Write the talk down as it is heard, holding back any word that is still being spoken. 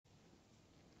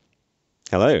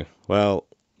Hello. Well,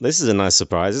 this is a nice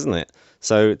surprise, isn't it?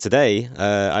 So today,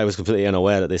 I was completely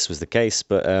unaware that this was the case,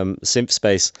 but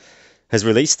SYNTHSPACE has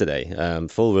released today,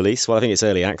 full release. Well, I think it's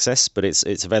early access, but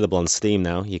it's available on Steam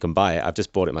now. You can buy it. I've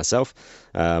just bought it myself.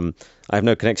 I have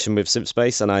no connection with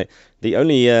SYNTHSPACE, and the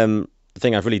only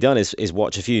thing I've really done is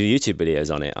watch a few YouTube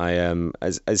videos on it.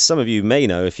 As some of you may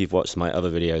know, if you've watched my other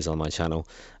videos on my channel,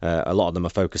 a lot of them are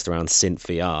focused around synth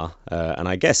VR, and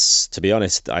I guess, to be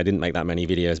honest, I didn't make that many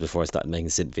videos before I started making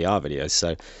synth VR videos,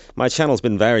 so my channel's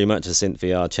been very much a synth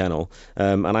VR channel,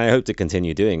 and I hope to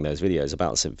continue doing those videos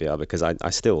about synth VR because I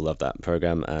still love that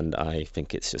program, and I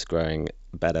think it's just growing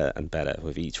better and better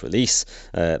with each release.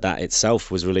 That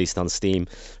itself was released on Steam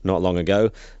not long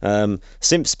ago.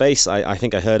 SYNTHSPACE, I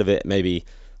think I heard of it maybe,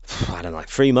 I don't know, like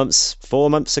 3 months, 4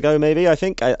 months ago, maybe. I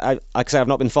think like I say, I've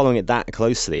not been following it that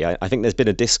closely. I think there's been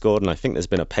a Discord and I think there's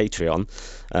been a Patreon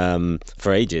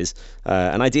for ages.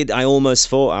 And I almost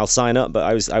thought I'll sign up, but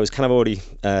I was kind of already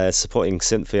supporting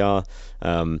SynthVR,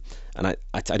 and I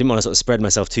didn't want to sort of spread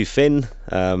myself too thin.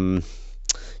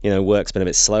 You know, work's been a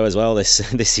bit slow as well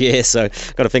this year, so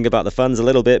got to think about the funds a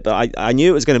little bit. But I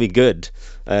knew it was going to be good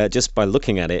just by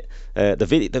looking at it. The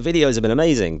videos have been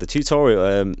amazing. The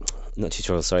tutorial, not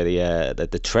tutorial, sorry,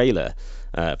 the trailer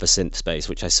for SYNTHSPACE,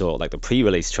 which I saw, like the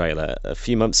pre-release trailer a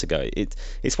few months ago.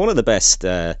 It's one of the best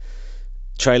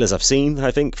trailers I've seen, I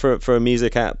think, for a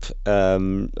music app,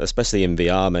 especially in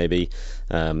VR. Maybe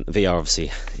VR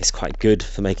obviously is quite good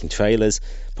for making trailers,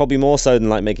 probably more so than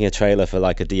like making a trailer for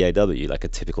like a DAW, like a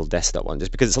typical desktop one,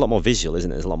 just because it's a lot more visual,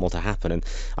 isn't it? There's a lot more to happen, and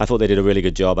I thought they did a really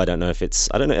good job. I don't know if it's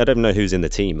I don't know who's in the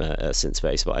team at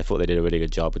SYNTHSPACE, but I thought they did a really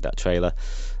good job with that trailer.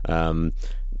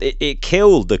 It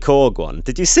killed the Korg one.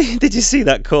 Did you see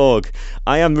that Korg?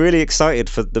 I am really excited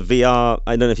for the VR.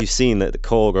 I don't know if you've seen that the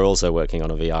Korg are also working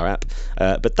on a VR app,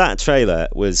 but that trailer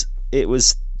was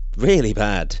really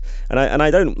bad. And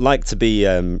I don't like to be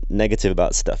negative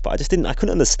about stuff, but I couldn't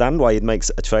understand why you'd make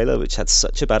a trailer which had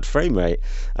such a bad frame rate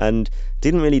and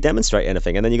didn't really demonstrate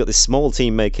anything. And then you got this small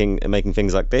team making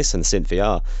things like this and synth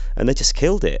VR, and they just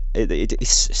killed it. It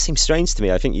seems strange to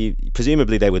me. I think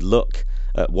presumably they would look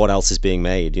at what else is being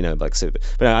made, you know, like so.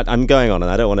 But I'm going on, and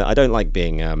I don't like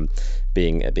being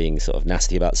sort of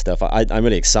nasty about stuff. I'm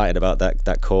really excited about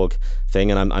that Korg thing,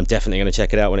 and I'm definitely going to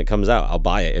check it out when it comes out. I'll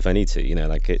buy it if I need to, you know,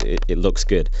 like it looks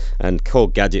good. And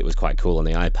Korg Gadget was quite cool on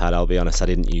the iPad. I'll be honest, I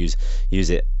didn't use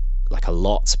it like a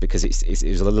lot because it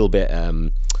was a little bit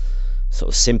sort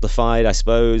of simplified, I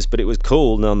suppose, but it was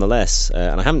cool nonetheless.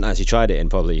 And I haven't actually tried it in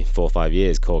probably 4 or 5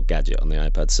 years, Korg Gadget on the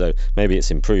iPad, so maybe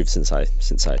it's improved since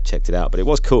I checked it out. But it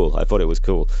was cool. I thought it was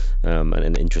cool, and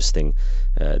an interesting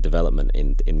development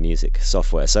in music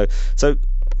software. So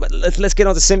let's get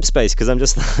on to SYNTHSPACE, because I'm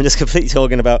just completely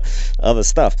talking about other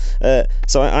stuff.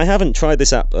 So I haven't tried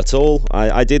this app at all.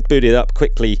 I did boot it up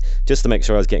quickly just to make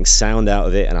sure I was getting sound out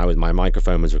of it, and my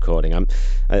microphone was recording. I'm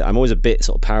always a bit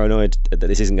sort of paranoid that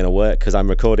this isn't going to work, because I'm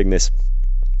recording this.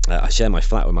 I share my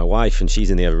flat with my wife, and she's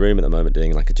in the other room at the moment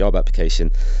doing like a job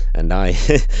application, and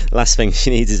last thing she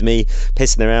needs is me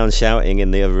pissing around, shouting in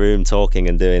the other room, talking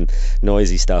and doing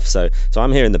noisy stuff. So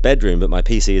I'm here in the bedroom, but my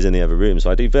PC is in the other room,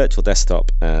 so I do virtual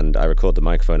desktop and I record the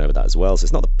microphone over that as well. So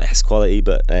it's not the best quality,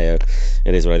 but it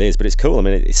is what it is. But it's cool. I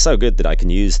mean, it's so good that I can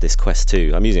use this Quest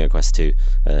 2. I'm using a Quest 2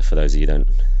 for those of you who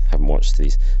haven't watched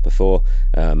these before,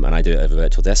 and I do it over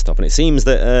virtual desktop, and it seems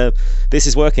that this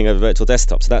is working over virtual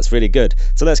desktop, so that's really good.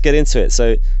 So let's get into it.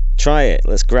 So try it.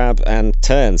 Let's grab and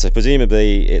turn. So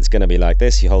presumably it's going to be like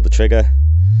this. You hold the trigger,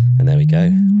 and there we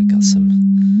go. We got some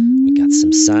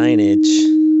signage.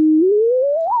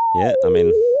 Yeah, I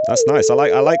mean, that's nice. I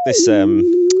like this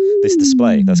this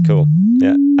display. That's cool.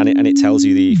 Yeah, and it tells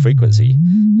you the frequency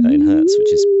in hertz,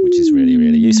 which is really,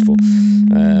 really useful.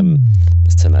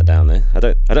 Let's turn that down there. I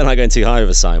don't like going too high with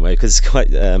a sine wave because it's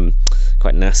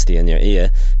quite nasty in your ear.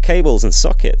 Cables and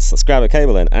sockets. Let's grab a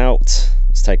cable then. Out.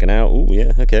 Let's take an out. Oh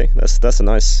yeah, okay. That's a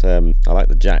nice. I like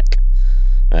the jack.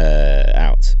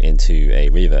 Out into a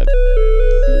reverb.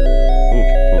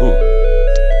 Ooh.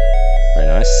 Very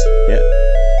nice. Yeah.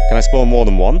 Can I spawn more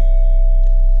than one?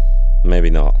 Maybe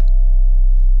not.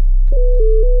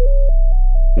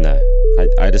 No.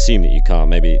 I'd assume that you can't.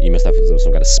 Maybe you must have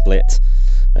some kind of split.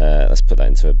 Let's put that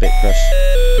into a bit crush.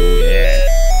 Oh yeah,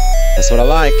 that's what I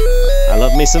like. I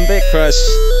love me some bit crush.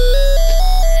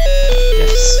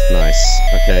 Yes, nice.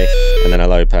 Okay, and then a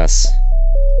low pass.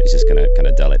 It's just gonna kind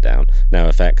of dull it down. No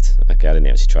effect. Okay, I didn't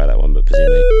actually try that one, but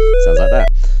presumably it sounds like that.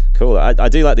 Cool. I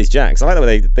do like these jacks. I like the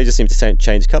way they just seem to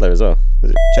change colour as well.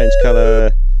 Does it change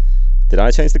colour? Did I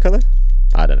change the colour?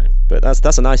 I don't know, but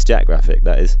that's a nice jack graphic.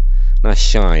 That is nice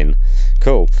shine.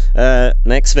 Cool.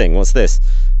 Next thing, what's this?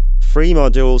 3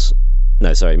 modules,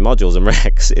 no, sorry, modules and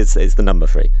recs. It's the number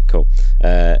 3. Cool.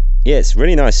 Yeah, it's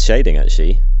really nice shading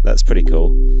actually. That's pretty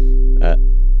cool.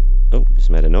 Oh, just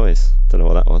made a noise. Don't know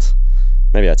what that was.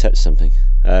 Maybe I touched something.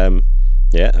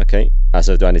 Yeah, okay.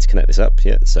 So do I need to connect this up?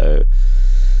 Yeah, so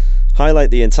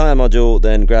highlight the entire module,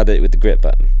 then grab it with the grip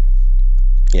button.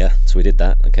 Yeah, so we did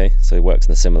that. Okay, so it works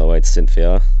in a similar way to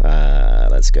SynthVR.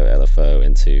 Let's go LFO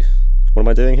into... What am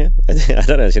I doing here? I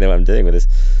don't actually know what I'm doing with this.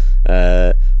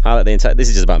 Highlight the entire... This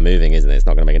is just about moving, isn't it? It's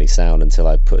not going to make any sound until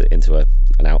I put it into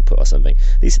an output or something.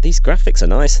 These graphics are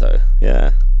nice, though.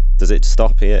 Yeah. Does it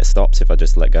stop here? It stops if I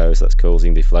just let go, so that's cool. So you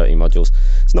can do floating modules.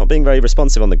 It's not being very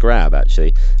responsive on the grab,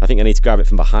 actually. I think I need to grab it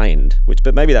from behind,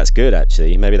 but maybe that's good,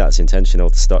 actually. Maybe that's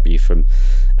intentional to stop you from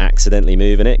accidentally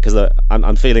moving it, because look,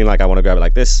 I'm feeling like I want to grab it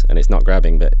like this, and it's not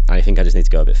grabbing, but I think I just need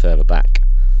to go a bit further back.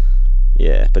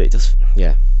 Yeah, but it just,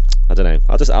 yeah, I don't know.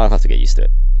 I'll have to get used to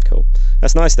it. Cool.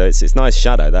 That's nice, though. It's nice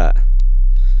shadow, that.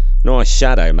 Nice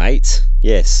shadow, mate.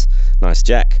 Yes. Nice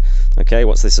jack. Okay,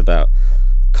 what's this about?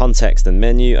 Context and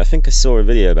menu. I think I saw a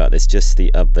video about this just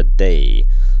the other day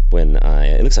when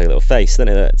it looks like a little face, doesn't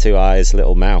it? 2 eyes,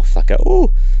 little mouth, like a ooh,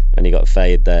 and you got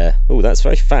fade there. Ooh, that's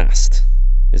very fast.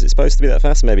 Is it supposed to be that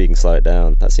fast? Maybe you can slow it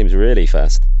down. That seems really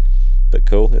fast, but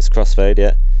cool. It's crossfade,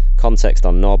 yeah. Context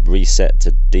on knob reset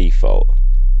to default.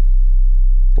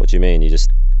 What do you mean? You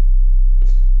just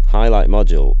highlight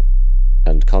module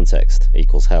and context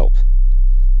equals help.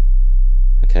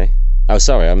 Okay. Oh,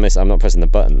 sorry, I'm not pressing the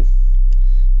button.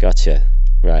 Gotcha.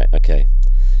 Right, okay.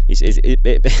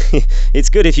 It's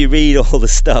good if you read all the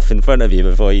stuff in front of you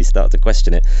before you start to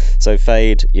question it. So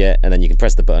fade, yeah, and then you can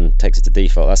press the button, takes it to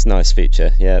default. That's a nice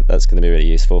feature. Yeah, that's going to be really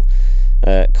useful.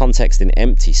 Context in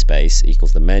empty space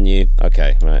equals the menu.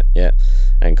 Okay, right, yeah.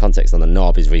 And context on the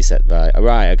knob is reset.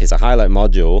 Right, okay, so highlight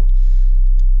module,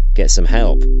 get some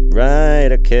help.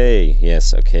 Right, okay.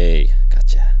 Yes, okay.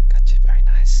 Gotcha, very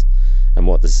nice. And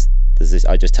what does this,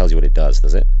 it just tells you what it does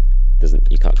it?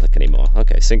 You can't click anymore.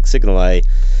 Okay, signal A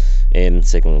in,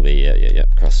 signal B, yeah,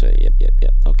 crossfade, yep.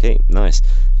 Okay, nice.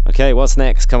 Okay, what's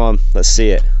next? Come on, let's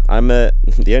see it.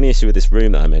 The only issue with this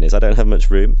room that I'm in is I don't have much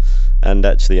room, and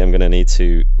actually I'm going to need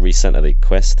to recenter the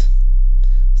quest.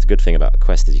 The good thing about the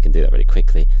quest is you can do that really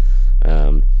quickly.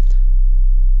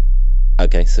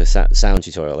 Okay, so sound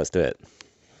tutorial, let's do it.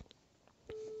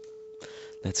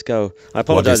 Let's go. I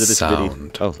apologize if this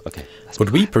sound? Oh, okay. What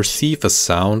we perceive as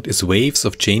sound is waves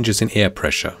of changes in air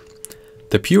pressure.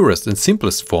 The purest and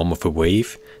simplest form of a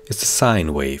wave is the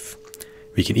sine wave.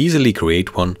 We can easily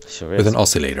create one with an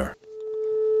oscillator.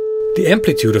 The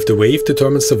amplitude of the wave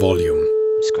determines the volume.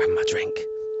 I'm just grabbing my drink.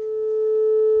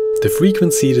 The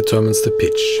frequency determines the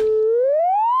pitch.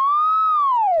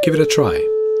 Give it a try.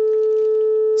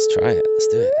 Let's try it. Let's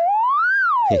do it.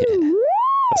 Yeah,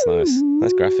 that's nice.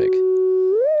 Nice graphic.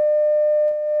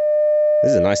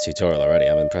 This is a nice tutorial already.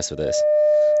 I'm impressed with this.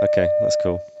 Okay, that's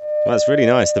cool. Well, that's really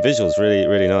nice. The visual's really,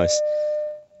 really nice.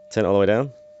 Turn it all the way down.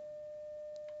 You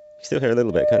can still hear a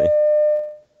little bit, can't you?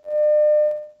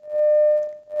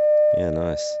 Yeah,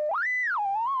 nice.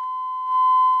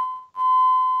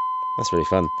 That's really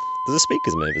fun. Does the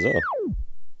speakers move as well?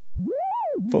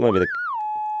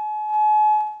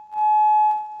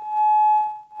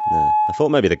 I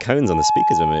thought maybe the cones on the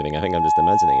speakers were moving. I think I'm just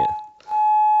imagining it.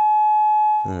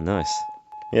 Oh, nice.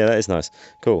 Yeah, that is nice.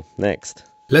 Cool. Next.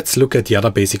 Let's look at the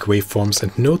other basic waveforms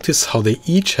and notice how they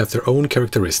each have their own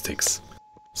characteristics.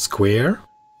 Square,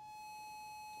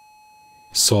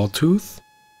 sawtooth,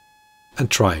 and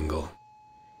triangle.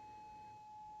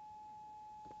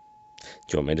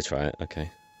 Do you want me to try it?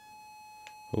 Okay.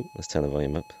 Oh, let's turn the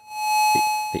volume up.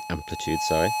 The amplitude,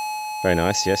 sorry. Very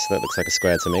nice, yes, that looks like a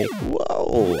square to me.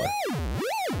 Whoa!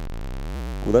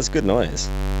 Well, that's good noise.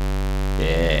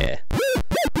 Yeah.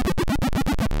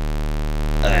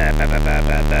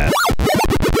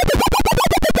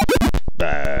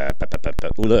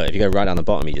 Ooh, look, if you go right down the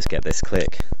bottom, you just get this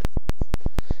click.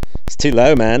 It's too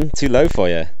low, man. Too low for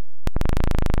you.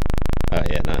 Oh,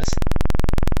 yeah, nice.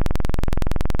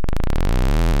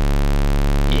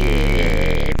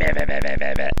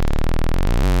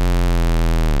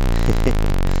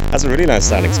 That's a really nice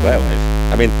sounding square wave.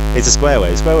 I mean, it's a square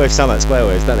wave. Square waves sound like square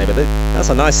waves, don't they? But that's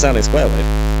a nice sounding square wave.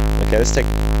 Okay, let's take...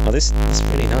 Oh, that's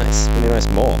really nice. Really nice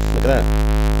morph. Look at that.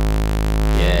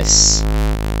 Yes.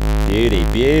 Beauty,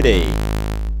 beauty.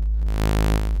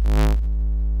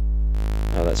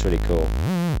 Oh, that's really cool.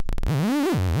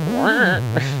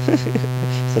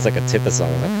 Sounds like a Tipper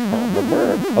song. Like,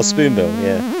 oh, Spoonbill,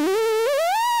 yeah.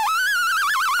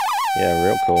 Yeah,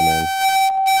 real cool, man.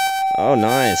 Oh,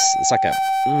 nice. It's like a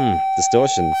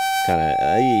distortion kind of.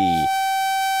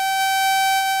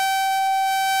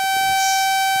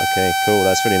 Yes. Okay, cool.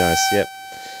 That's really nice. Yep.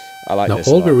 I like Now this a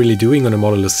all lot. we're really doing on a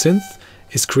modulus synth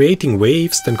is creating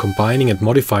waves, then combining and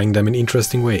modifying them in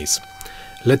interesting ways.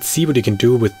 Let's see what you can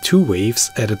do with 2 waves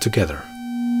added together.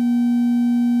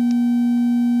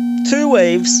 2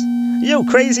 waves? You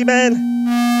crazy man!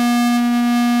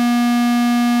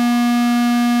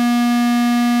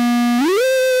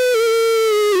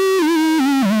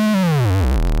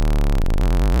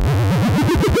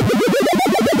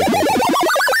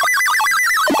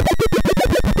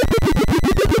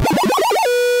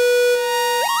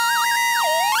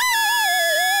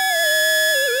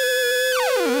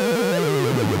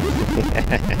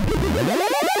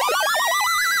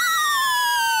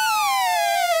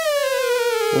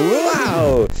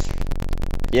 Wow!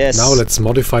 Yes. Now let's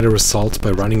modify the result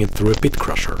by running it through a bit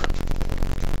crusher.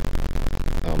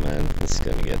 Oh man, this is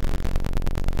gonna be good.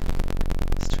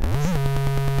 Let's try this.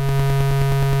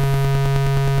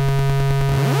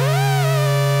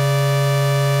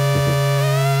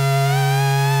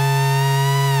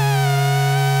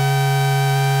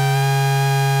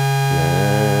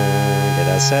 Get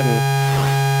that 7.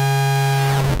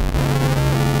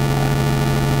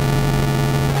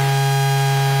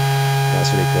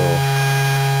 That's really cool.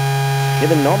 Yeah,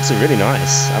 the knobs are really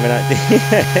nice. I mean,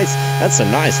 that's a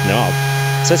nice knob.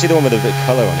 Especially the one with a bit of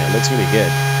colour on it. It looks really good.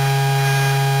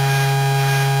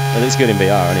 It looks good in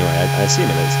VR anyway. I assume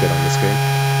it looks good on the screen.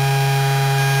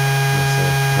 Let's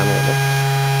hammer it up.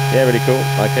 Yeah, really cool.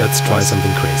 Like it. Let's try something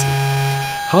crazy.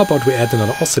 How about we add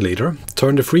another oscillator,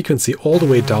 turn the frequency all the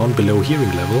way down below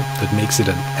hearing level, that makes it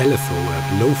an LFO,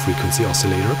 a low frequency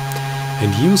oscillator,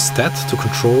 and use that to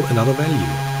control another value.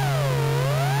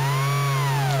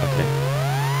 Okay.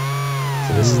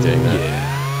 So this is doing that.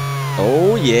 Yeah.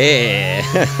 Oh yeah!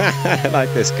 I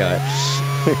like this guy.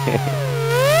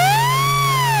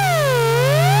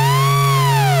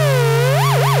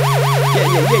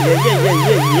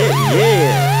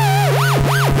 Yeah.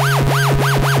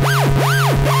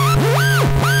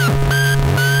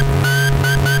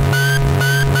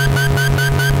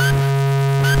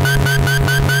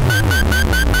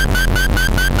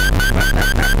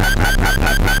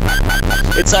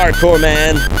 It's hardcore,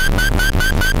 man.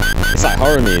 It's like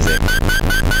horror music.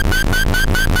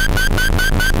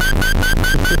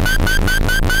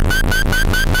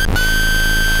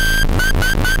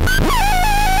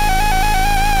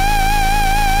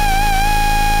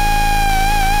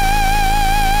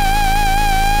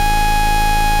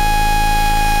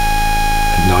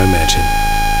 And now imagine,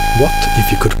 what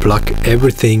if you could plug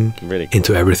everything Really cool.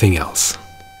 into everything else?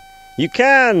 You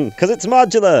can, because it's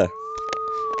modular.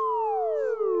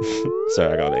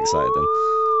 Sorry, I got a bit excited then.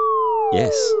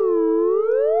 Yes.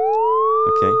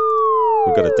 Okay.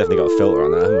 We've definitely got a filter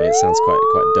on that, haven't we? It sounds quite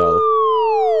dull.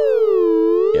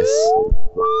 Yes.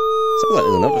 Sounds like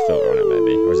there's another filter on it,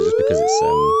 maybe, or is it just because it's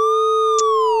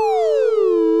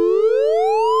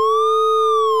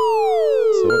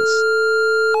So what's?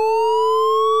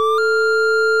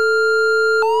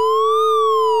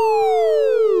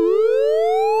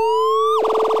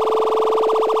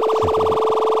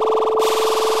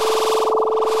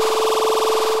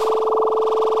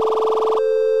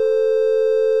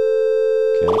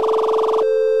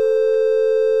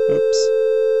 Oops.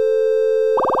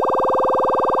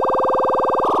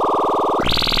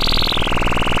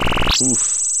 Oof.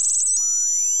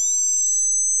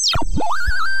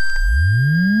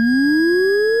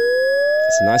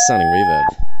 It's a nice sounding reverb.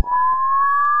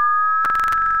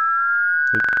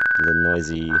 Oop, the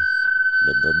noisy.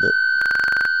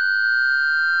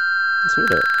 It's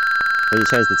weird. When you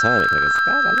change the time, it kind of goes.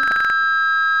 La, la, la.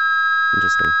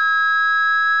 Interesting.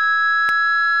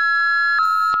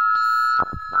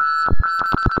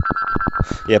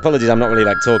 Yeah, apologies. I'm not really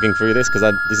like talking through this because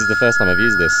this is the first time I've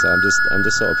used this, so I'm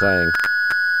just sort of playing.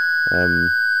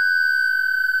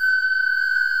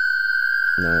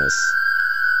 Nice.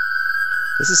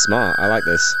 This is smart. I like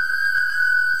this.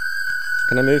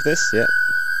 Can I move this? Yeah.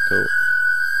 Cool.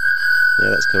 Yeah,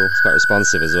 that's cool. It's quite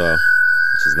responsive as well,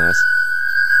 which is nice.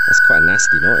 That's quite a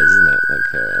nasty noise, isn't it?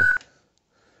 Like,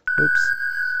 oops.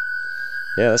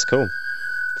 Yeah, that's cool.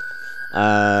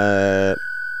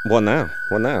 What now?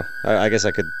 What now? I guess I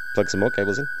could plug some more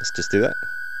cables in. Let's just do that.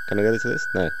 Can I go to this?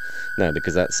 No,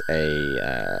 because that's a.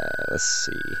 Let's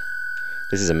see.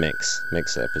 This is a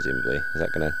mixer, presumably. Is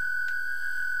that gonna?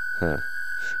 Huh.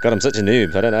 God, I'm such a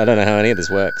noob. I don't know how any of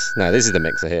this works. No, this is the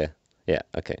mixer here. Yeah.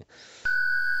 Okay.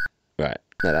 Right.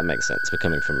 No, that makes sense. We're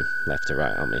coming from left to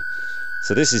right, aren't we?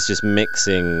 So this is just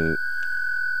mixing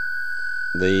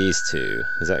these two.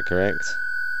 Is that correct?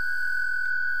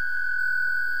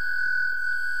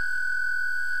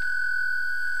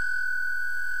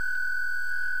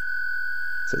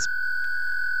 So it's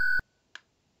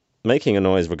making a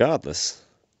noise regardless,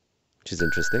 which is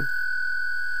interesting.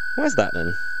 Why is that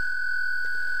then?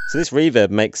 So this reverb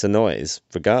makes a noise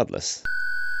regardless.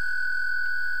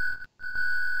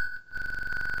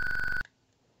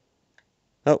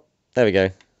 Oh, there we go.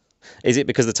 Is it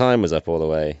because the time was up all the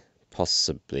way?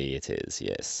 Possibly it is,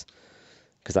 yes.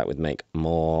 Because that would make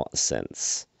more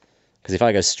sense. Because if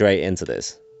I go straight into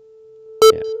this...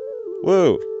 Yeah.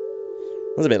 Whoa!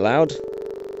 That was a bit loud.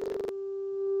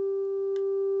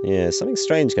 Yeah, something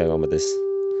strange going on with this.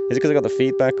 Is it because I got the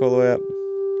feedback all the way up?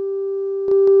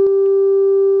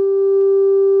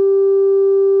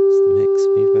 It's the mix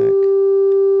feedback.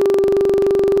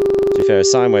 To be fair, a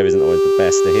sine wave isn't always the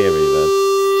best to hear reverb.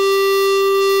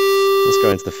 Let's go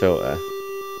into the filter.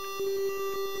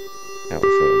 Out the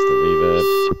filter into the reverb.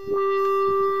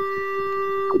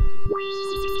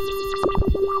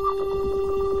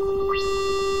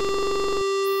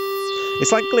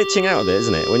 It's like glitching out a bit,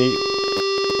 isn't it? When you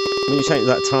change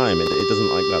that time, it doesn't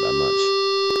like that much.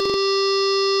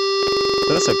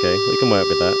 But that's okay. We can work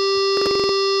with that.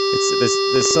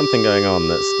 There's something going on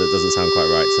that doesn't sound quite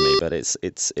right to me, but it's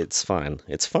fine.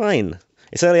 It's fine.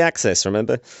 It's early access,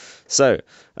 remember? So,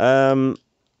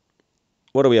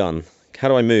 what are we on? How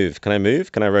do I move? Can I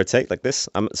move? Can I rotate like this?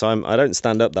 I don't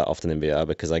stand up that often in VR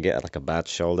because I get like a bad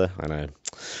shoulder. I know.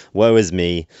 Woe is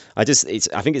me. I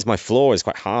think it's my floor is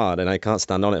quite hard and I can't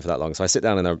stand on it for that long. So I sit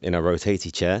down in a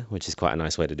rotatey chair, which is quite a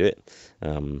nice way to do it.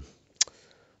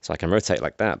 So I can rotate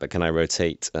like that, but can I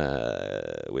rotate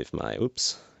with my,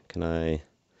 can I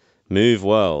move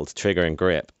world, trigger and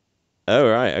grip? Oh,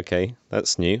 right, okay,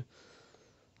 that's new.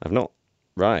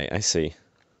 Right, I see.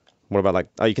 What about like,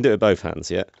 oh, you can do it with both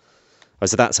hands, yeah? Oh,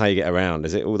 so that's how you get around,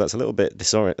 is it? Oh, that's a little bit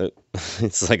disorienting.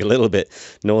 It's like a little bit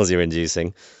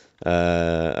nausea-inducing.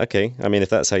 Okay, I mean, if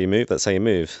that's how you move, that's how you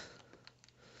move.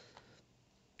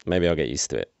 Maybe I'll get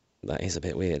used to it. That is a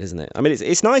bit weird, isn't it? I mean,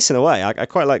 it's nice in a way. I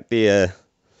quite like the...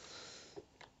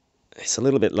 it's a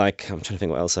little bit like... I'm trying to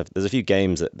think what else there's a few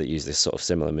games that use this sort of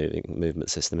similar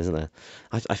movement system, isn't there?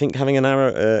 I think having an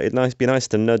arrow... it'd be nice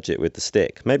to nudge it with the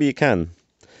stick. Maybe you can.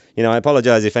 You know, I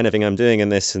apologise if anything I'm doing in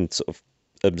this and sort of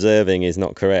observing is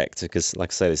not correct, because,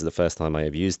 like I say, this is the first time I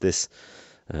have used this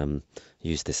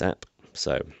app.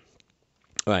 So,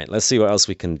 right, let's see what else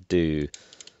we can do.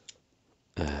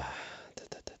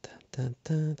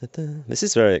 This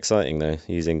is very exciting, though,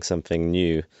 using something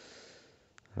new.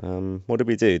 What did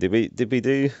we do? Did we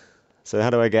do? So how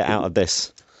do I get out of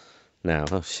this now?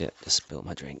 Oh shit! Just spilled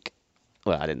my drink.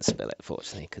 Well, I didn't spill it,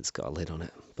 fortunately, because it's got a lid on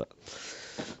it. But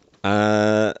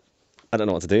I don't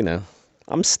know what to do now.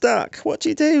 I'm stuck. What do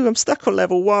you do? I'm stuck on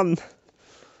level 1.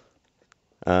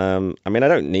 I mean, I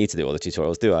don't need to do all the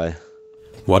tutorials, do I?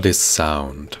 What is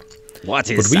sound? What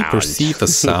we perceive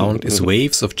as sound is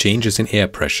waves of changes in air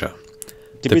pressure.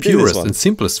 The purest and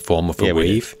simplest form of a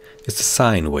wave is the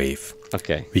sine wave.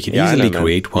 Okay. We can easily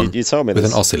create one with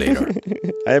an oscillator.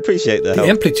 I appreciate that. The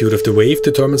amplitude of the wave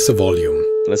determines the volume.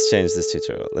 Let's change this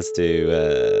tutorial. Let's do...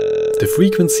 the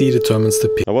frequency determines the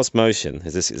pitch. Oh, what's motion?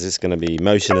 Is this going to be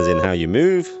motion as in how you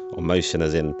move, or motion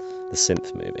as in the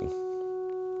synth moving?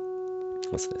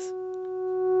 What's this?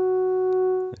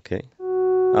 Okay.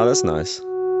 Oh, that's nice.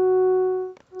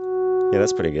 Yeah,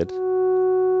 that's pretty good.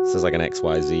 This is like an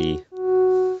XYZ,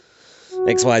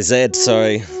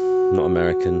 sorry, not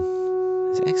American.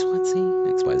 Is it XYZ?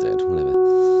 XYZ, whatever.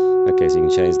 Okay, so you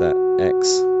can change that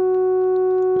X,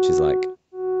 which is like,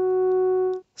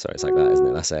 sorry, it's like that, isn't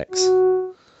it? That's X.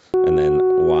 And then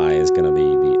Y is going to be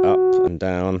the up and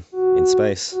down in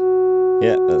space.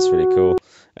 Yeah, that's really cool.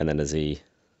 And then the Z.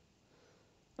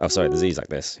 Oh, sorry, the Z's like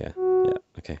this. Yeah,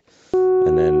 okay.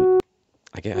 And then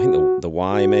I think the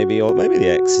Y maybe, or maybe the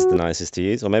X is the nicest to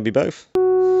use, or maybe both.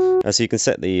 So you can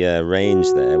set the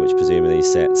range there, which presumably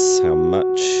sets how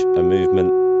much a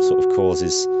movement sort of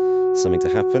causes something to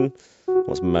happen.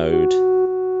 What's mode?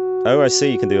 Oh, I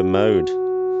see, you can do a mode.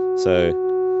 So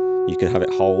you can have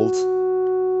it hold.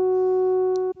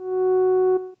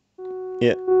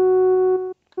 Yeah.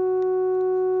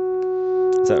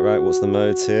 Is that right? What's the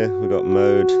modes here? We've got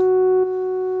mode.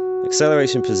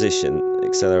 Acceleration position,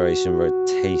 acceleration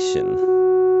rotation.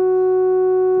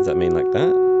 Does that mean like that?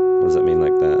 What does that mean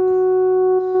like that?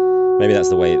 Maybe that's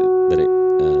the way that it...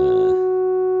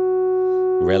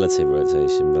 relative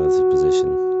rotation, relative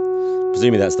position.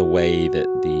 Presumably that's the way that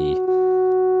the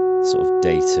sort of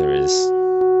data is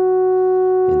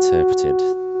interpreted.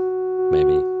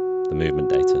 Maybe the movement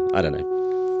data. I don't know.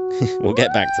 We'll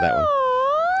get back to that one.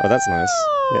 Oh, that's nice.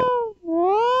 Yeah.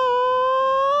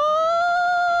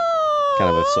 Kind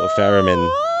of a sort of theremin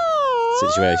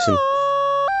situation.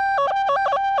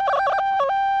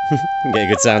 Get a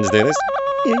good sound to do this.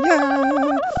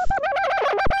 Yeah.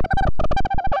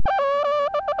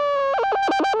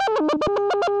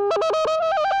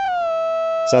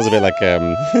 Sounds a bit like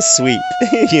Sweep,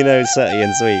 you know, Sooty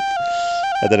and Sweep.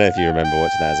 I don't know if you remember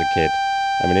watching that as a kid.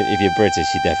 I mean, if you're British,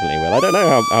 you definitely will. I don't know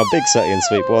how big Sooty and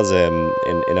Sweep was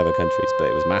in other countries, but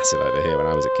it was massive over here when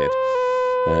I was a kid.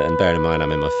 And bearing in mind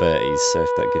I'm in my 30s, so if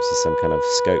that gives you some kind of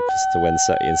scope as to when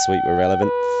Sooty and Sweep were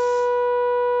relevant.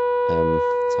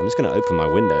 So I'm just going to open my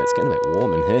window. It's getting a bit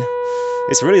warm in here.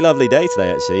 It's a really lovely day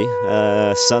today, actually.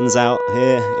 Sun's out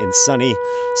here in sunny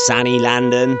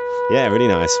London. Yeah, really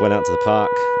nice. Went out to the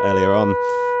park earlier on.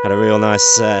 Had a real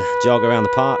nice jog around the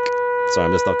park. Sorry,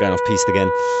 I'm just not going off piste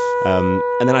again. And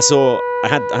then I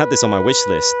had this on my wish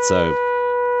list, so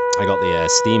I got the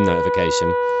Steam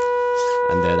notification,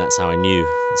 and that's how I knew.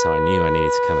 That's how I knew I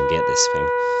needed to come and get this thing.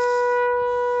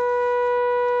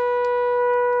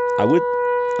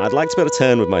 I'd like to be able to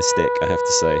turn with my stick, I have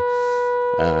to say.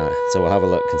 So we'll have a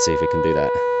look and see if we can do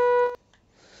that.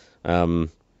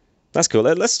 That's cool.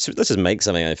 Let's just make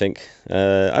something. I think.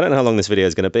 I don't know how long this video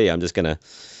is going to be. I'm just gonna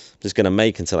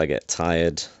make until I get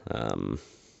tired.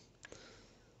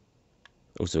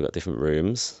 Also, we've got different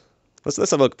rooms. Let's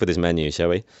have a look for this menu, shall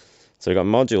we? So we've got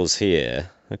modules here.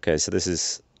 Okay, so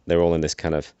they're all in this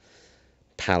kind of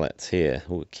palette here.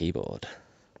 Ooh, keyboard.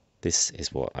 This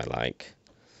is what I like.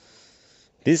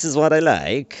 This is what I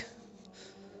like.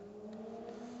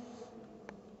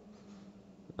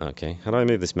 Okay, how do I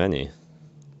move this menu?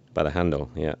 By the handle,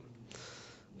 yeah.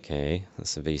 Okay,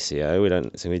 that's a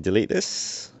VCO. So we delete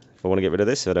this? If I want to get rid of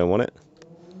this, if I don't want it?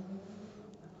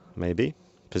 Maybe.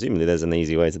 Presumably there's an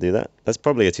easy way to do that. That's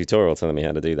probably a tutorial telling me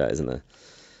how to do that, isn't there?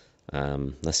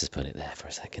 Let's just put it there for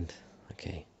a second.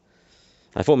 Okay.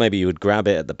 I thought maybe you would grab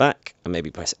it at the back and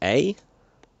maybe press A.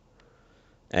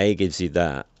 A gives you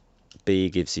that. B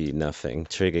gives you nothing.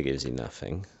 Trigger gives you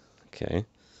nothing. Okay.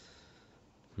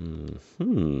 2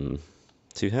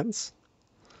 hands?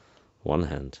 1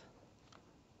 hand.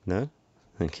 No?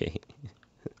 Okay.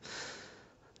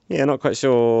 Yeah, not quite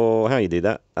sure how you do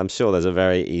that. I'm sure there's a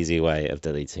very easy way of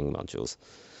deleting modules.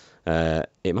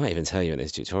 It might even tell you in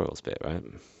this tutorials bit, right?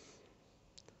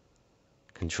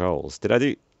 Controls. Did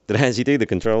I actually do the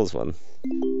controls one?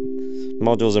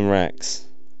 Modules and racks.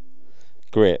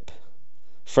 Grip.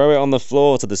 Throw it on the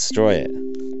floor to destroy it.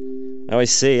 Oh, I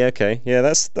see. Okay. Yeah,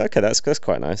 that's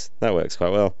quite nice. That works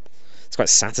quite well. It's quite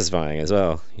satisfying as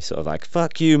well. You're sort of like,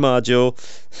 fuck you, module.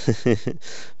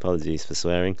 Apologies for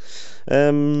swearing.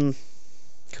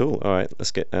 Cool. All right,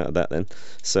 let's get out of that then.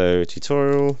 So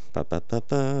tutorial.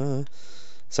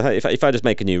 So if I just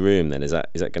make a new room, then is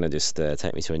that going to just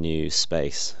take me to a new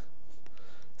space?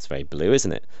 It's very blue,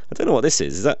 isn't it? I don't know what this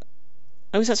is. Is that?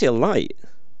 Oh, it's actually a light.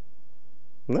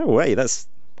 No way. That's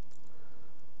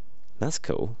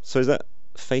cool. So is that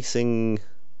facing?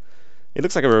 It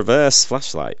looks like a reverse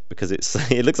flashlight because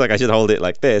it looks like I should hold it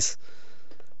like this,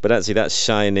 but actually that's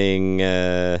shining.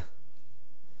 The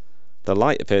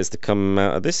light appears to come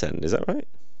out of this end. Is that right?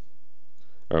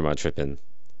 Or am I tripping?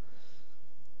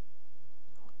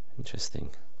 Interesting.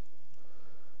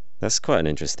 That's quite an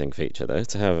interesting feature, though,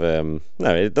 to have.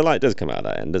 No, the light does come out of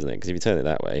that end, doesn't it? Because if you turn it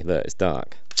that way, look, it's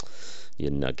dark.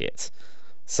 You nugget.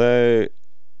 So,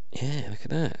 yeah, look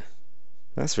at that.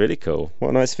 That's really cool.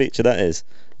 What a nice feature that is.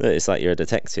 Look, it's like you're a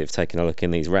detective taking a look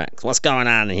in these racks. What's going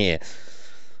on here?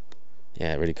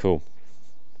 Yeah, really cool.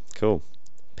 Cool.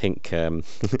 Pink, the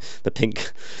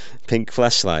pink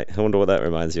flashlight. I wonder what that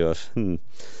reminds you of.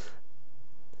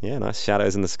 Yeah, nice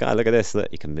shadows in the sky. Look at this. Look,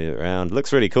 you can move it around.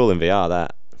 Looks really cool in VR,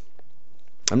 that.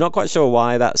 I'm not quite sure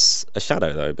why that's a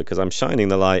shadow, though, because I'm shining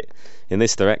the light in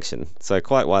this direction. So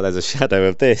quite why there's a shadow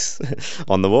of this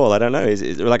on the wall, I don't know. Is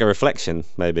it like a reflection,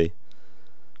 maybe?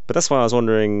 But that's why I was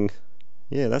wondering.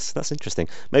 Yeah, that's interesting.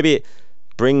 Maybe it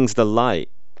brings the light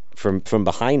from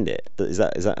behind it. Is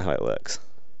that how it works?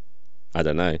 I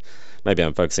don't know. Maybe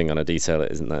I'm focusing on a detail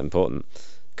that isn't that important.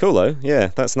 Cool though. Yeah,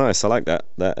 that's nice. I like that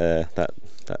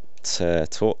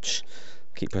torch.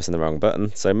 Keep pressing the wrong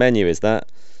button. So menu is that.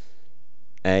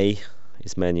 A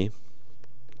is menu.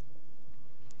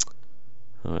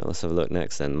 All right, let's have a look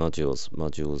next then. Modules.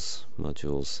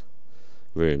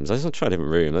 Rooms. I just want to try a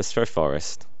different room. Let's try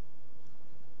forest.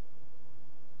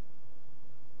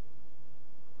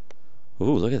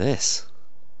 Ooh, look at this.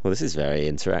 Well, this is very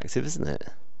interactive, isn't it?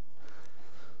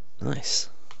 Nice.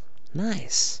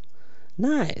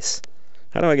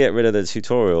 How do I get rid of the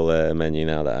tutorial menu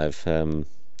now that I've... Can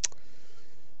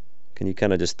you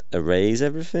kind of just erase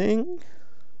everything?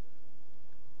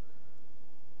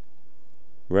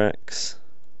 Racks.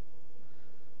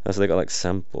 Oh, so they got like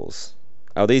samples.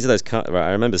 Oh, these are those right.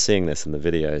 I remember seeing this in the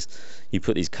videos. You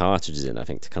put these cartridges in, I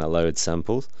think, to kind of load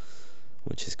samples,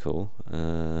 which is cool.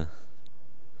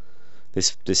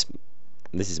 This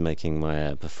is making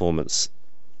my performance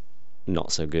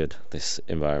not so good. This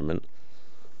environment,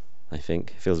 I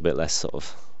think, feels a bit less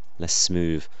less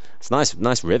smooth. It's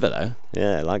nice river though.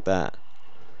 Yeah, I like that.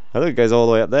 I think it goes all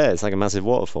the way up there. It's like a massive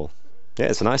waterfall. Yeah,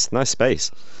 it's a nice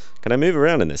space. Can I move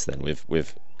around in this then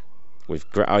with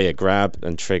oh yeah, grab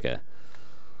and trigger.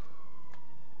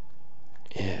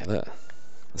 Yeah, look.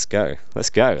 Let's go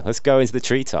into the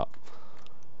treetop.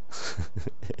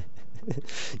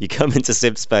 You come into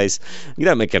SYNTHSPACE, you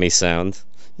don't make any sound,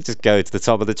 you just go to the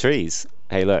top of the trees.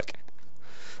 Hey look,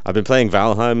 I've been playing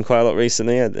Valheim quite a lot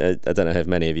recently. I don't know if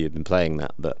many of you have been playing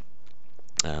that, but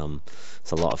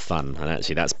it's a lot of fun, and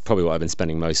actually that's probably what I've been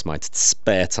spending most of my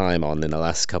spare time on in the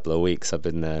last couple of weeks. I've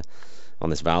been on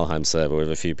this Valheim server with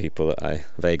a few people that I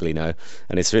vaguely know,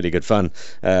 and it's really good fun.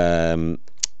 And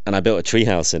I built a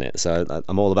treehouse in it, so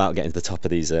I'm all about getting to the top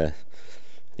of these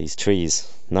trees.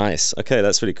 Nice. Okay,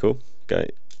 that's really cool. Okay,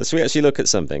 let's actually look at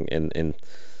something in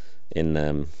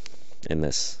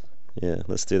this. Yeah,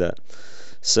 let's do that.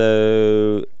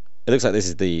 So it looks like this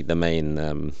is the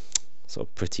main sort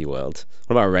of pretty world.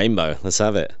 What about a rainbow? Let's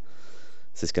have it.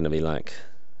 Is this going to be like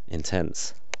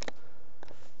intense?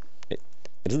 It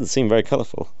doesn't seem very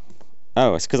colourful.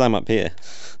 Oh, it's because I'm up here.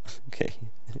 Okay.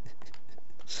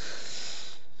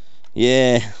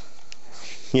 Yeah,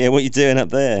 what you doing up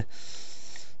there?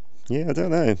 Yeah, I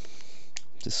don't know.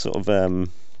 Just sort of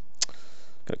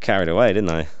got carried away, didn't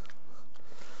I?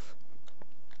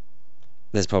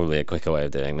 There's probably a quicker way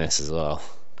of doing this as well.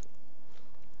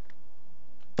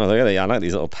 Oh, look at it. I like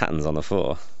these little patterns on the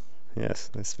floor. Yes,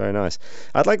 that's very nice.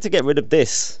 I'd like to get rid of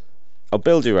this. Oh,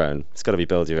 build your own. It's got to be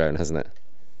build your own, hasn't it?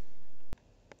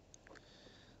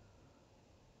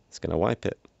 It's going to wipe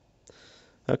it.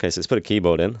 Okay, so let's put a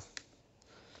keyboard in.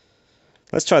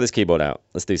 Let's try this keyboard out.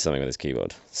 Let's do something with this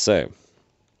keyboard. So,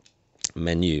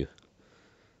 menu.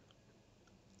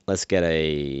 Let's get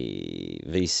a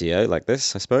VCO like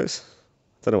this, I suppose.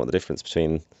 I don't know what the difference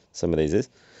between some of these is.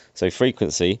 So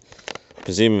frequency,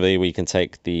 presumably we can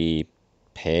take the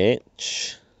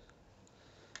pitch,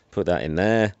 put that in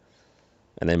there,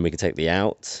 and then we can take the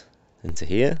out into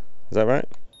here. Is that right?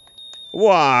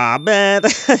 Wow, man!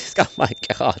 Oh my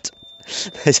god,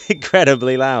 that's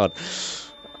incredibly loud.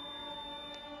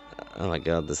 Oh my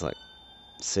god, there's like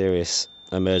serious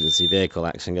emergency vehicle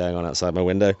action going on outside my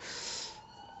window.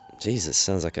 Jesus,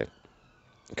 sounds like a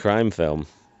crime film.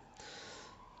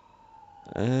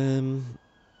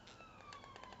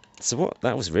 So what?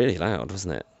 That was really loud,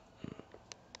 wasn't it?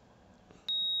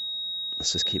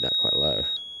 Let's just keep that quite low.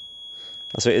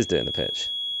 That's what it is doing, the pitch.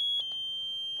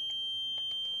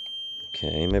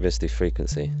 Okay, maybe let's do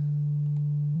frequency.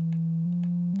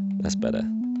 That's better.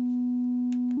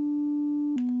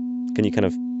 Can you kind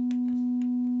of...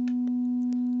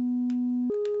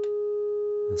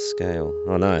 scale.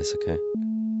 Oh, nice, okay.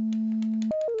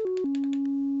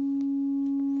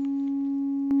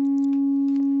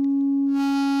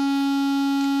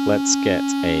 Let's get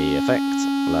a effect,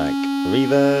 like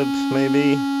reverb,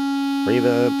 maybe?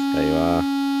 Reverb, there you are.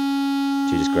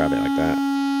 So you just grab it like that,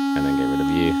 and then get rid of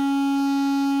you.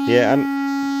 Yeah,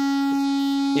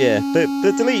 yeah,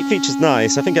 the delete feature's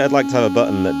nice. I think I'd like to have a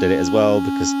button that did it as well,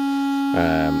 because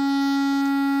I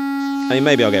mean,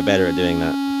 maybe I'll get better at doing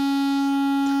that.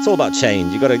 It's all about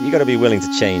change. You gotta be willing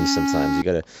to change sometimes. You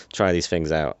gotta try these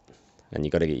things out, and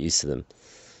you gotta get used to them.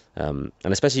 And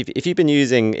especially if you've been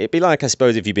using, it'd be like, I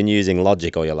suppose, if you've been using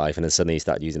Logic all your life and then suddenly you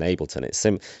start using Ableton. It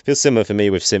feels similar for me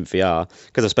with SynthVR,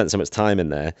 because I've spent so much time in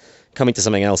there, coming to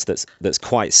something else that's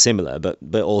quite similar, but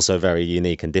also very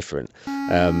unique and different.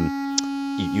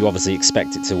 You obviously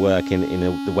expect it to work in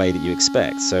the way that you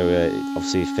expect. So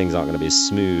obviously things aren't going to be as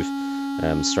smooth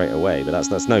straight away. But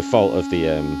that's no fault of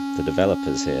the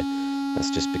developers here. That's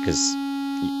just because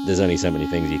there's only so many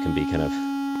things you can be kind of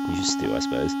used to, I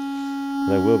suppose.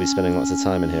 And I will be spending lots of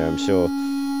time in here, I'm sure.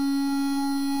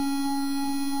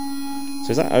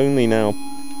 So is that only now?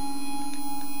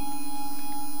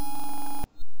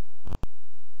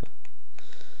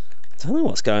 I don't know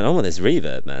what's going on with this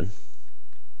reverb, man.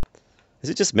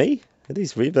 Is it just me?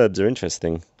 These reverbs are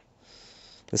interesting.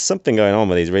 There's something going on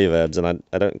with these reverbs, and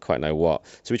I don't quite know what.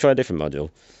 So we try a different module.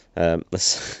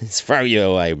 Let's throw you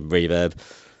away, reverb.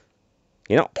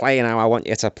 You're not playing how I want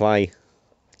you to play.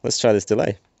 Let's try this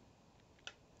delay.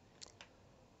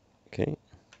 Okay.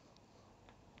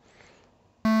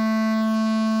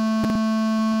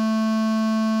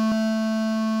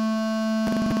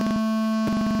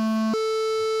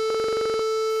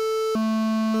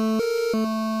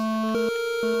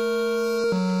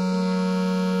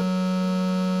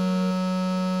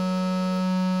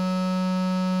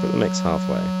 Put the mix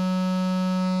halfway.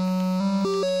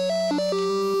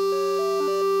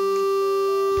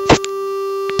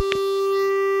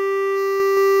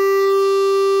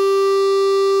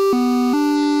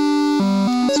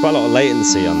 There's quite a lot of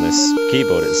latency on this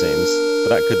keyboard, it seems, but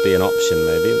that could be an option,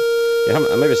 maybe. Yeah,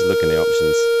 maybe I should look in the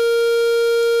options.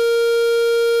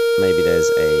 Maybe there's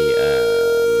a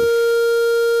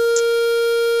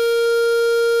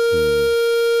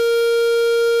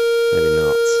maybe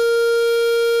not.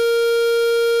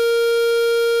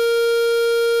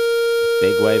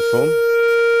 Big waveform.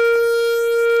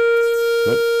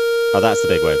 Nope. Oh, that's the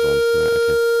big waveform. Right,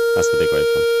 okay. That's the big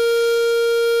waveform.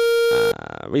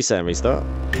 Reset and restart.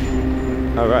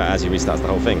 Oh right, as you restart the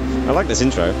whole thing. I like this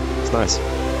intro. It's nice.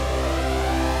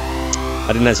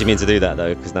 I didn't actually mean to do that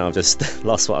though, because now I've just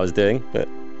lost what I was doing. But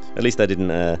at least I didn't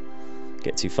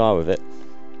get too far with it.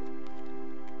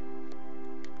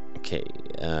 Okay,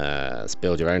 let's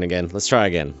build your own again. Let's try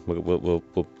again. We'll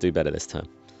do better this time.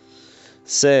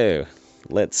 So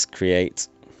let's create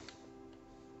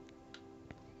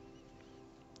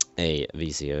a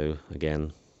VCO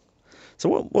again. So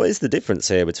what is the difference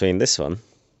here between this one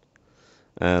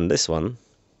and this one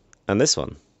and this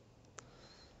one?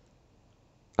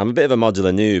 I'm a bit of a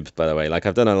modular noob, by the way. Like,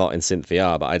 I've done a lot in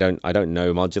SynthVR, but I don't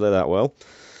know modular that well.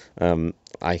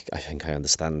 I think I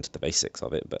understand the basics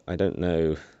of it, but I don't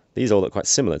know. These all look quite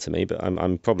similar to me, but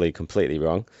I'm probably completely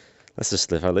wrong. Let's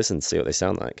just if I listen, see what they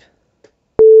sound like.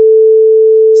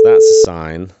 So that's a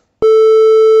sine.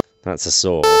 That's a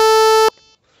saw.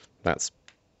 That's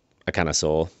a kind of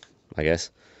saw, I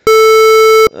guess.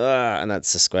 And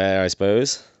that's a square, I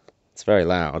suppose. It's very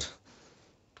loud.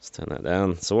 Let's turn that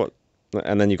down. So what?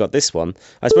 And then you've got this one.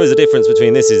 I suppose the difference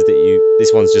between this is that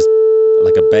this one's just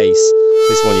like a bass.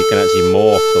 This one you can actually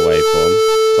morph the waveform.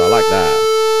 So I like that.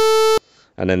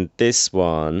 And then this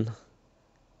one,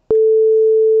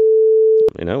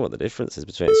 you know what the difference is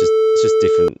between? It's just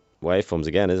different waveforms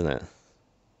again, isn't it?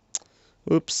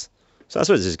 Oops. So I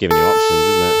suppose it's just giving you options,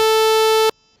 isn't it?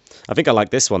 I think I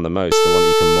like this one the most, the one that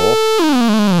you can morph.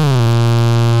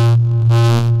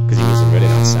 Because you get some really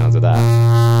nice sounds with that.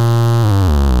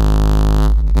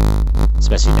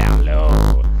 Especially down low.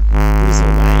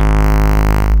 Whistle, mate.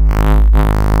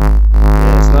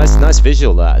 Yeah, it's nice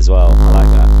visual that as well. I like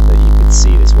that you could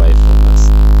see this waveform. That's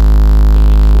very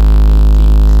cool indeed.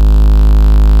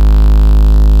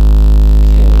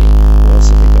 Okay, what else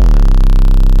have we got then?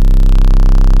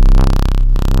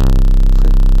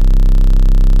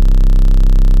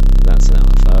 That's an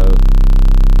LFO.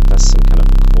 That's some kind of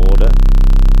recorder.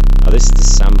 Oh, this is the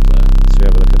sampler. Should we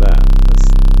have a look at that?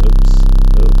 Oops.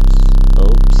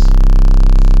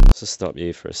 Let's just stop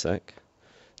you for a sec.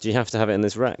 Do you have to have it in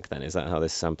this rack then? Is that how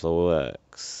this sampler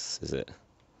works? Is it?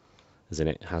 As in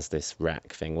it has this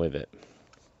rack thing with it.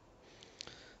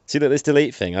 See that this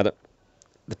delete thing, the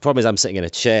problem is I'm sitting in a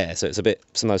chair, so it's a bit,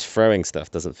 sometimes throwing stuff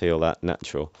doesn't feel that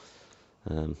natural.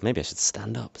 Maybe I should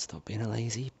stand up and stop being a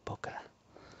lazy bugger.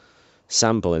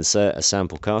 Sample, insert a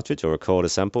sample cartridge or record a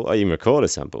sample. Oh, you can record a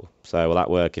sample. So will that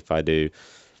work if I do...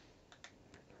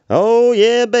 Oh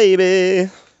yeah, baby!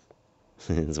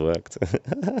 It's worked.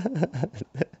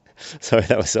 Sorry,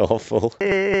 that was awful. That's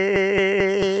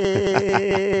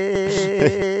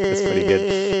pretty good.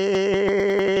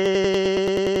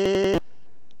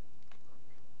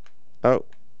 Oh.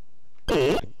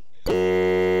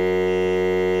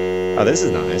 Oh, this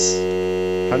is nice.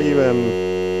 How do you,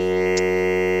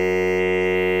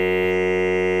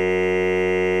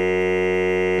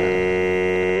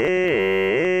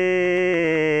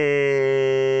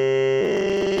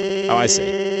 Oh, I see.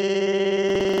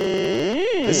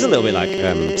 This is a little bit like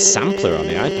Sampler on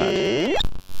the iPad.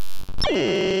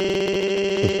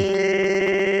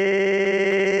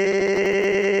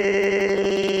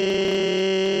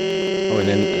 Oh, and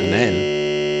then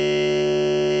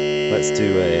let's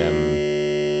do a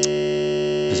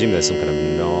presume there's some kind of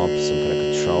knob, some kind of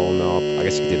control knob. I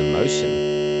guess you could do the motion.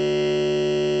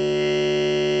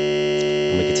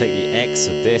 And we could take the X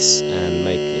of this and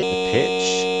make it the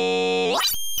pitch.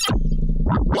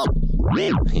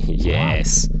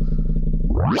 Yes.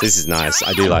 This is nice.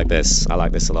 I do like this. I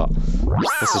like this a lot.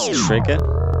 This is trigger.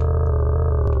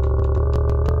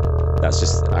 That's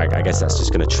just, I guess that's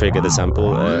just going to trigger the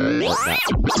sample at that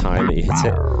time that you hit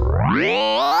it.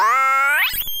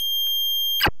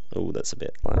 Oh, that's a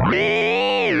bit loud.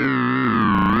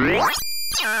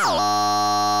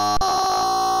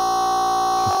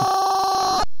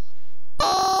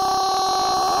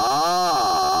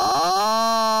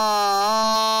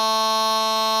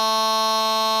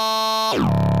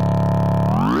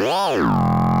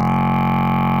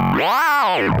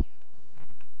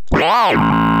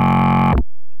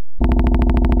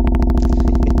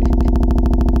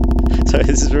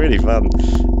 This is really fun.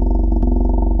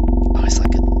 Oh, it's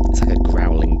like a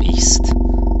growling beast.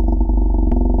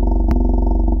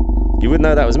 You wouldn't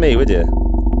know that was me, would you?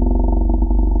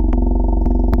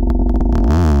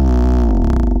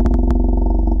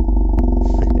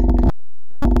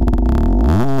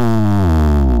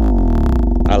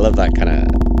 I love that kind of,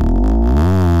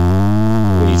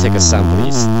 when you take a sample,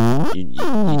 you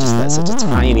just let such a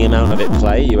tiny amount of it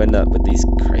play, you end up with these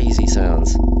crazy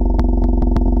sounds.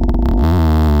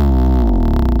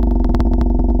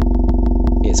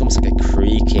 It's almost like a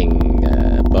creaking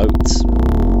boat.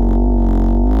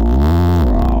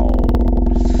 Wow.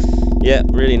 Yeah,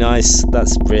 really nice.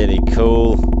 That's really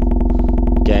cool.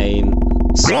 Gain,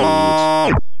 speed.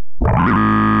 Let's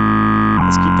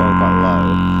keep going quite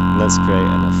low. Let's create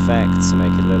an effect to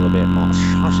make it a little bit more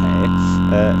shotty.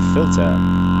 Filter.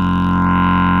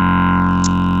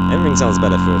 Everything sounds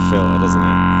better for a filter, doesn't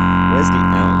it? Where's the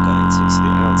out going to? So the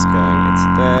out's going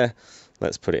into there.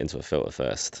 Let's put it into a filter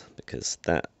first, because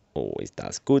that always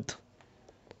does good.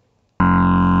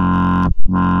 Yeah,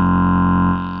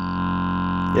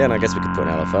 and I guess we could put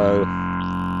an LFO.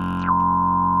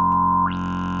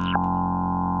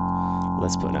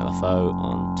 Let's put an LFO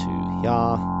onto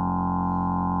here.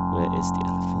 Where is the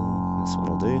LFO? This one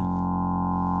will do.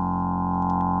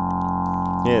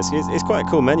 Yeah, it's quite a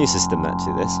cool menu system,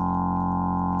 actually, this.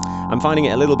 I'm finding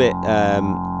it a little bit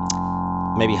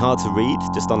maybe hard to read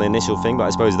just on the initial thing, but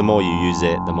I suppose the more you use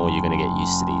it, the more you're going to get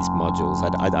used to these modules.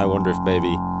 I wonder if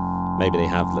maybe they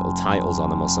have little titles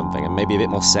on them or something, and maybe a bit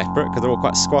more separate, because they're all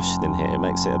quite squashed in here. It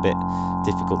makes it a bit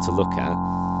difficult to look at.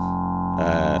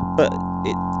 But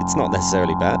it's not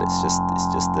necessarily bad. It's just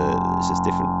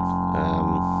different.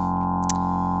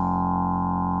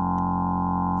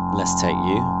 Let's take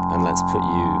you and let's put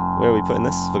you. Where are we putting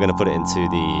this? We're going to put it into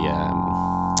the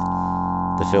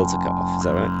filter cutoff. Is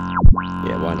that right?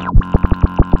 Yeah. Why not?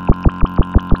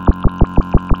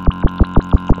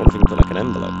 I wonder if we can put like an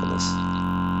envelope on this.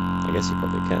 I guess you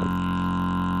probably can.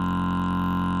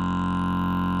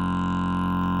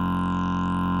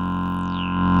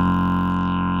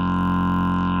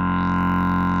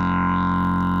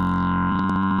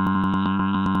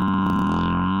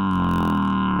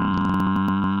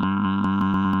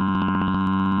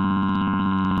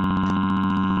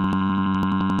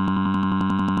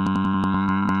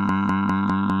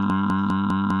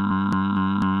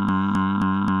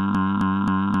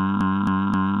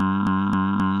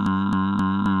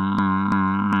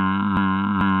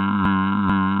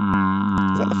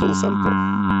 Is that the full sample?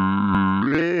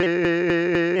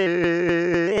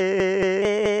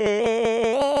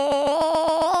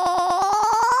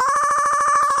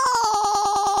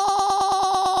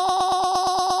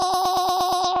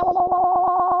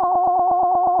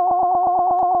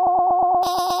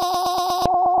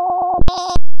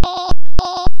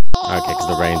 Okay, because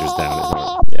the range was down, isn't it?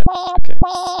 Yeah, okay.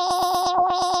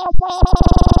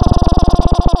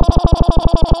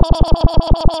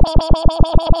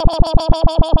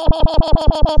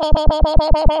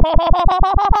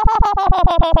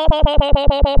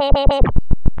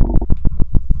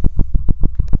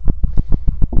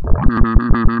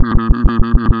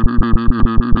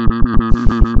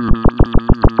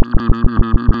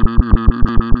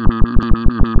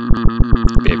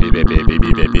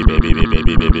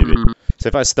 So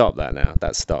if I stop that now,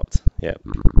 that's stopped. Yep.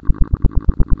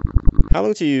 How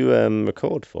long do you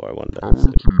record for, I wonder? How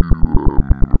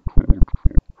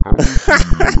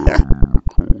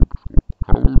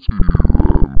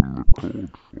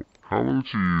long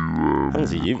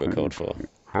do you record for?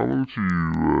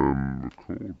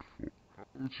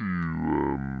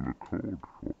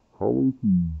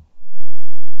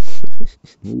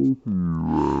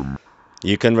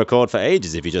 You can record for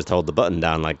ages if you just hold the button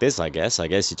down like this, I guess. I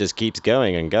guess it just keeps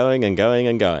going and going and going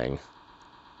and going.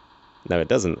 No, it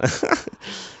doesn't.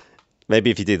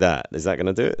 Maybe if you do that, is that going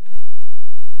to do it?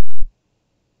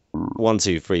 1,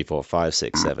 2, 3, 4, 5,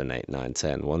 6, 7, 8, 9,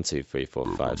 10. 1, 2, 3,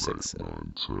 4, 5, 6,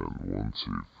 7.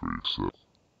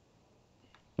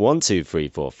 1, 2, 3,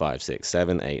 4, 5, 6,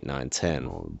 7, 8, 9,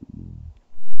 10.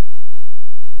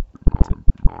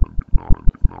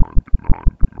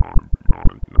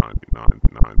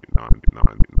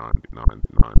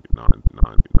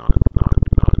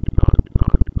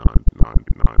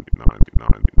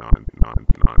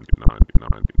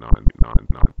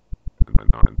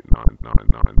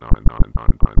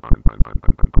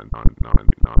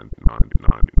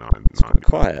 It's quite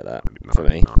quiet, that, for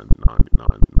me.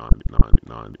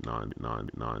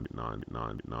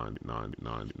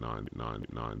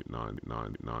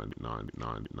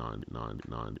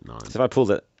 So if I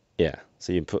pulled it, yeah,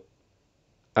 so you put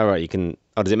Oh, right, you can...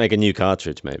 Oh, does it make a new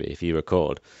cartridge, maybe, if you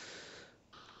record?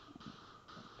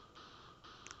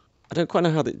 I don't quite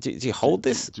know how... Do you hold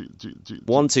this?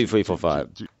 1, 2, 3, 4, 5.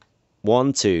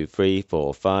 1, 2, 3,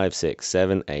 4, 5, 6,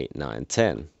 7, 8, 9,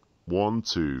 10. 1,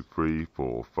 2, 3,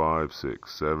 4, 5,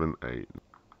 6, 7, 8.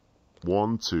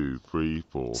 1, 2, 3,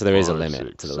 4, So there is a 5, limit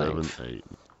 6, to the 7, length. 8.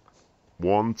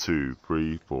 1, 2,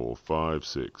 3, 4, 5,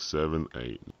 6, 7,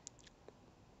 8.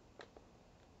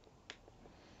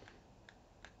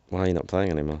 Why are you not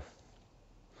playing anymore?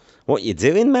 What you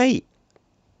doing, mate?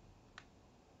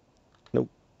 Nope.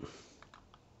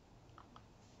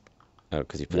 Oh,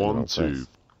 because you put it in the wrong 1, 2, place.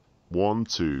 1,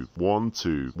 2, 1,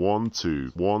 2, 1,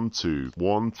 2, 1, 2,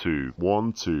 1, 2,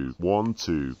 1, 2, 1,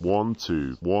 2, 1,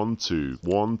 2, 1, 2,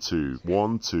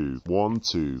 1, 2, 1,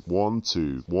 2, 1, 2, 1,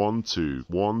 2, 1, 2,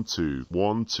 1, 2,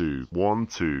 1, 2, 1,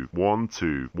 2, 1,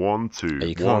 2, 1, 2, You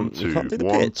 1, can't 2, do the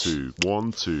 1, pitch. 2,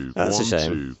 1, 2, That's a 1,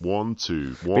 shame. 2, 1,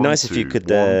 2, Be 1, nice if you 2, could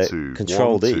 1, 2,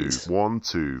 control 1, 2, these 1,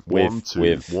 2, 1,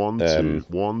 with 2, 1, 2,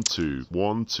 1, 2,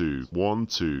 1, 2, 1,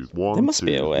 2, there 1, must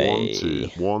be a 2, 1, 2,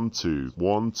 way. 1, 2,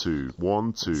 1, 2,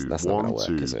 1, 2, That's not gonna 1, work,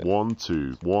 is 2, it? 1,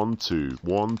 2, 1, 2,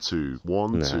 1, 2,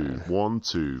 1, 2, No. 1,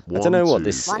 2, I don't 1, know what 2,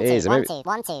 this is. Maybe... 1, 2,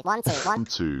 1, 2,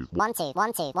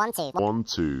 1,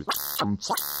 2,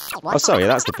 Oh, sorry,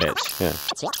 that's the pitch. Yeah.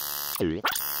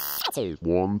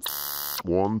 1,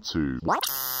 1, 2, 1,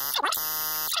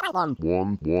 1, 1,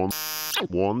 1,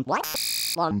 1,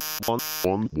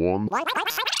 1, 1.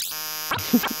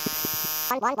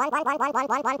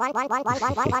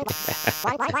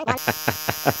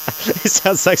 It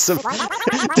sounds like some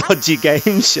dodgy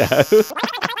game show.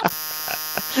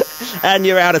 And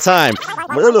you're out of time.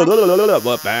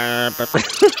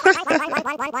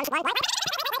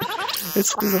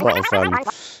 It's a lot of fun.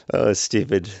 Oh, it's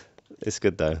stupid. It's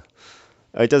good though.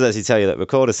 Oh, it does actually tell you that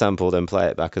record a sample, then play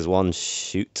it back as one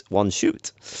shoot.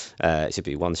 It should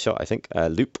be one shot, I think.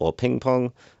 Loop or ping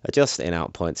pong. Adjust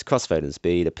in-out points, crossfade and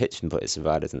speed. A pitch input is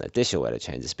provided as an additional way to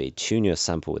change the speed. Tune your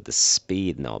sample with the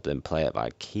speed knob, then play it by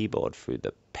keyboard through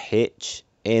the pitch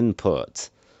input.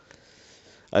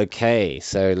 Okay,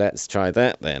 so let's try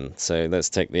that then. So let's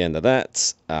take the end of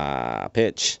that.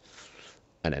 Pitch.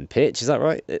 And then pitch, is that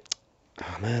right?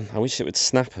 Oh man, I wish it would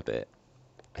snap a bit.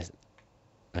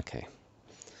 Okay.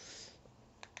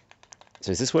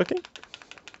 So is this working?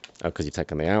 Oh, because you've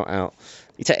taken the out.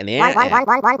 You're taking the out.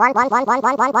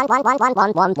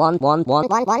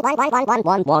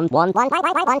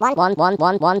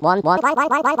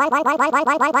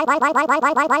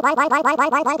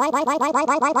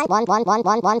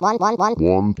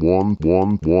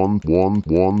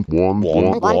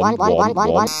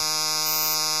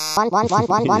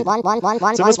 So it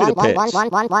must be the pitch. Like,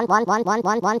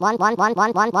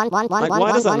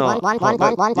 why does that not? I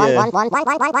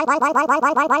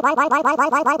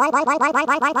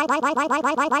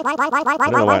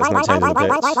don't know why it's not changing the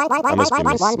pitch. I must be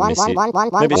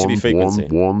maybe it should be frequency.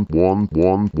 Like,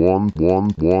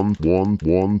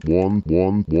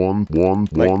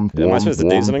 am I supposed to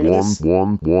do something with this?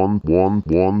 Okay.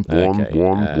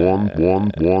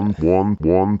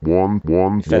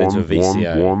 Fed into a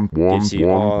VCO. Gives you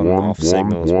on/off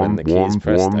signals when the key is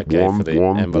pressed. Okay, for the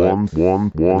envelope.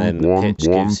 And then the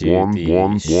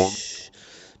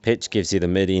pitch gives you the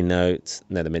MIDI note.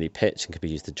 No, the MIDI pitch, and can be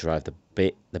used to drive the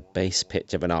bass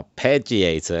pitch of an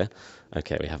arpeggiator.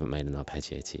 Okay, we haven't made an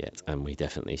arpeggiator yet, and we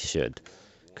definitely should.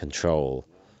 Control.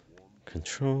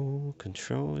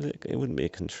 Is it? It wouldn't be a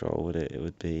control, would it? It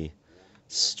would be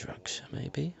structure,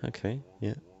 maybe. Okay,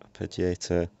 yeah,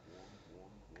 arpeggiator.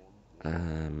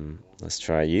 Let's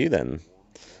try you then.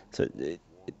 So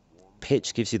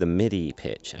pitch gives you the MIDI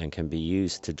pitch and can be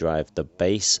used to drive the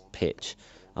bass pitch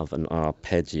of an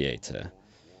arpeggiator.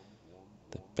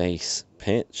 The bass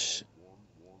pitch.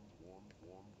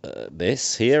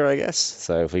 This here, I guess.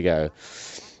 So if we go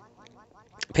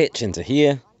pitch into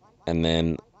here, and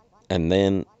then I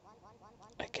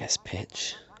guess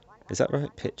pitch. Is that right?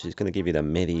 Pitch is going to give you the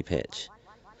MIDI pitch.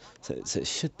 So it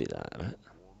should be that, right?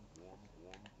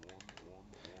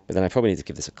 But then I probably need to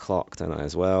give this a clock, don't I,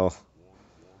 as well?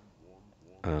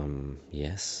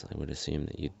 Yes, I would assume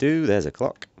that you do. There's a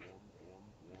clock.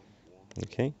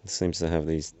 Okay, it seems to have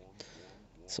these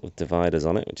sort of dividers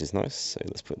on it, which is nice. So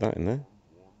let's put that in there.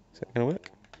 Is that going to work?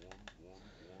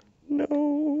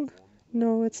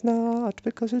 No, it's not,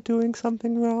 because you're doing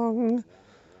something wrong.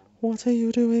 What are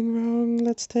you doing wrong?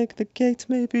 Let's take the gate,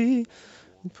 maybe,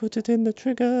 and put it in the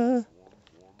trigger.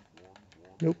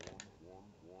 Nope.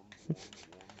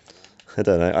 I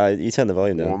don't know. You turn the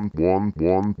volume down.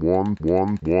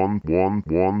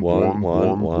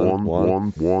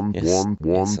 One. Yes,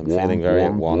 yes, I'm feeling very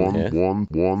at one here. Seems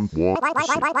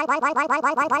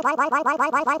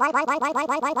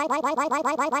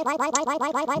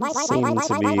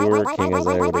to be working as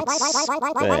I would expect.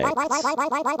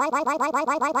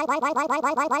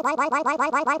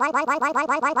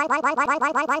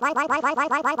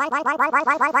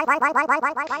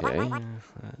 Okay.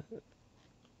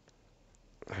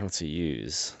 How to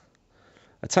use.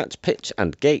 Attach pitch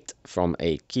and gate from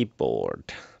a keyboard.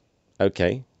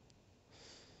 Okay.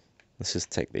 Let's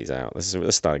just take these out. Let's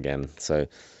start again. So,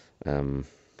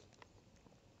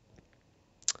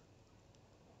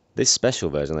 this special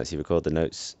version lets you record the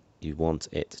notes you want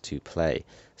it to play.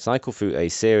 Cycle through a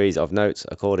series of notes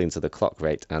according to the clock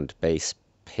rate and bass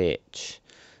pitch.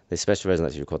 This special version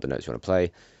lets you record the notes you want to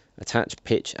play. Attach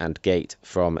pitch and gate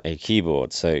from a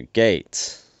keyboard. So,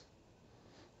 gate.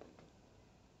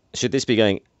 Should this be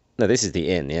going... No, this is the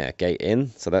in, yeah. Gate in.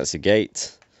 So that's your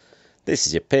gate. This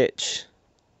is your pitch.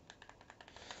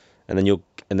 And then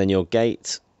your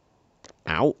gate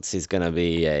out is going to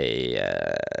be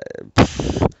a...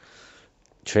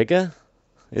 trigger?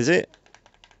 Is it?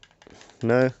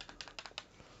 No?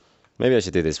 Maybe I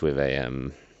should do this with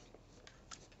a...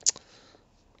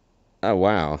 Oh,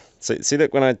 wow. So, see,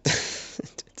 look, when I...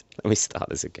 Let me start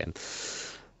this again.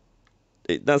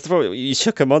 That's the problem. You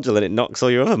shook a module and it knocks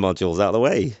all your other modules out of the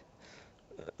way.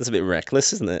 That's a bit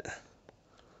reckless, isn't it?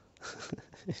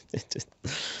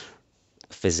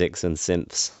 Physics and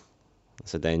synths.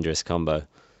 That's a dangerous combo.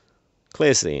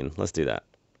 Clear scene. Let's do that.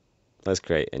 Let's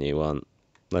create a new one.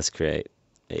 Let's create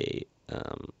a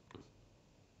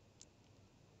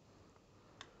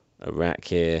rack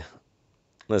here.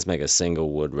 Let's make a single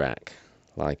wood rack.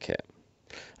 Like it.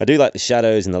 I do like the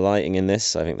shadows and the lighting in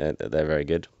this. I think they're very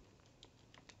good.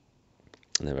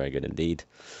 They're very good indeed.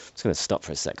 I'm just going to stop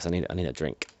for a sec because I need a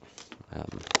drink.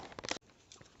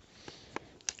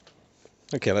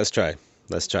 Okay, let's try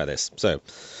this. So,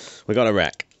 we got a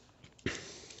rack.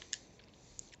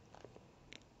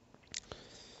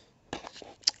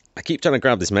 I keep trying to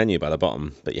grab this menu by the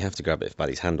bottom, but you have to grab it by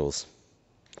these handles.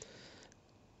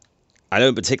 I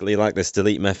don't particularly like this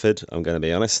delete method, I'm going to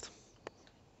be honest.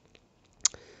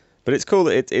 But it's cool.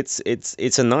 It's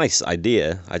a nice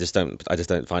idea. I just don't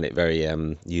find it very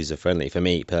user friendly for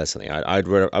me personally. I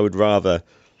would rather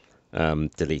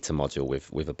delete a module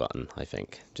with a button. I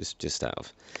think just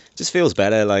feels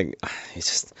better. Like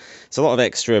it's a lot of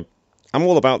extra. I'm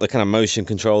all about the kind of motion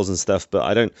controls and stuff, but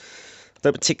I don't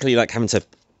particularly like having to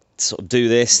sort of do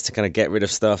this to kind of get rid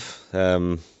of stuff.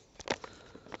 But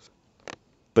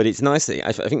it's nice that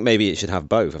I think maybe it should have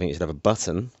both. I think it should have a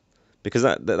button. Because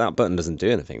that button doesn't do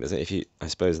anything, does it? I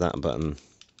suppose that button,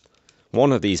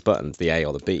 one of these buttons, the A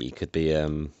or the B, could be a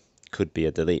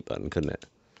delete button, couldn't it?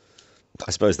 I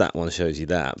suppose that one shows you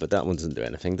that, but that one doesn't do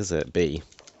anything, does it? B.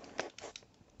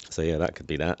 So yeah, that could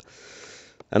be that.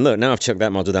 And look, now I've chucked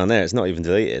that module down there. It's not even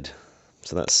deleted.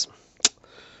 So it's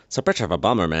a bit of a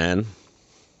bummer, man.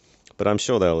 But I'm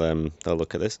sure they'll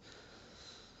look at this.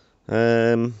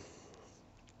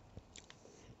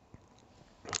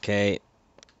 Okay.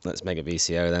 Let's make a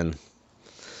VCO then.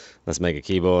 Let's make a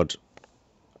keyboard.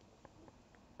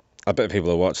 I bet people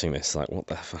are watching this like, what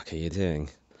the fuck are you doing?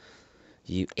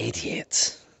 You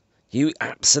idiot. You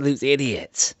absolute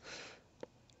idiot.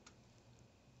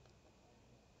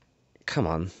 Come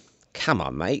on. Come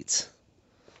on, mate.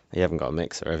 You haven't got a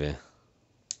mixer, have you?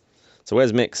 So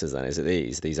where's mixers then? Is it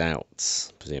these? These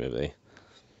outs, presumably.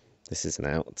 This is an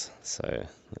out, so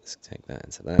let's take that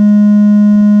into that.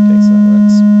 Okay, so that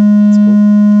works. That's cool.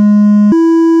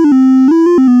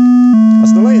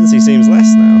 So the latency seems less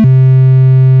now.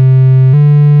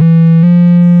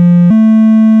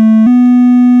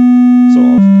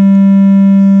 Sort of.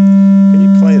 Can you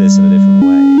play this in a different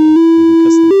way? You can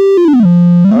custom.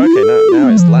 Oh, okay, now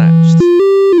it's latched.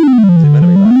 Is it meant to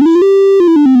be latched?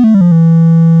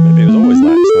 Maybe it was always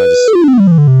latched and I just...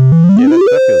 Yeah,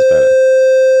 that feels better.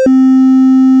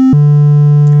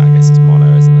 I guess it's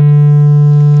mono, isn't it?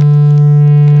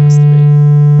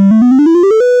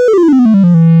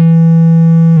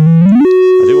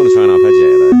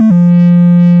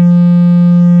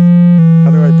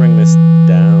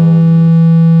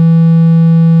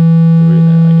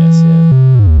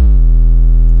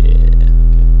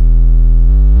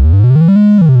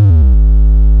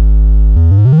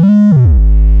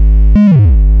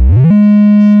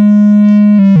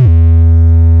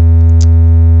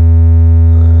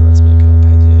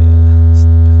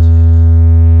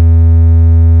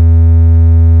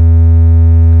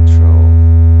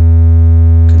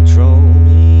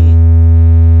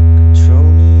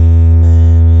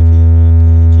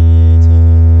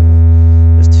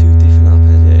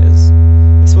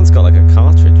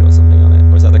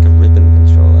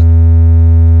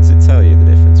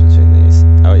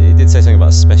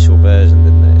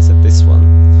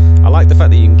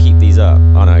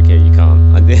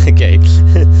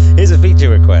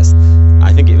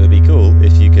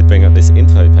 this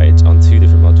info page on 2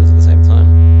 different modules at the same time.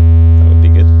 That would be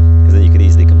good, because then you could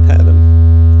easily compare them.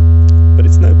 But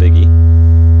it's no biggie.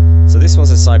 So this one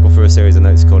says cycle through a series of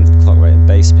notes according to the clock rate and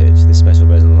bass pitch. This special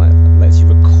version lets you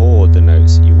record the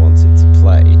notes you want it to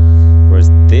play. Whereas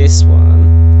this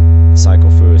one, cycle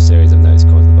through a series of notes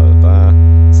according to the blah blah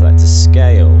blah, select a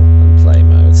scale and play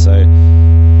mode. So,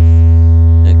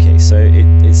 okay, so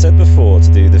it said before to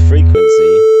do the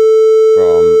frequency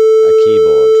from a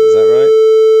keyboard. Is that right?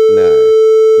 No.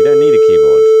 You don't need a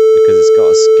keyboard because it's got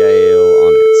a scale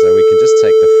on it. So we can just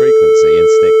take the frequency and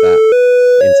stick that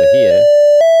into here.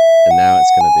 And now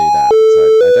it's going to do that. So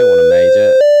I don't want a major.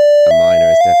 A minor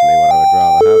is definitely what I would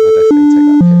rather have. I'll definitely take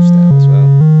that pitch down as well.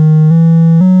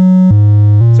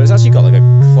 So it's actually got like a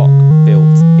clock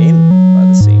built in by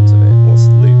the seams of it. What's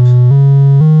loop?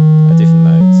 A different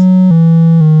modes.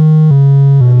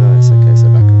 Oh nice, okay,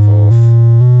 so back and forth.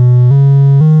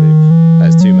 Loop.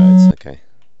 There's 2 modes, okay.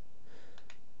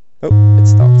 Oh, it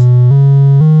stopped.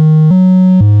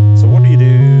 So what do you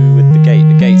do with the gate?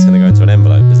 The gate's going to go into an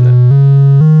envelope, isn't it?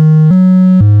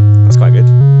 That's quite good.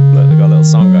 Look, we've got a little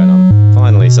song going on.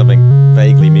 Finally, something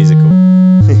vaguely musical.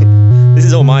 This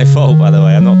is all my fault, by the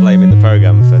way. I'm not blaming the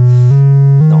program for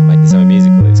not making something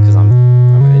musical. It's because I'm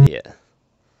an idiot.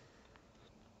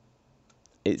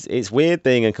 It's weird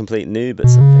being a complete noob at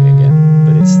something again,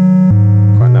 but it's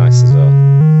quite nice as well.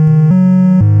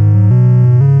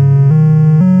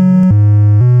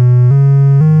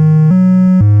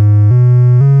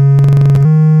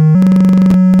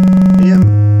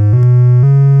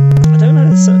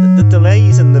 The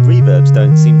delays and the reverbs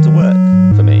don't seem to work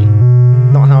for me.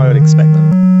 Not how I would expect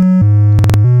them.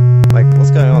 Like, what's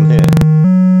going on here?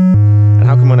 And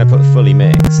how come when I put fully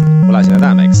mixed? Well, actually, no,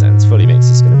 that makes sense. Fully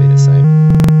mixed is going to be the same.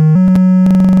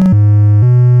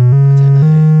 I don't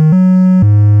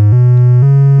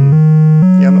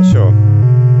know. Yeah, I'm not sure.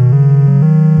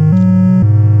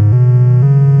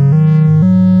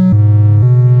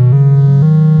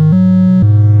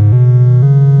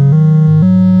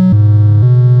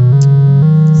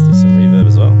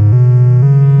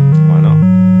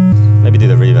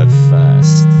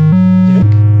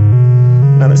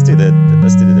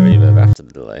 Let's do the reverb after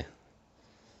the delay.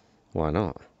 Why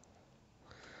not?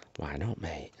 Why not,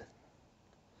 mate?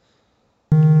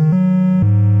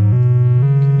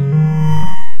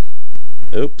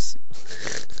 Okay. Oops.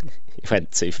 You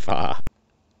went too far.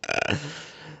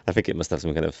 I think it must have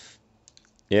some kind of...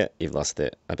 Yeah, you've lost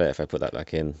it. I bet if I put that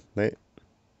back in... Wait.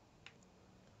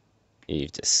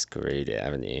 You've just screwed it,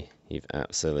 haven't you? You've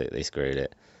absolutely screwed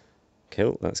it.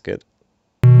 Cool, that's good.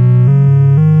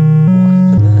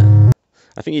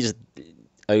 I think you just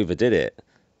overdid it.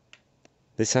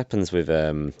 This happens with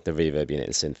the reverb unit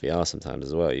in SynthVR sometimes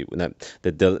as well.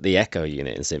 The echo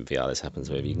unit in SynthVR this happens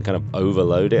with. You can kind of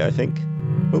overload it, I think.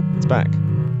 Oh, it's back.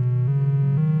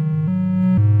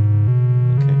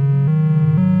 Okay.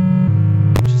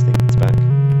 Interesting, it's back.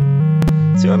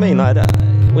 See what I mean? Like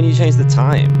when you change the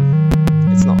time,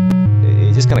 it's not...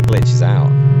 It just kind of glitches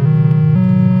out.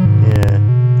 Yeah,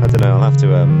 I don't know. I'll have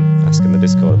to ask in the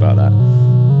Discord about that.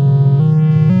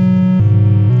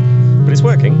 But it's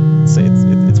working.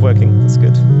 It's working. That's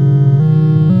good.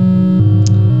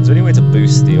 Is there any way to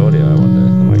boost the audio? I wonder.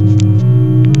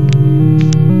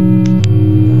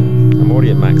 I'm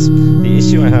already at max. The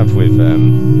issue I have with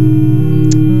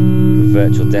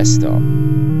virtual desktop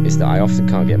is that I often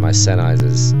can't get my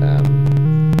Sennheisers,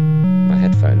 my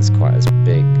headphones, quite as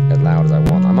big and loud as I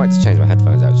want. I might just change my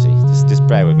headphones actually. Just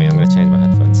bear with me. I'm going to change my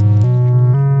headphones.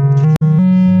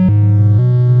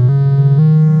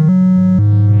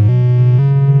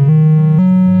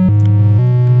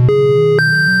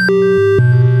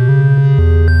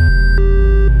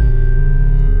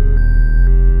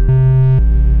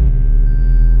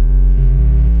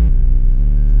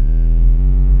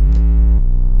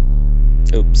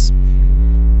 Oops.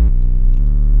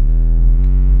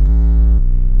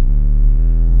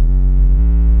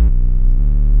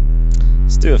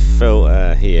 Let's do a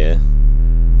filter here.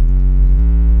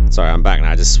 Sorry, I'm back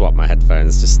now. I just swapped my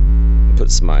headphones, just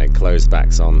puts my closed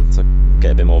backs on to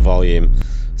get a bit more volume.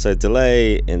 So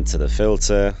delay into the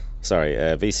filter, sorry,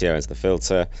 VCO into the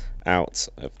filter, out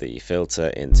of the filter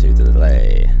into the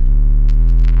delay.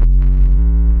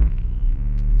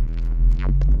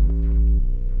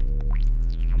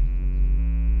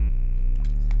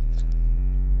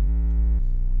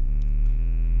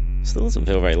 Still doesn't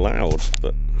feel very loud,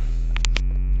 but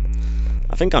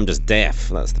I think I'm just deaf.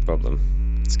 That's the problem.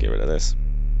 Let's get rid of this.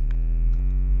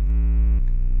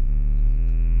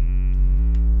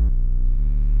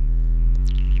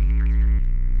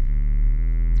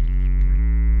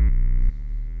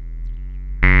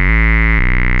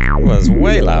 That was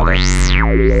way louder.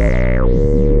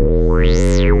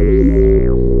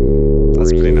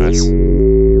 That's pretty nice.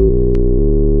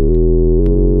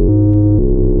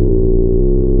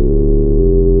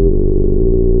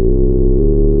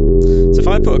 So if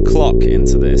I put a clock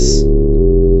into this,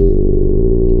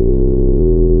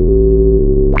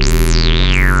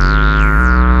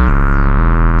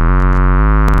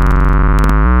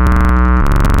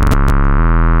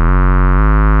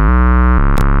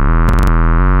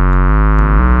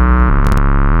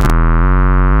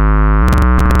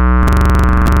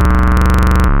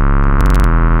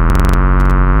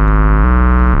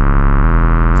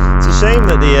 shame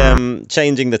that the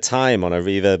changing the time on a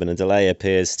reverb and a delay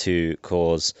appears to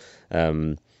cause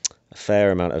a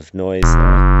fair amount of noise there.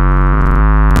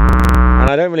 And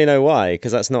I don't really know why,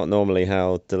 because that's not normally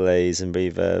how delays and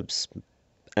reverbs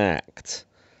act.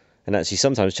 And actually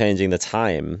sometimes changing the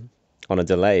time on a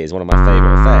delay is one of my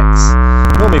favourite effects.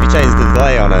 Normally if you change the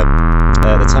delay on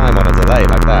the time on a delay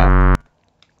like that,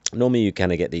 normally you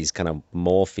kind of get these kind of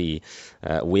morphy,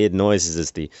 weird noises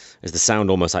as the sound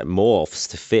almost like morphs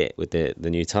to fit with the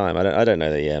new time. I don't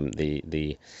know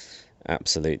the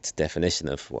absolute definition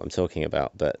of what I'm talking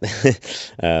about, but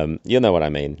you'll know what I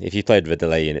mean. If you played with a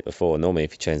delay unit before, normally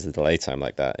if you change the delay time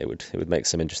like that, it would make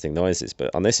some interesting noises.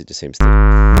 But on this, it just seems to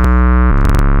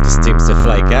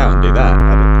flake out and do that.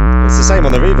 It's the same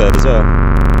on the reverb as well.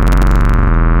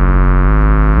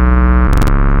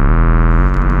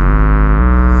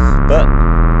 But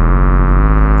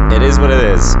it is what it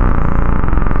is.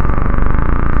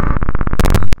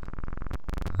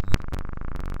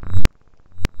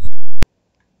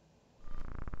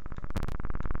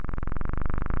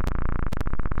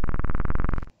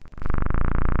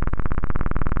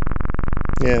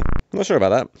 Yeah, I'm not sure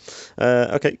about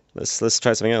that. Okay, let's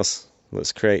try something else.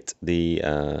 Let's create the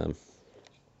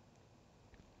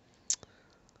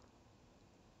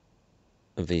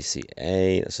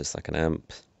VCA. That's just like an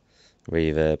amp.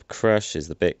 Reverb crush is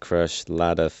the bit crush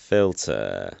ladder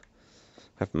filter. I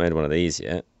haven't made one of these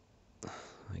yet.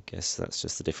 I guess that's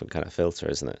just a different kind of filter,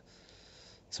 isn't it?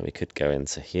 So we could go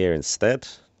into here instead.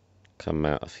 Come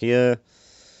out of here.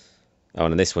 Oh,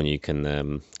 and in this one you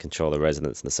can control the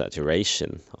resonance and the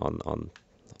saturation on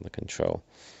the control.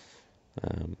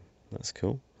 That's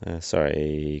cool.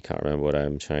 Sorry, can't remember what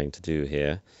I'm trying to do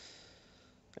here.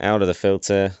 Out of the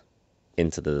filter,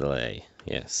 into the delay.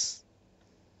 Yes.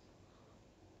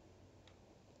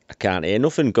 I can't hear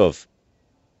nothing, Gov.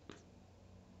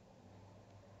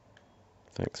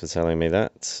 Thanks for telling me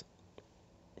that,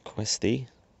 Questy.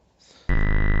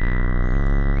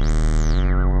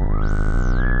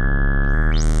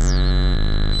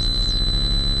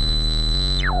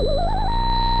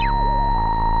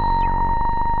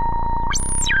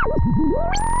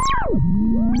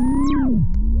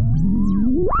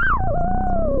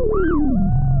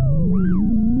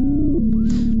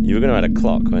 You were going to add a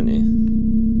clock, weren't you?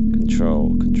 Control.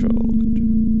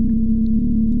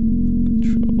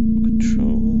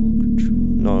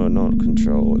 No, not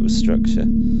control. It was structure.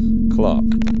 Clock.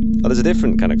 Oh, there's a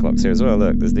different kind of clocks here as well.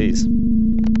 Look, there's these.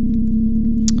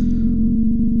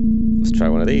 Let's try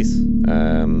one of these.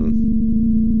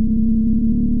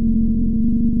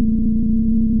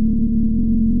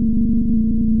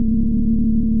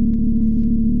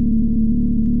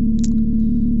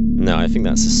 No, I think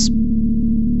that's a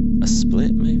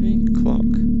split, maybe? Clock.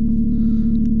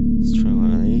 Let's try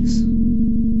one of these.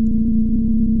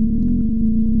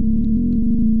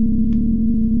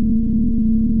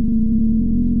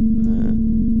 No.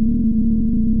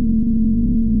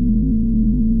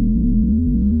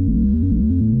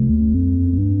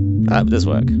 Ah, it does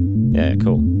work. Yeah,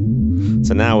 cool.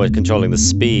 So now we're controlling the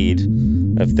speed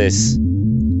of this.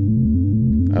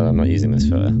 Oh, I'm not using this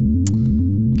filter.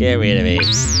 Get rid of it.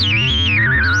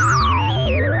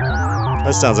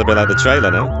 That sounds a bit like the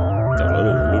trailer now.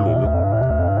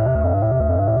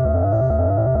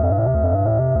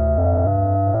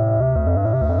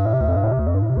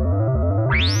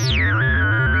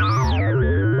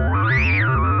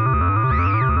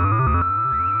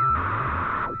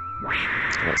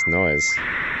 That's noise.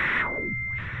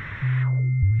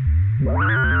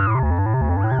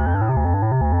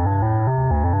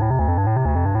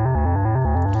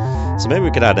 So maybe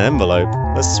we could add an envelope.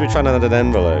 Let's try and add an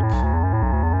envelope.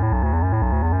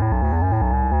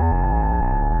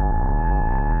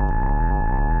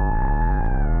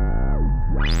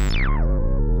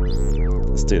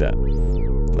 Let's do that.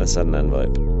 Let's add an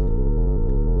envelope.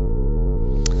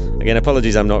 Again,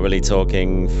 apologies I'm not really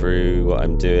talking through what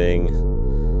I'm doing,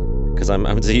 because I'm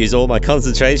having to use all my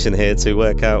concentration here to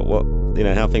work out what,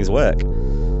 how things work.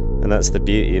 And that's the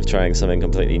beauty of trying something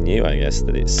completely new, I guess,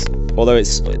 that it's, although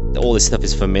it's, all this stuff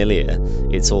is familiar,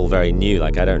 it's all very new.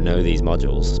 Like, I don't know these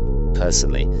modules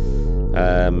personally,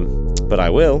 but I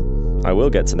will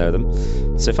get to know them.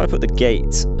 So if I put the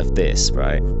gate of this,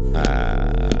 right,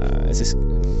 is this,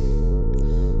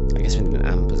 I guess we need an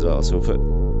amp as well, so we'll put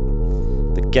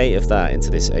the gate of that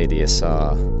into this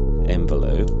ADSR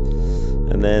envelope,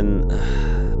 and then,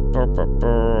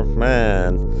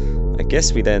 man, I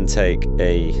guess we then take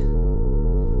a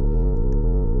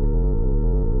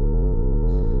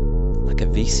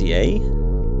VCA?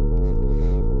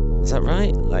 Is that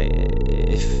right? Like,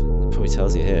 if it probably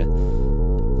tells you here.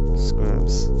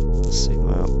 Describes the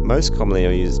signal out. Most commonly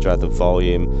you'll use to drive the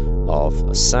volume of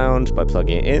a sound by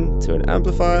plugging it in to an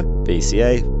amplifier,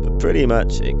 VCA, but pretty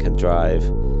much it can drive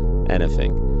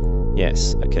anything.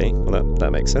 Yes, okay, well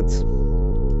that makes sense.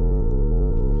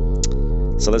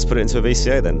 So let's put it into a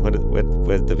VCA then. Where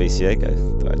did the VCA go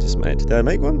that I just made? Did I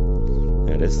make one?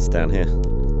 There it is, it's down here.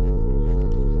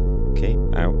 Okay,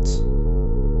 out.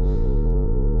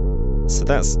 So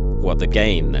that's what, the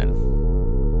gain then?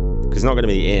 Because it's not going to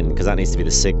be in, because that needs to be the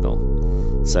signal.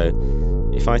 So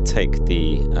if I take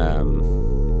the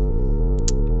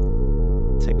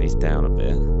take these down a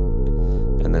bit,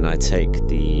 and then I take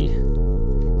the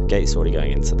gate's already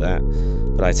going into that,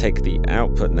 but I take the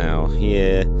output now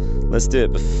here. Let's do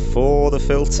it before the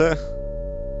filter,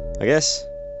 I guess.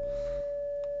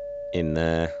 In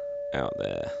there, out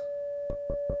there.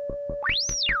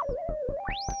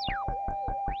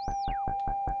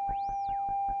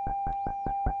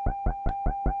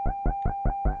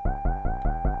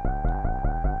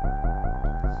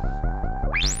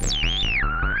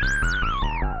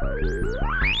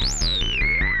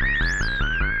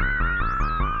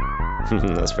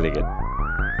 That's pretty good.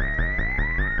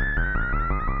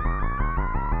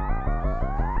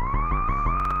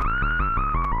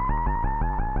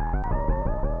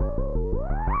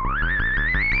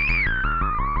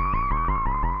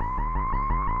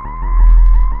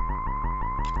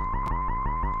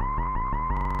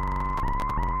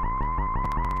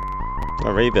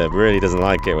 Oh, Reverb really doesn't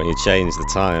like it when you change the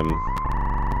time.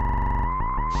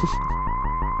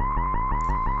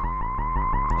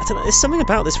 I don't know, there's something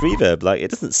about this reverb, like, it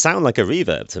doesn't sound like a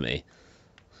reverb to me.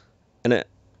 And I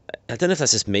don't know if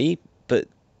that's just me, but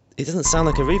it doesn't sound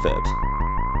like a reverb.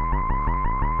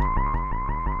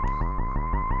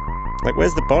 Like,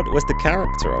 where's the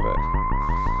character of it?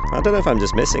 I don't know if I'm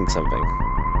just missing something.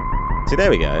 See, there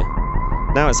we go.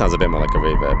 Now it sounds a bit more like a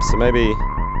reverb, so maybe...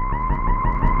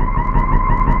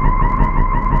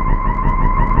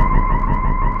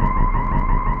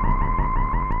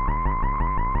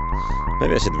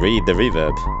 Maybe I should read the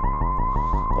reverb.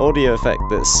 Audio effect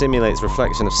that simulates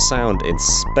reflection of sound in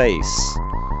space.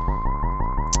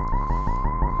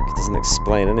 It doesn't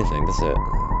explain anything, does it?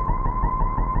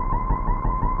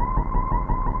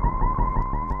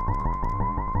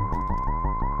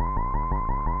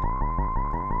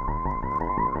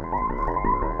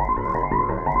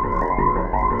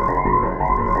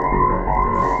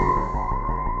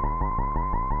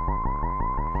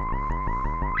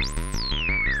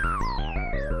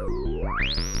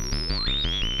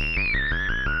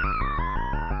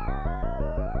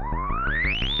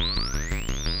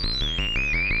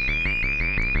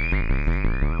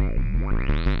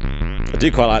 I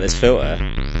do quite like this filter.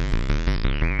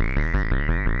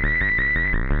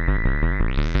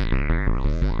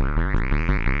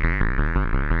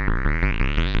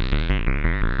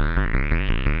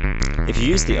 If you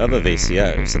use the other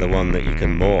VCO, so the one that you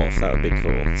can morph, that would be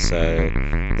cool. So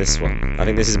this one, I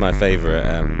think this is my favourite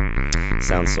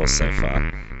sound source so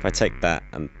far. If I take that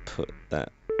and put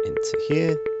that into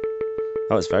here,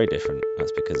 oh, it's very different.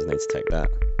 That's because I need to take that.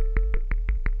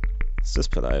 Let's just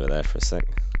put that over there for a sec.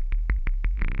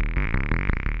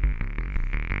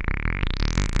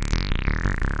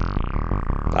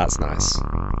 That's nice.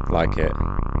 Like it.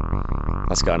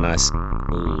 That's got a nice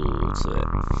ooh to it.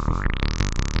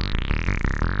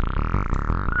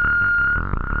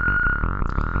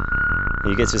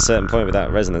 You get to a certain point with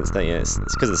that resonance, don't you? It's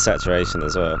because of the saturation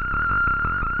as well,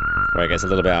 where it gets a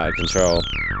little bit out of control.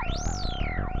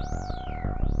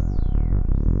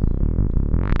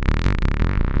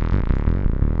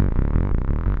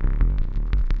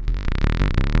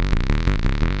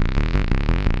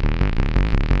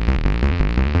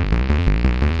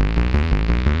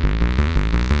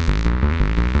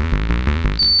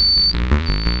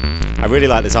 I really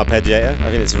like this arpeggiator.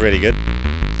 I think it's really good.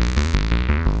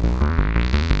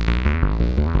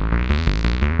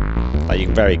 Like, you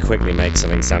can very quickly make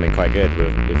something sounding quite good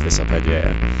with this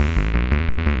arpeggiator.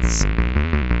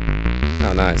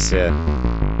 Oh, nice, yeah.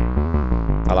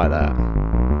 I like that.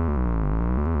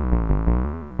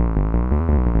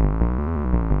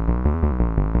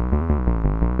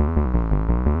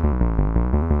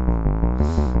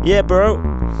 Yeah, bro.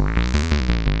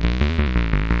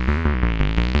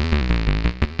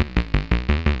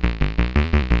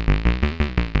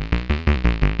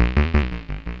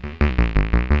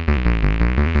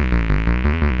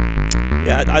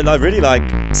 Yeah, I really like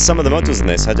some of the modules in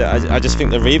this. I just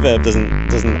think the reverb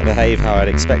doesn't behave how I'd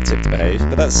expect it to behave.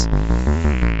 But that's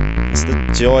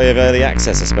the joy of early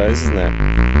access, I suppose, isn't it?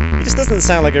 It just doesn't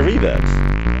sound like a reverb.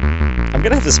 I'm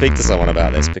gonna have to speak to someone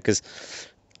about this because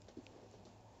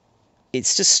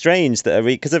it's just strange that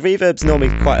because a reverb's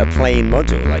normally quite a plain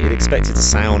module. Like you'd expect it to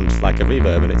sound like a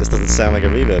reverb, and it just doesn't sound like a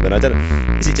reverb. And I don't.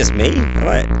 Is it just me?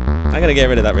 I'm gonna get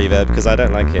rid of that reverb because I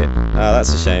don't like it. Oh,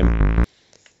 that's a shame.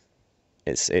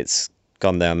 It's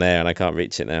gone down there, and I can't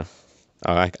reach it now.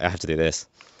 Oh, I have to do this.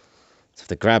 I have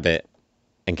to grab it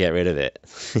and get rid of it.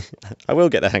 I will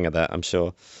get the hang of that, I'm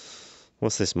sure.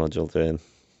 What's this module doing?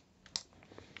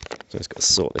 So I've got to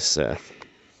sort this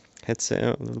headset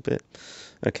out a little bit.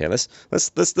 Okay, let's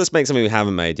make something we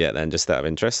haven't made yet then, just out of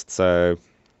interest. So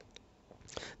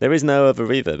there is no other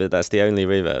reverb. That's the only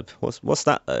reverb. What's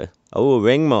that though? Oh,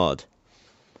 ring mod.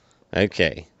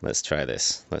 Okay, let's try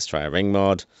this. Let's try a ring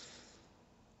mod.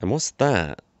 And what's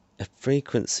that? A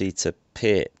frequency to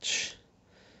pitch.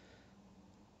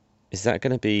 Is that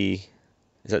going to be?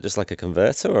 Is that just like a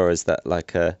converter, or is that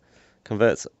like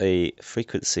converts a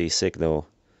frequency signal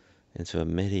into a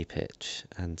MIDI pitch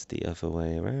and the other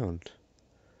way around?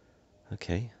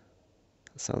 Okay,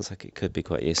 that sounds like it could be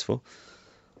quite useful.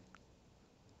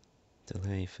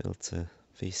 Delay filter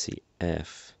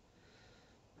VCF.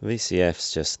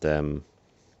 VCF's just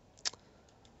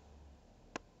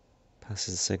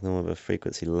passes a signal with a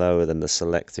frequency lower than the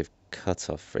selective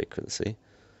cutoff frequency.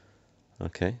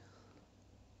 Okay.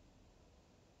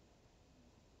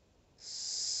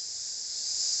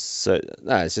 So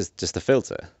no, it's just a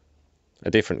filter,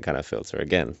 a different kind of filter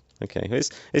again. Okay,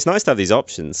 it's nice to have these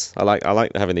options. I like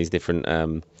having these different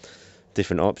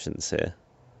options here.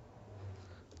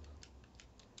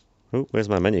 Oh, where's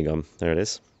my menu gone? There it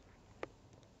is.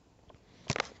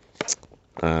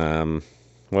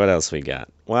 What else we got?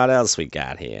 What else we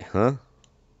got here, huh?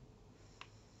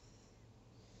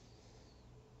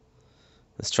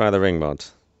 Let's try the ring mod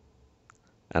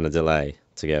and a delay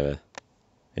together.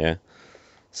 Yeah.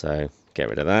 So get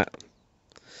rid of that.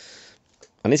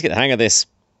 I need to get the hang of this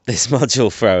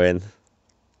module throw in.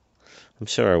 I'm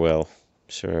sure I will.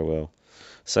 Sure I will.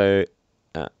 So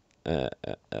get a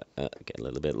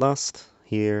little bit lost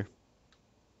here.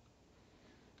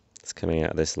 It's coming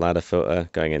out of this ladder filter,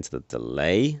 going into the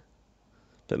delay.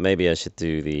 But maybe I should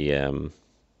do the I'm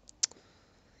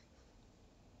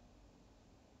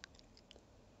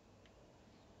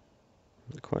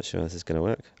not quite sure how this is going to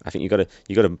work. I think you got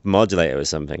to modulate it with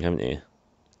something, haven't you?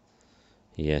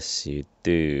 Yes, you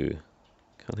do.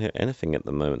 Can't hear anything at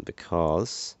the moment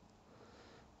because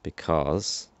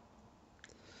that's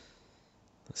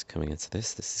coming into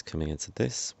this. This is coming into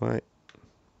this. Right.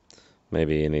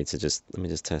 Maybe you need to let me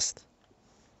just test.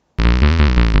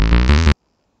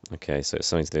 Okay, so it's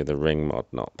something to do with the ring mod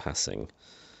not passing.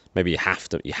 Maybe you have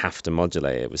to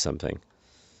modulate it with something.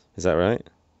 Is that right?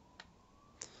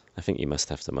 I think you must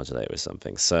have to modulate it with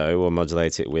something. So we'll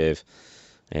modulate it with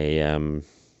a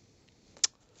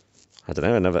I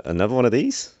don't know, another one of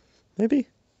these, maybe.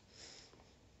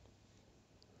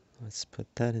 Let's put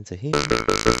that into here. Okay.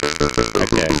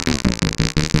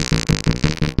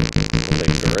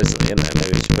 Something grizzly in there.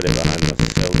 Maybe we should put it behind the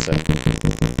filter.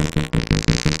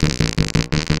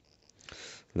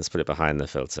 Let's put it behind the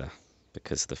filter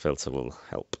because the filter will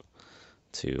help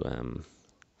to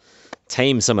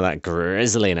tame some of that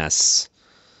grizzliness.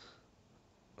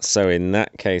 So in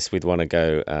that case, we'd want to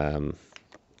go.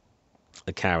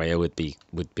 The carrier would be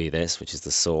this, which is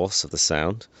the source of the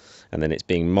sound, and then it's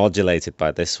being modulated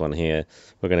by this one here.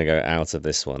 We're going to go out of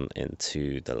this one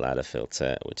into the ladder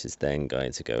filter, which is then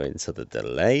going to go into the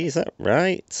delay. Is that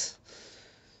right?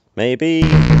 Maybe.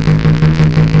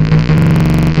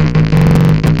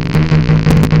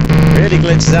 Really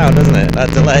glitches out, doesn't it? That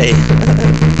delay.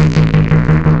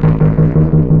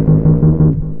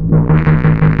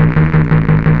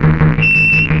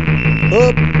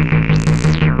 Oop.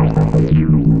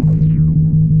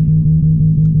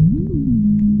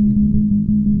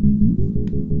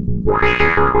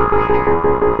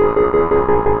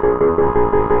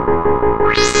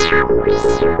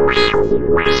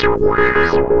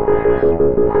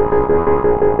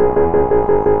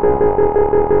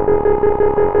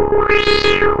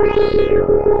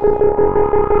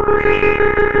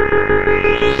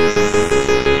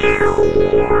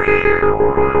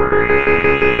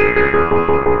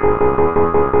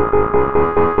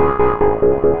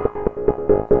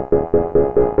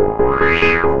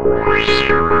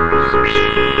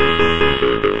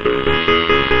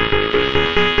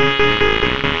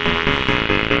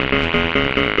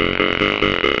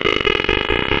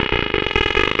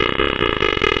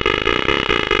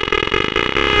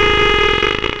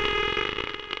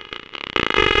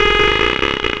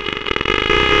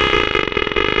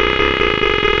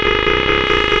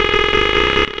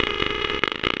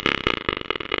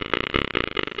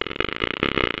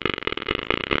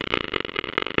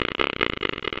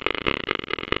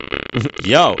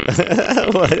 Yo!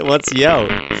 What's yo?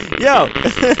 Yo!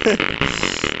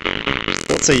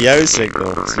 What's a yo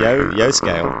signal? It's yo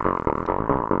scale.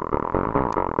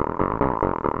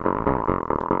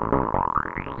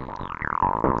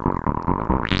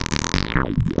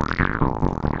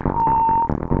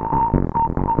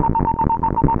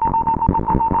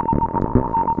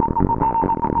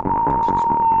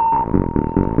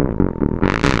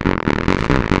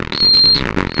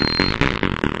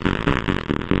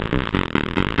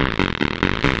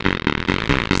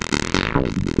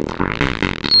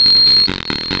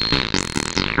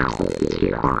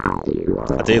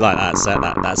 I do like that set,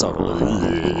 that sort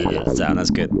of sound, that's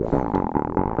good.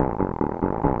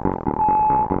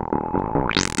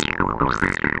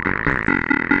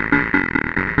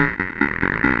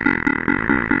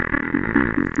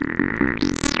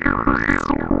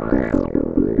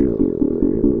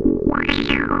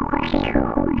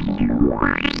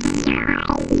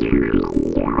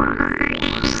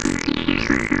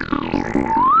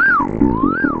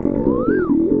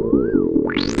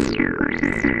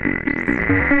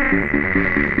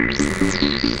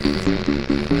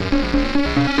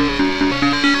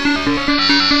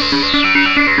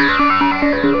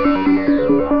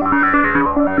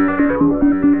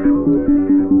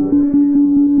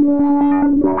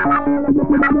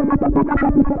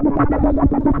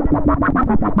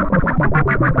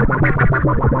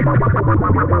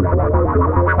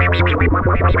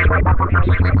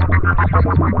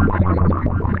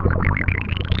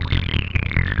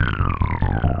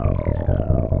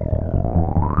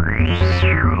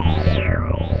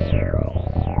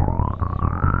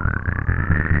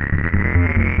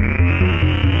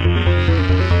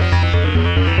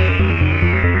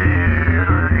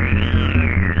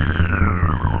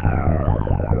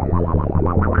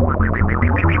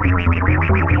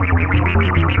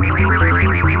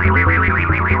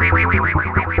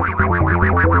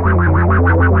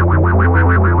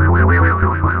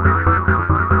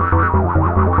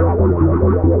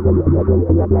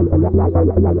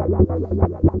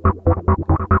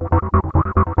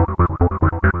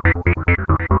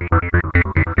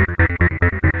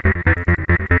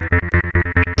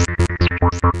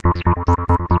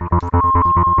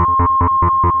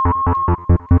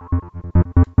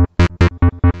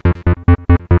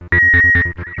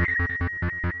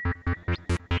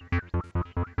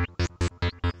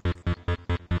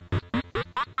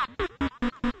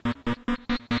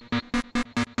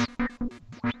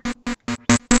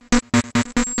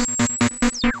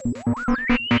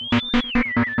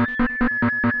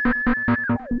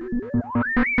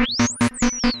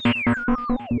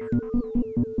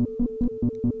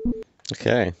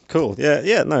 Okay, cool.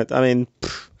 Yeah, no, I mean,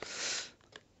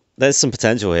 there's some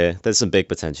potential here. There's some big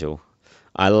potential.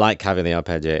 I like having the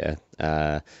arpeggiator.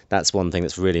 That's one thing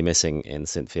that's really missing in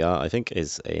SynthVR, I think,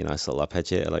 is a nice little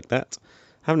arpeggiator like that.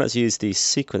 Haven't actually used the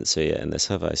sequencer yet in this,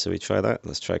 have I? So we try that.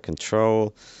 Let's try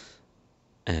control.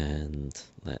 And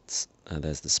let's,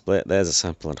 there's the split. There's a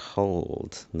sample and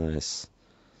hold. Nice.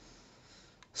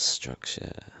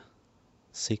 Structure.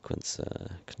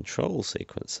 Sequencer. Control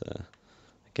sequencer.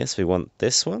 I guess we want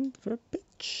this one for a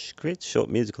pitch. Create short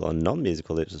musical or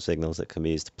non-musical loops of signals that can be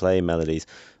used to play melodies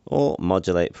or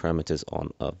modulate parameters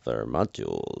on other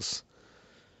modules.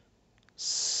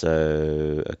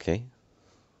 So, okay.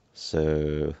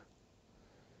 So,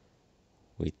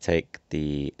 we take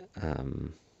the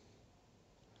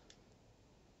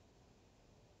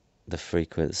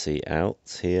frequency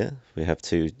out here. We have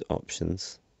two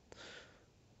options.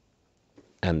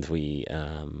 And we,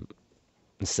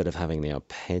 instead of having the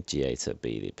arpeggiator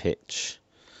be the pitch,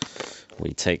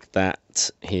 we take that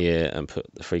here and put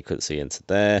the frequency into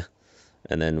there,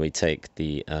 and then we take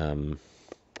the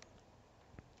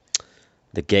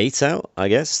gate out, I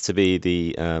guess, to be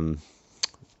the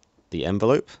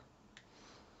envelope.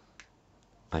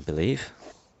 I believe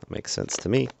that makes sense to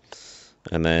me.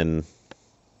 And then,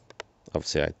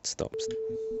 obviously, I stopped.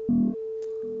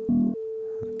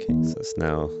 Okay, so it's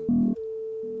now.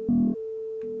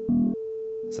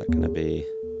 Is that going to be?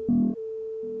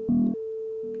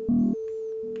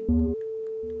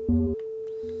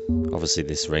 Obviously,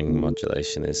 this ring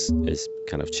modulation is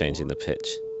kind of changing the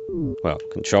pitch. Well,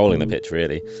 controlling the pitch,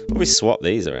 really. But we swap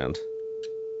these around.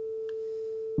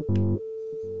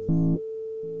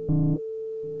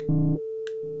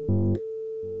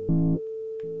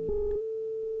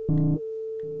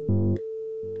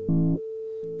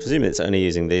 Presume it's only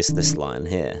using this line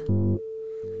here,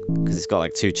 because it's got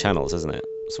like two channels, isn't it?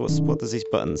 So what does these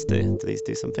buttons do? Do these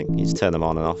do something? You just turn them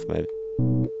on and off, maybe.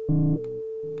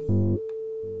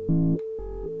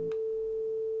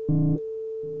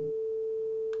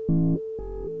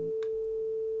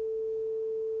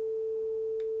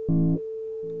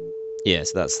 Yeah,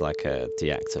 so that's like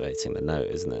deactivating the note,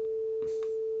 isn't it?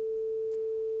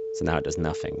 So now it does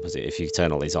nothing, because if you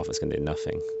turn all these off, it's going to do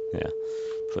nothing. Yeah,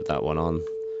 put that one on.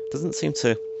 Doesn't seem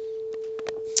to...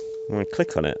 When I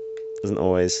click on it, doesn't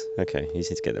always... Okay, you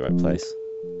just need to get the right place.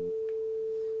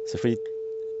 So if we...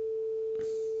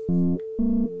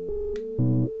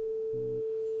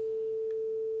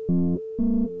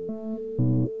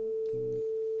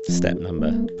 Step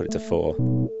number, put it to 4.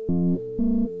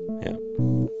 Yeah.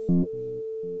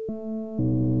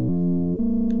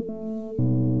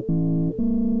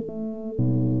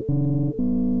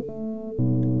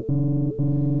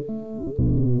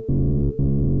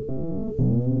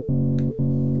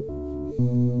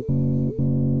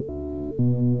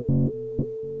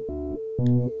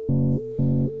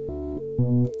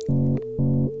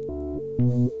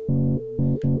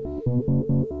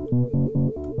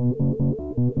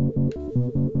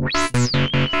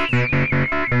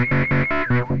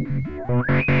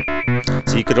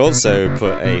 So you could also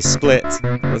put a split.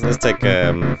 Let's take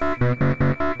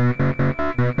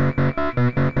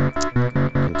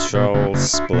control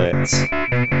split,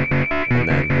 and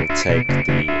then we'll take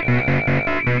the.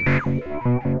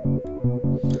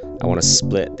 I want to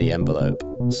split the envelope,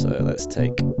 so let's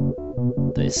take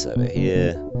this over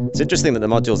here. It's interesting that the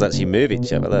modules actually move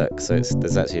each other. Look, so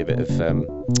there's actually a bit of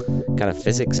kind of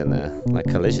physics in there, like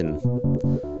collision.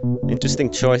 Interesting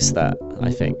choice, that,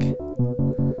 I think.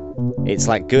 It's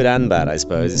like good and bad, I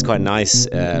suppose. It's quite nice,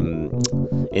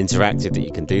 interactive, that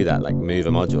you can do that, like move a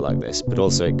module like this, but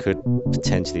also it could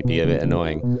potentially be a bit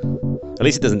annoying. At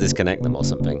least it doesn't disconnect them or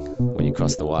something when you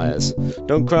cross the wires.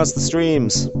 Don't cross the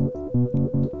streams!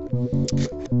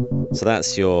 So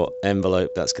that's your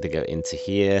envelope, that's going to go into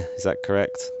here, is that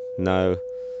correct? No.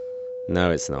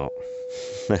 No, it's not.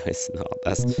 No, it's not.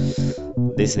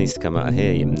 This needs to come out of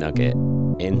here, you nugget,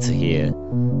 into here,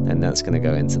 and that's going to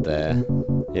go into there.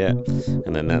 Yeah,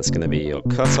 and then that's going to be your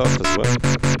cutoff as well.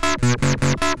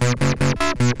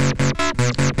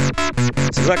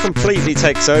 So that completely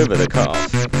takes over the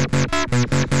cutoff.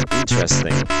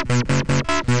 Interesting.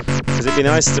 Because it'd be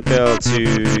nice to be able to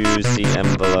use the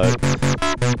envelope.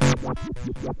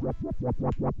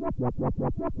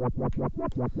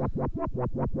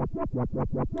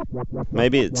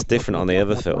 Maybe it's different on the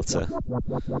other filter.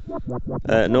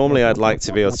 Normally I'd like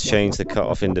to be able to change the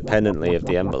cutoff independently of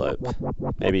the envelope.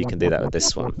 Maybe you can do that with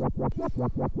this one.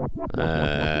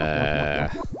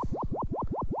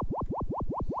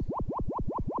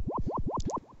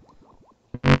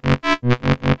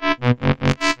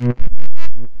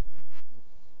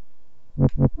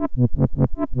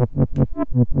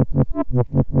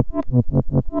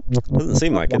 Doesn't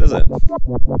seem like it, does it?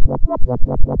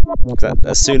 Because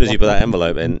as soon as you put that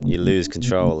envelope in, you lose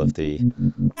control of the...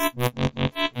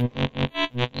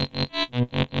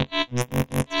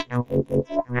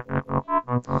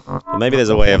 Well, maybe there's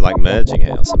a way of like merging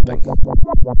it or something.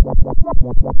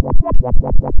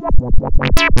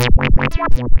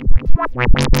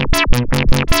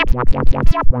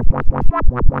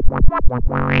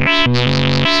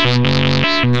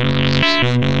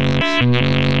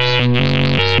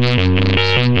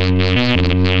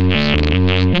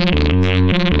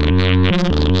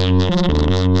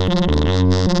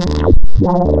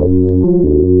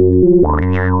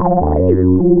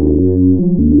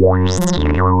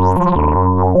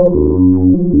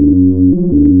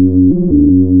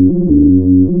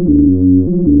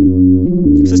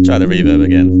 Let's just try the reverb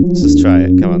again. Let's just try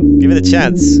it. Come on, give it a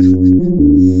chance.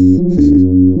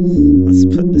 Let's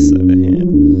put this over here.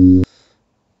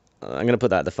 I'm going to put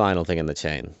that the final thing in the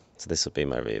chain. So this will be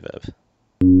my reverb.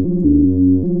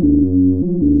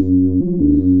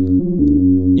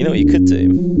 You know what you could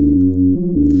do?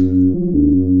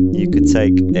 You could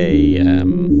take a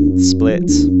split,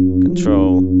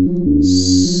 control,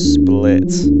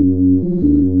 split,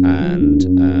 and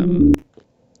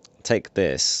take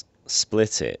this,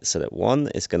 split it, so that one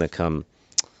is going to come,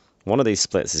 one of these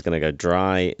splits is going to go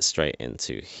dry straight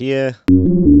into here,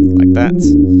 like that,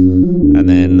 and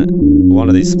then one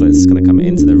of these splits is going to come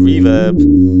into the reverb,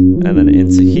 and then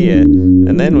into here,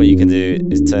 and then what you can do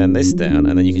is turn this down,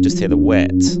 and then you can just hear the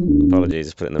wet,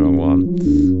 apologies, I put it in the wrong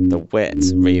one, the wet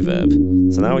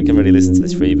reverb. So now we can really listen to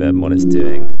this reverb and what it's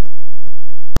doing.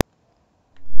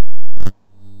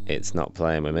 It's not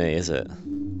playing with me, is it?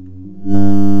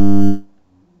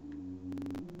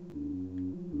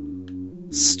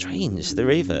 Strange, the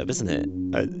reverb, isn't it?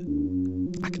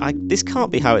 This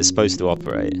can't be how it's supposed to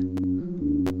operate.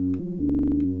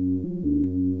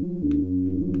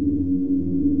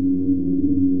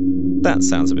 That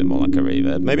sounds a bit more like a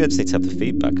reverb. Maybe I just need to have the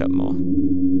feedback up more.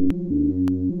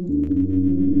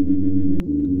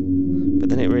 But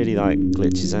then it really really like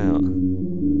glitches out.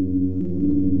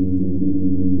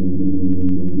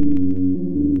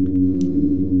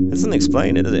 It doesn't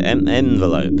explain it, does it?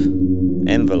 Envelope.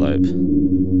 Envelope.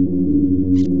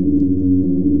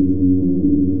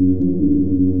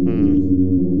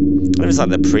 Maybe it's like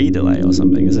the pre-delay or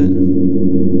something, is it?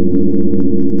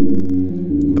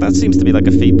 But that seems to be like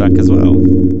a feedback as well.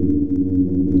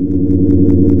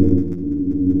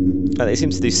 Like they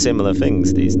seem to do similar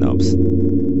things, these knobs.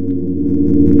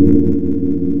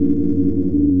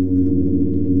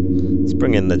 Let's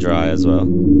bring in the dry as well.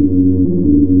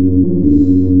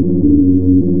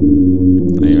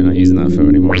 Oh, you're not using that for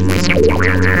anymore.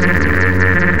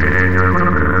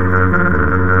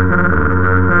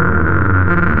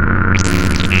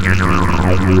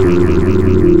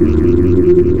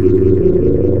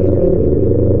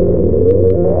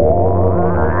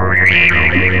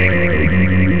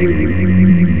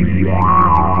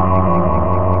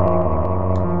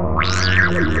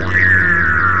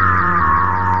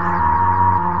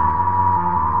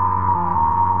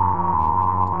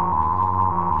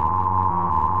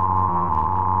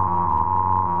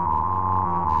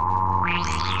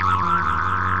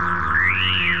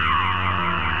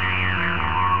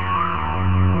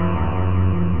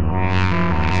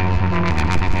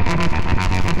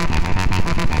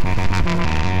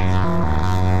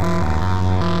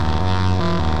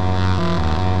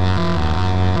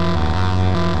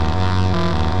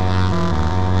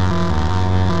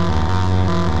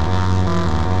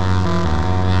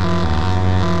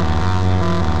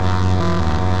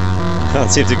 Can't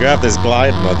seem to grab this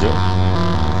glide module.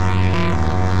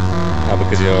 How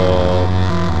because you're... Oh,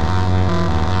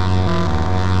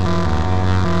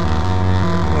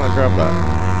 I grab that.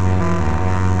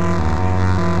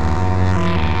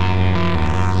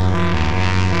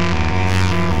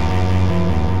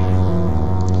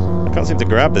 I can't seem to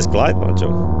grab this glide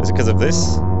module. Is it because of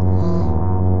this?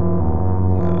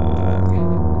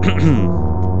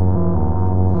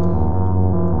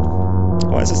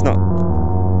 Why is this not...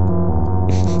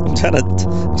 I'm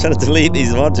trying to delete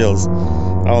these modules.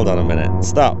 Hold on a minute.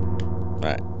 Stop.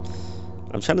 Right.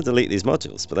 I'm trying to delete these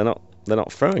modules, but they're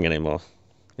not throwing anymore.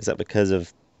 Is that because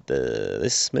of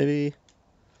this maybe?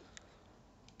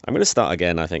 I'm going to start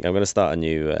again, I think. I'm going to start a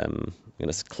new I'm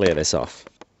going to clear this off.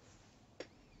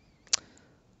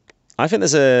 I think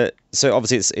there's a... So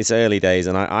obviously it's early days,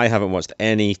 and I haven't watched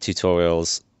any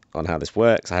tutorials on how this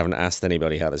works. I haven't asked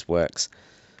anybody how this works.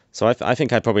 So I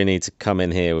think I probably need to come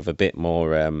in here with a bit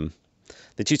more...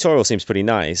 the tutorial seems pretty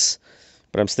nice,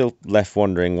 but I'm still left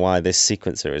wondering why this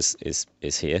sequencer is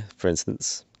here, for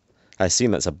instance. I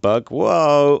assume that's a bug.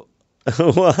 Whoa!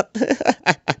 What?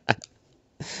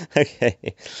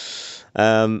 Okay.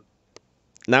 Now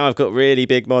I've got really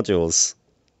big modules.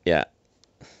 Yeah.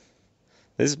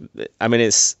 I mean,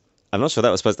 I'm not sure that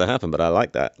was supposed to happen, but I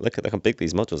like that. Look at how big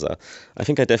these modules are. I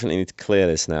think I definitely need to clear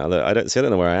this now. Look, I don't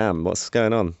know where I am. What's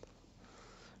going on?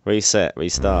 Reset,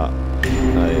 restart.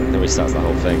 Oh, it restarts the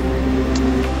whole thing.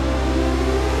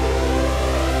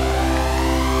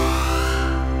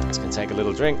 Just gonna take a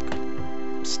little drink.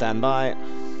 Stand by.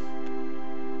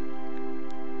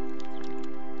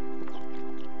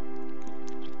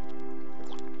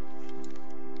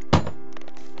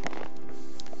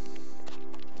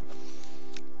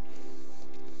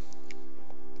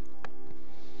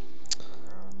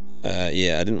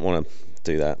 Yeah, I didn't want to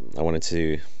do that. I wanted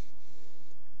to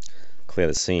clear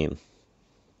the scene.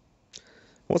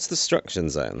 What's destruction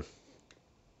zone?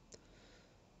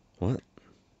 What?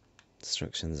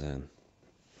 Destruction zone.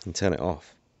 You can turn it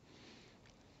off.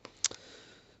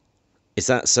 Is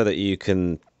that so that you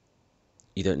don't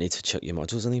need to check your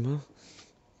modules anymore?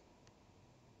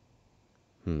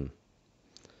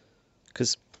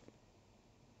 Because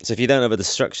so if you don't have a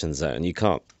destruction zone, you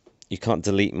can't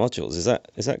delete modules. Is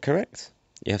that correct?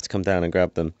 You have to come down and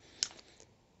grab them.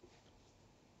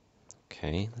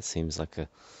 Okay, that seems like a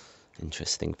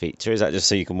interesting feature. Is that just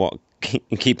so you can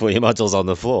keep all your modules on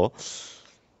the floor?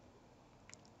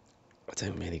 I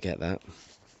don't really get that.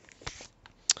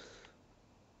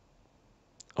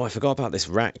 Oh, I forgot about this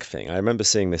rack thing. I remember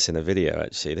seeing this in a video,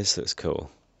 actually. This looks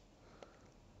cool.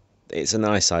 It's a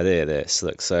nice idea, this.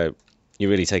 Look, so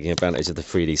you're really taking advantage of the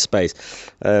 3D space.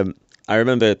 I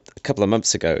remember a couple of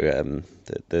months ago,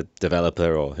 the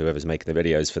developer or whoever's making the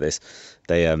videos for this,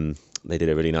 they did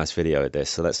a really nice video of this.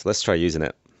 So let's try using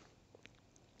it.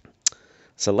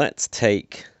 So let's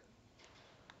take...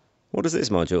 What does this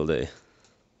module do?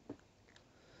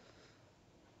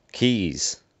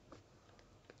 Keys.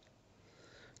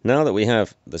 Now that we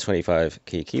have the 25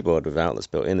 key keyboard with outlets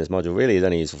built in, this module really is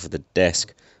only useful for the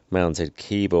desk mounted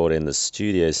keyboard in the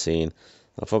studio scene.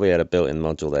 I probably had a built-in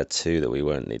module there too that we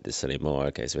won't need this anymore.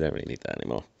 Okay, so we don't really need that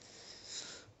anymore.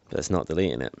 But it's not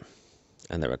deleting it.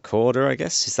 And the recorder, I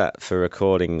guess, is that for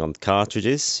recording on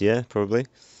cartridges? Yeah, probably.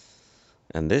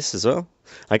 And this as well.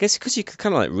 I guess because you could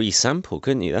kind of like resample,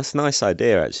 couldn't you? That's a nice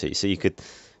idea actually. So you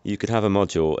could have a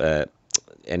module,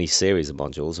 any series of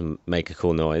modules, and make a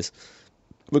cool noise.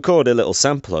 Record a little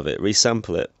sample of it,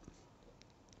 resample it,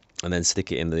 and then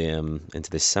stick it in the into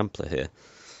this sampler here.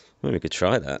 Maybe we could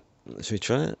try that. Should we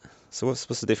try it? So what's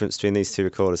the difference between these two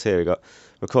recorders here? We got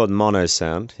record mono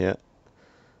sound, yeah.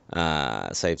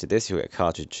 Save to this. You'll get a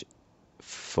cartridge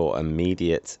for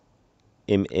immediate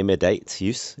immediate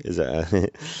use. Is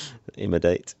that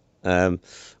immediate?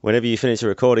 Whenever you finish a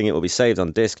recording, it will be saved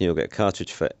on disk, and you'll get a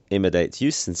cartridge for immediate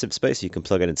use in SYNTHSPACE. You can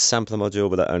plug it into sampler module,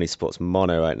 but that only supports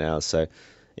mono right now, so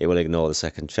it will ignore the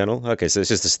second channel. Okay, so it's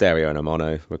just a stereo and a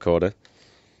mono recorder.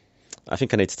 I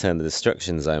think I need to turn the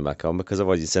destruction zone back on, because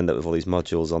otherwise you'd end up with all these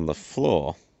modules on the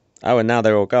floor. Oh, and now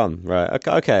they're all gone. Right,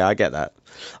 okay, I get that.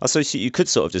 So you could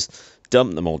sort of just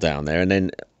dump them all down there, and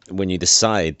then when you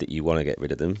decide that you want to get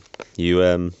rid of them,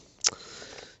 you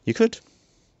could.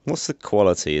 What's the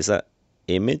quality? Is that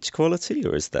image quality,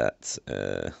 or is that,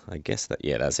 I guess that,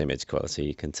 yeah, that's image quality.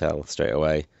 You can tell straight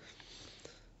away.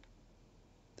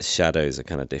 The shadows are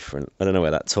kind of different. I don't know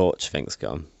where that torch thing's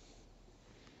gone.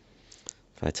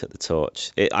 If I took the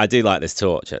torch. I do like this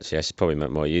torch, actually. I should probably make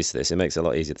more use of this. It makes it a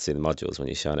lot easier to see the modules when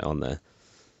you shine it on there.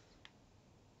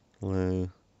 Well,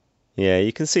 yeah,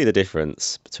 you can see the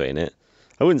difference between it.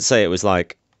 I wouldn't say it was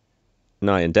like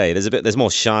night and day. There's more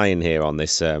shine here on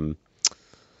this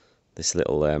this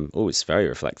little oh, it's very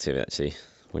reflective actually.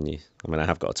 I mean, I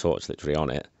have got a torch literally on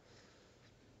it.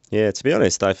 Yeah, to be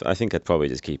honest, I think I'd probably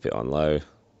just keep it on low,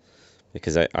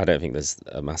 because I don't think there's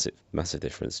a massive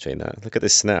difference between that. Look at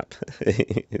this snap.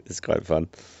 It's quite fun.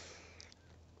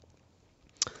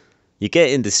 You're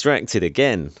getting distracted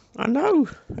again. I know.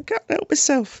 I can't help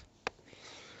myself.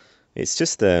 It's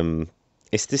just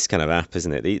it's this kind of app,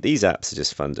 isn't it? These apps are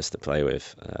just fun just to play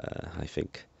with. I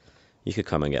think you could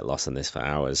come and get lost in this for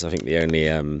hours. I think the only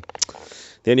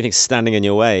thing standing in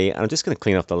your way, and I'm just going to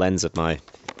clean off the lens of my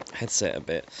headset a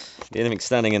bit. The only thing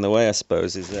standing in the way, I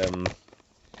suppose, is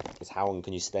how long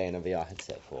can you stay in a VR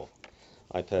headset for?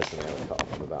 I personally have a cut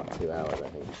off of about 2 hours, I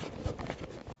think.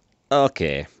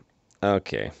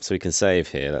 Okay, so we can save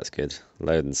here. That's good.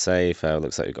 Load and save. Oh,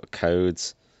 looks like we've got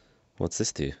codes. What's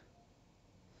this do? Is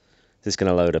this going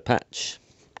to load a patch?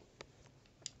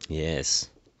 Yes,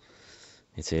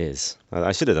 it is.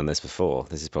 I should have done this before.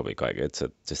 This is probably quite good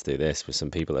to just do this with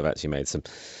some people that have actually made some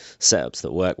setups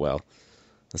that work well.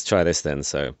 Let's try this then.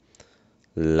 So,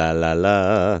 la la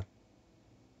la.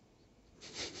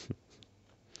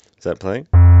 Is that playing?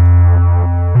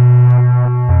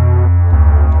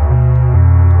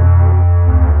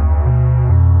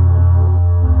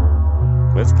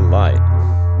 Where's the light?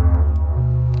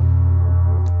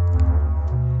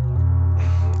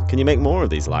 Can you make more of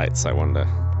these lights, I wonder?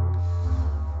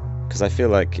 Because I feel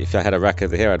like if I had a rack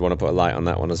over here, I'd want to put a light on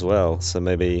that one as well. So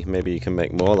maybe you can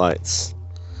make more lights.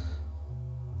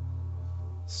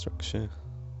 Structure.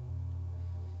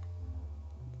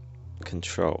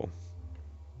 Control.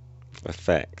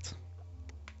 Effect.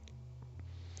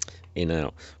 In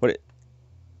out.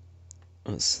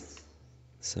 What's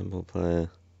symbol player?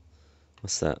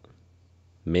 What's that?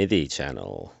 MIDI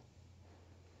channel.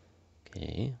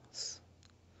 Okay.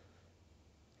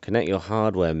 Connect your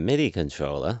hardware MIDI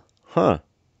controller. Huh.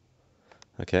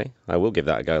 Okay, I will give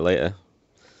that a go later.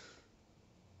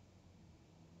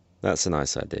 That's a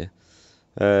nice idea.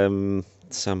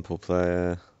 Sample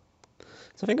player.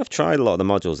 So I think I've tried a lot of the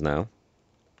modules now.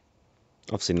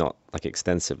 Obviously not like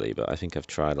extensively, but I think I've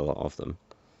tried a lot of them.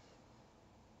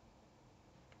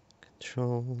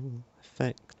 Control,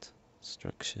 effect,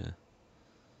 structure.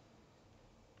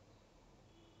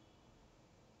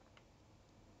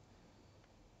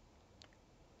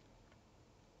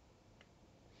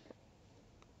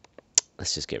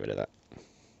 Let's just get rid of that.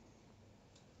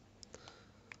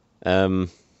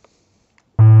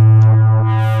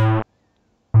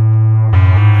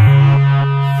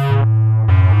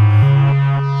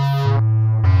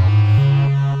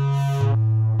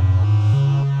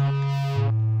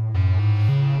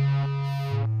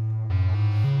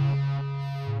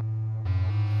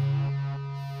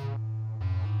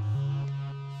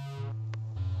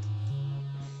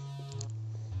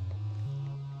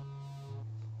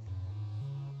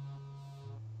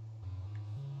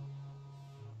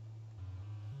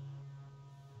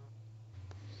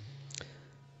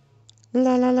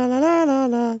 La la la la la la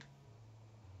la.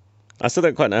 I still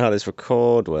don't quite know how this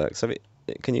record works.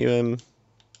 Can you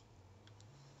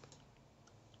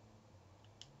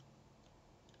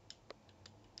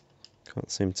Can't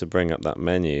seem to bring up that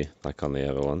menu like on the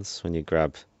other ones when you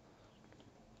grab.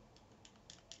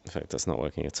 In fact, that's not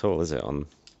working at all, is it? On.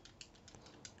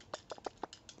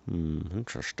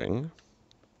 Interesting.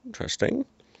 Interesting.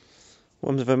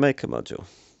 What if I make a module?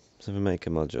 If I make a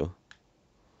module.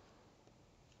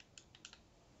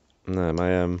 No,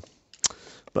 my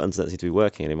buttons don't seem to be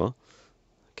working anymore.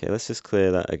 Okay, let's just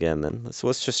clear that again then.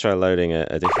 Let's just try loading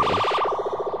a different one.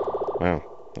 Wow,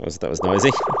 that was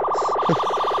noisy.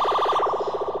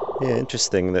 Yeah,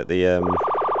 interesting that the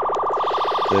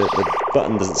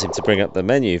button doesn't seem to bring up the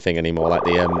menu thing anymore, like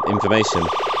the information.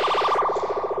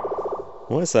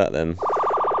 What is that then?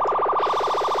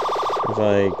 If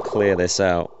I clear this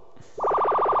out,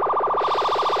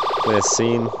 clear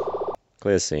scene,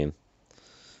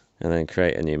 and then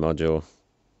create a new module.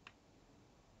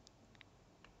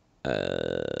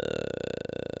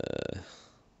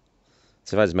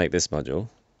 So if I just make this module,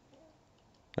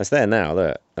 that's there now.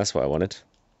 Look, that's what I wanted.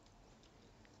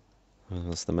 Oh,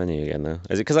 what's the menu again now?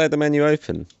 Is it because I had the menu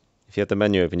open? If you have the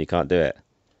menu open, you can't do it.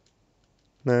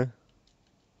 No.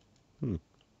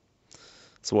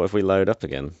 So what if we load up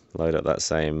again? Load up that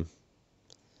same.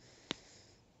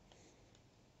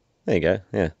 There you go.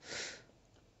 Yeah.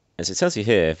 As it tells you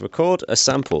here, record a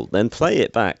sample, then play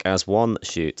it back as one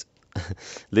shoot.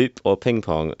 Loop or ping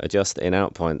pong, adjust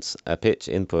in-out points. A pitch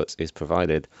input is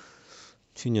provided.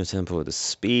 Tune your tempo with the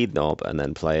speed knob and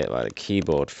then play it by the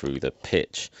keyboard through the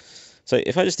pitch. So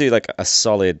if I just do like a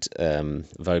solid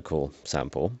vocal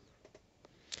sample,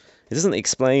 it doesn't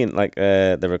explain like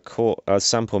the record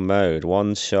sample mode,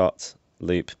 one shot,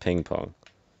 loop, ping pong.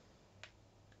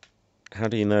 How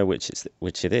do you know which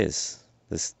it is?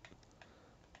 Does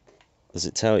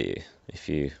it tell you if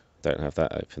you don't have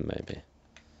that open?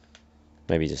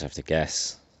 Maybe you just have to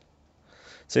guess.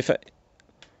 So if I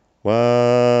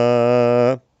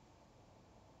what?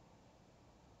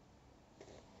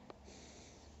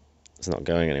 It's not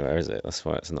going anywhere, is it? That's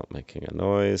why it's not making a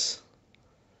noise.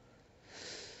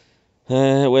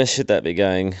 Where should that be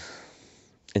going?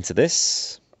 Into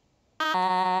this?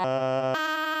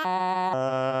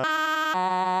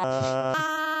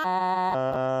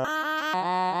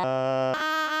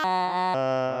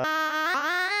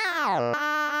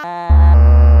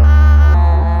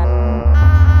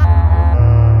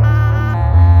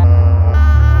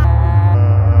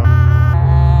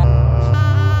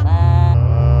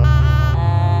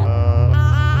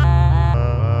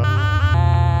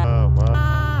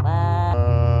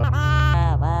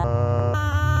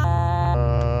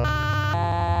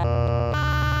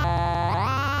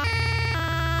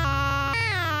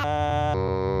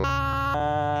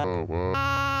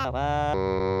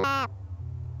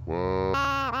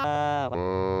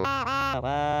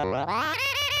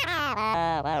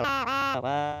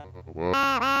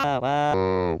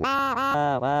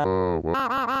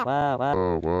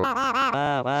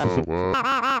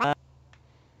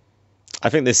 I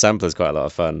think this sampler is quite a lot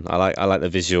of fun. I like the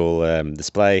visual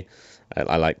display.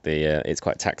 I like the it's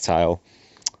quite tactile.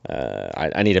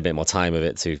 I need a bit more time of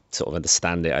it to sort of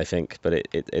understand it, I think, but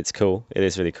it's cool. It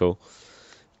is really cool.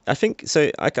 I think so.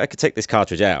 I could take this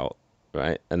cartridge out,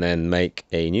 right, and then make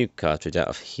a new cartridge out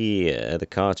of here. The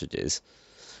cartridges.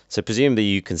 So presumably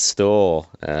you can store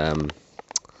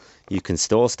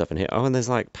stuff in here. Oh, and there's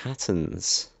like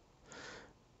patterns.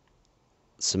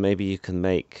 So maybe you can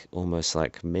make almost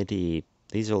like MIDI.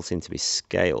 These all seem to be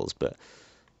scales, but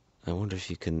I wonder if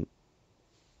you can.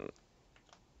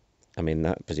 I mean,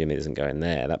 that presumably doesn't go in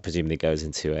there. That presumably goes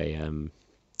into an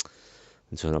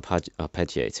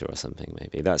arpeggiator or something.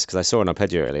 Maybe that's because I saw an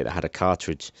arpeggiator earlier that had a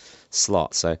cartridge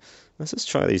slot. So let's just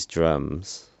try these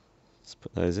drums. Let's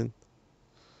put those in.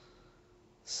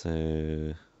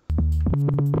 So.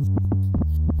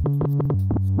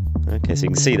 Okay, so you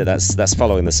can see that that's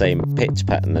following the same pitch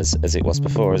pattern as it was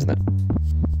before, isn't it?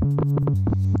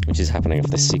 Which is happening off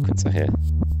this sequencer here.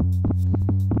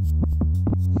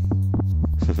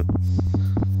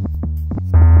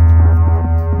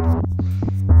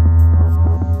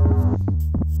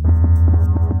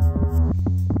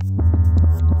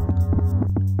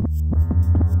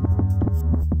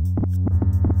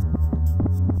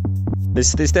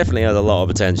 This definitely has a lot of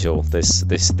potential. This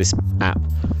app.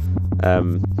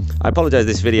 I apologise.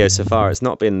 This video so far it's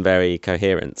not been very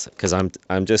coherent because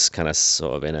I'm just kind of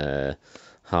sort of in a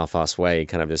half-assed way,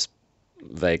 kind of just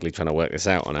vaguely trying to work this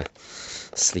out on a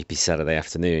sleepy Saturday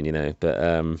afternoon, you know. But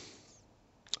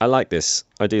I like this.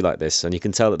 I do like this, and you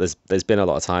can tell that there's been a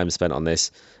lot of time spent on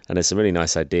this, and there's some really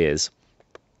nice ideas.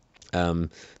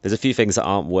 There's a few things that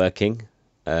aren't working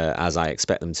as I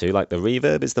expect them to, like the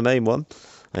reverb is the main one.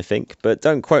 I think, but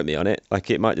don't quote me on it. Like,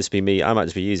 it might just be me. I might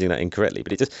just be using that incorrectly,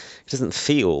 but it doesn't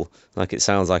feel like it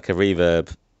sounds like a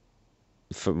reverb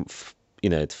from, you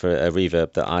know, for a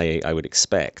reverb that I would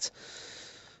expect.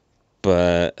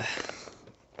 But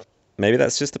maybe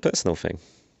that's just a personal thing.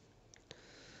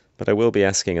 But I will be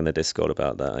asking in the Discord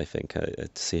about that, I think, to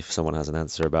see if someone has an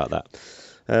answer about that.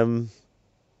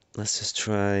 Let's just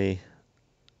try.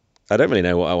 I don't really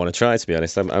know what I want to try, to be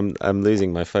honest. I'm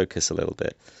losing my focus a little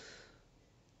bit.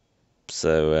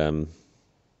 So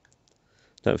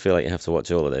don't feel like you have to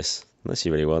watch all of this unless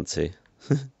you really want to.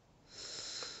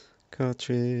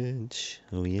 Cartridge,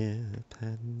 oh yeah,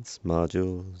 pads,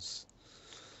 modules.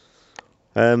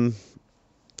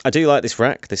 I do like this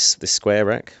rack, this square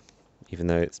rack, even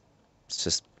though it's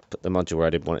just put the module where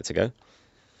I didn't want it to go.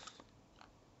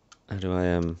 How do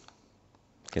I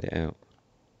get it out?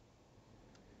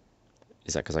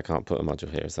 Is that because I can't put a module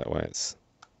here? Is that why it's...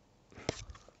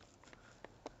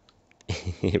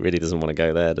 It really doesn't want to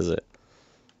go there, does it?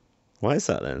 Why is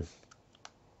that then?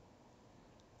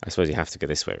 I suppose you have to go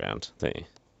this way around, don't you?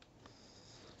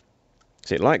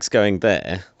 So it likes going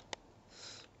there,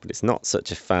 but it's not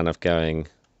such a fan of going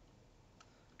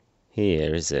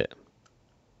here, is it?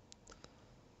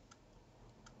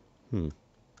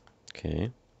 Okay.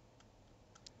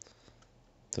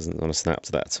 Doesn't want to snap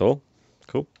to that at all.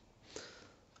 Cool.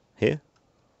 Here?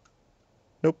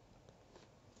 Nope.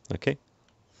 Okay.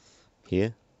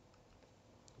 Here?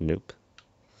 Nope.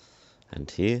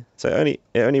 And here? So it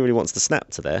only really wants to snap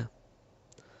to there.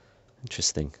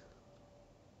 Interesting.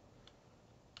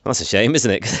 That's a shame, isn't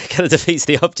it? Because it kind of defeats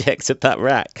the object of that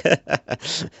rack.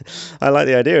 I like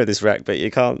the idea of this rack, but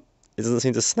you can't... It doesn't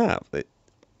seem to snap.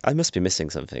 I must be missing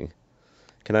something.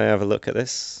 Can I have a look at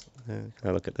this? Can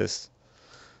I look at this?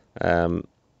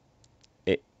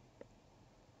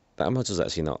 That module's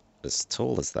actually not as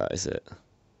tall as that, is it?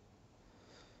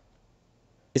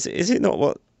 Is it not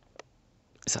what...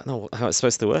 Is that not how it's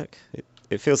supposed to work?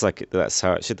 It feels like that's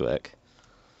how it should work.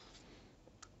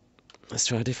 Let's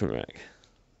try a different rack.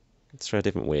 Let's try a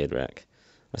different weird rack.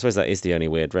 I suppose that is the only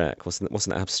weird rack. What's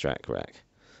an abstract rack?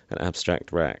 An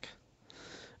abstract rack.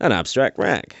 An abstract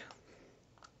rack!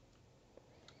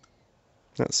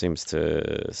 That seems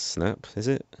to snap, is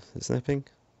it? Is it snapping?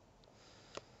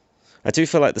 I do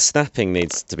feel like the snapping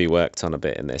needs to be worked on a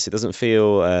bit in this. It doesn't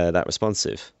feel that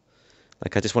responsive.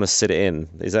 Like, I just want to sit it in.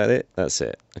 Is that it? That's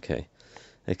it. Okay.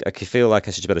 I can feel like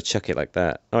I should be able to chuck it like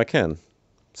that. Oh, I can.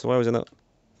 So why was it not?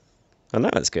 Oh, no,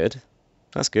 that's good.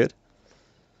 That's good.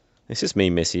 It's just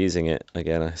me misusing it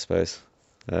again, I suppose.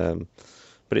 But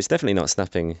it's definitely not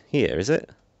snapping here, is it?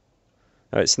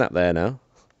 Oh, it's snapped there now.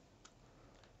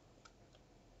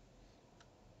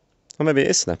 Or maybe it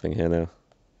is snapping here now.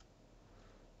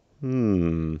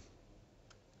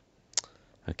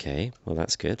 Okay, well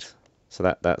that's good.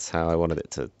 So that's how I wanted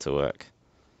it to work.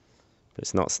 But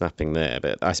it's not snapping there,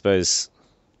 but I suppose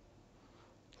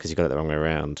because you got it the wrong way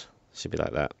around, it should be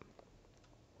like that.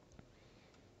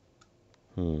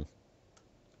 And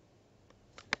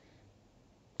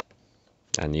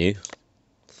you.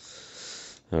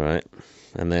 Alright.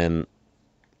 And then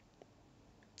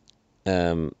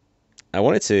I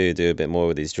wanted to do a bit more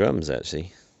with these drums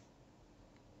actually.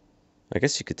 I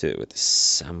guess you could do it with the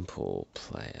sample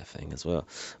player thing as well.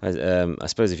 I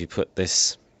suppose if you put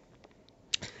this...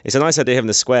 It's a nice idea having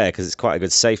the square because it's quite a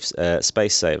good space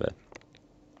saver.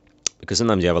 Because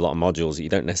sometimes you have a lot of modules that you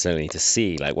don't necessarily need to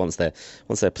see. Like once they're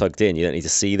plugged in, you don't need to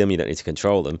see them, you don't need to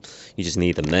control them. You just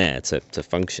need them there to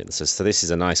function. So this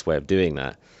is a nice way of doing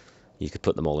that. You could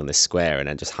put them all in this square and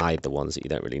then just hide the ones that you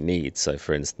don't really need. So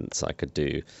for instance, I could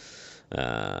do...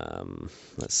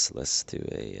 let's do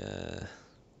a...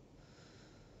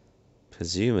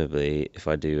 presumably, if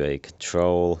I do a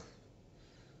control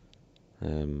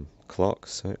clock,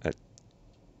 so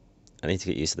I need to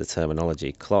get used to the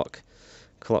terminology. Clock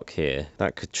here,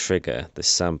 that could trigger this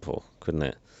sample, couldn't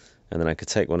it? And then I could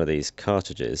take one of these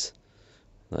cartridges,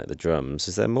 like the drums.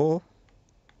 Is there more?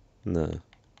 No,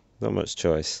 not much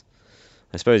choice.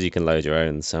 I suppose you can load your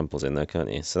own samples in there,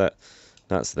 can't you? So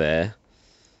that's there,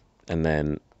 and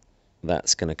then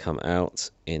that's going to come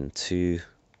out into...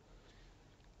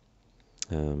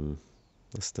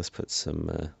 let's put some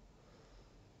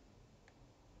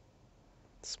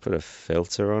let's put a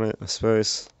filter on it, I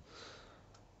suppose.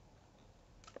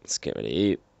 Let's get rid of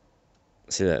you.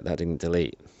 See that didn't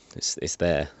delete. It's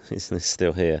there. It's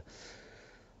still here.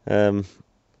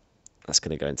 That's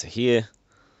going to go into here,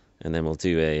 and then we'll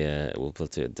do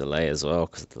a delay as well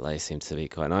because the delay seems to be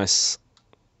quite nice.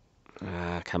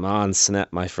 Come on,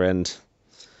 snap, my friend.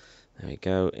 There we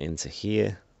go, into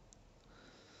here.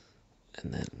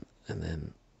 And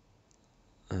then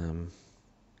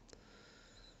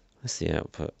That's the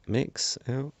output. Mix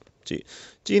out. Do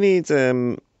you need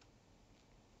can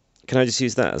I just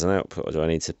use that as an output, or do I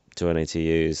need to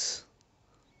use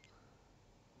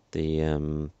the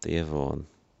other one?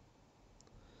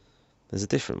 There's a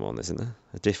different one, isn't there?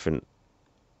 A different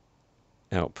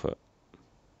output.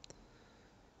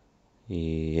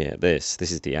 Yeah, this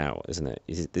is the out, isn't it?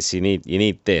 This you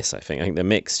need this, I think. I think the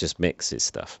mix just mixes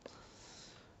stuff.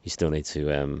 You still need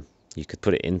to you could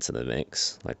put it into the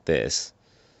mix like this,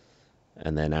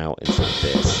 and then out into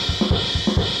this.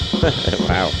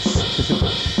 Wow.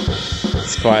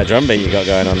 It's quite a drum beat you got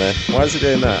going on there. Why is it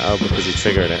doing that? Oh, because you're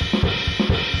triggering it.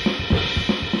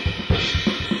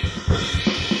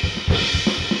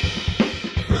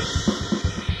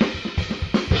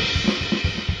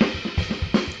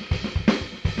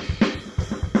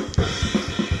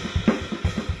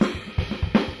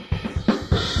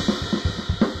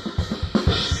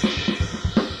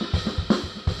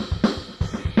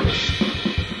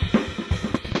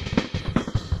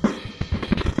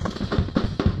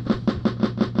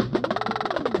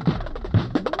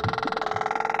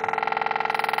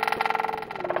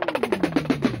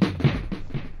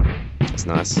 It's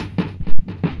nice.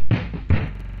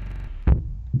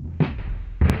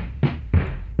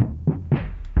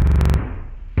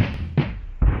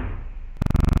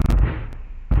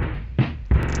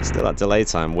 Still that delay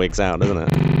time wigs out, doesn't it?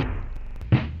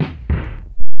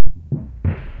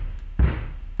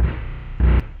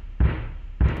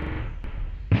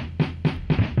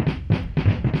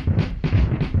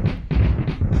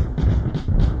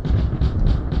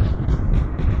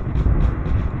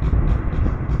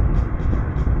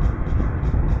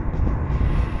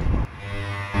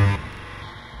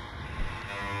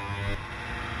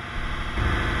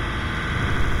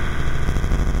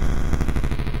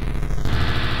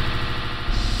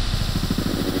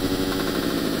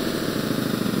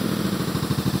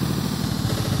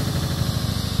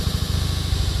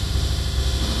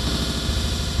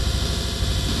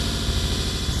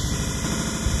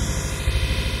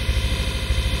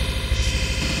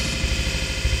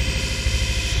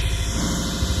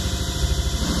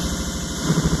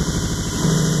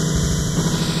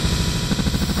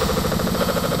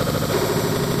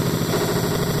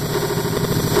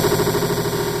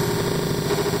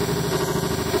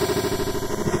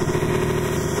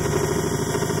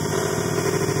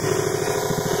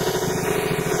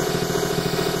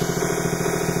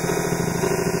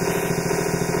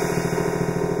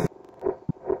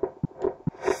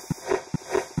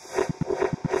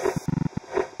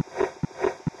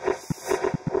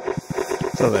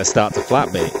 So they start to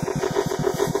flat beat.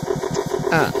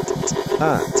 At.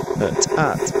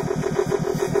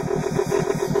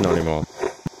 Not anymore.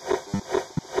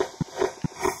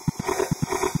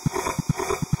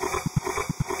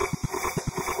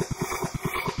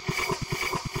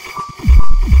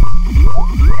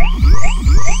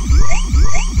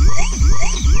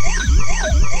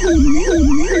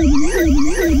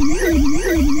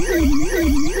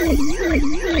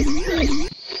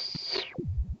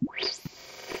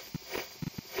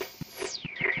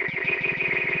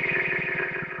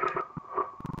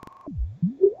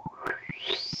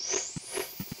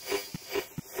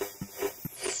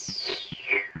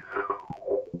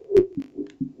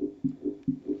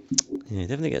 Yeah, you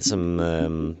definitely get some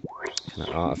kind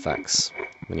of artifacts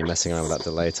when you're messing around with that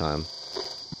delay time.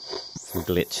 Some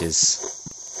glitches.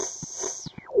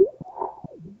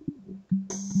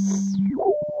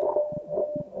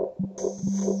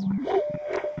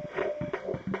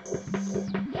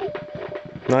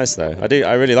 Nice though.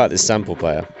 I really like this sample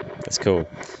player. It's cool.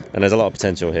 And there's a lot of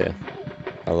potential here.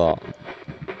 A lot.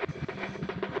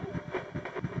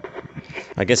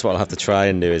 I guess what I'll have to try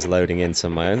and do is loading in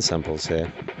some of my own samples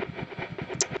here.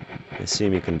 I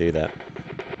assume you can do that.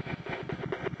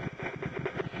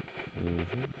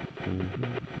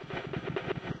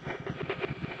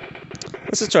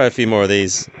 Let's just try a few more of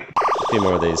these.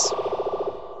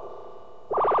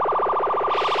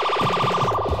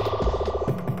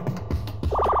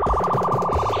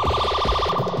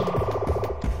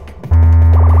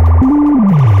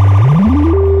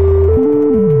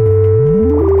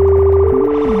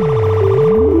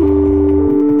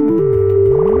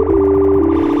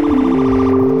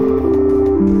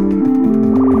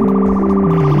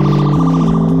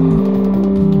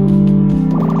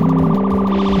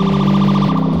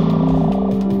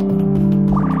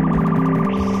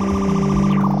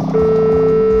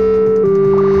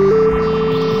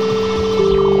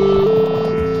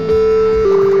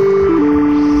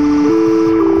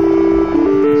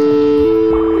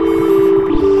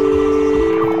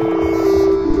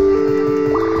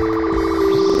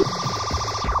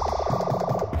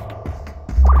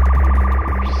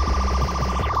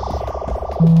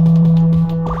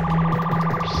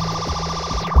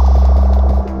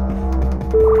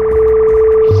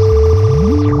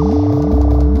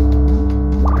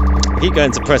 keep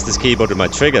going to press this keyboard with my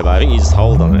trigger, but I think you just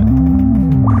hold on it.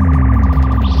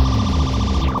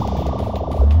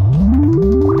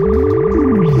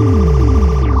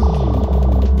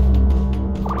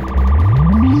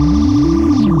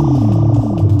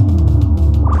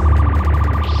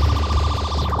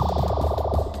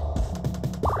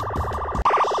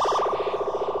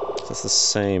 That's the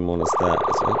same one as that,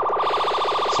 isn't it?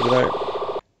 So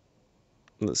without...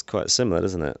 That's quite similar,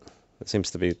 doesn't it? It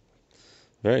seems to be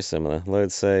very similar.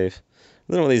 Load save.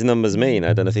 I don't know what these numbers mean.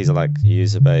 I don't know if these are like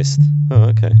user-based. Oh,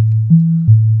 okay.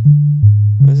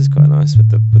 This is quite nice with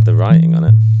the writing on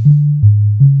it.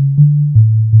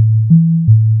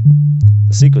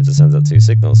 The sequencer sends out two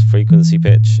signals: frequency,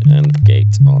 pitch, and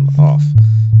gate on off.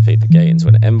 Feed the gate into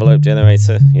an envelope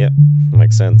generator. Yep,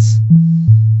 makes sense.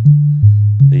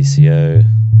 VCO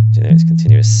generates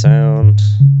continuous sound.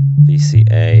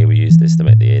 VCA, we use this to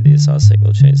make the ADSR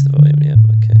signal change the volume. Yep,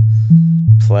 okay.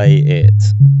 Play it.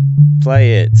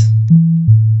 Play it.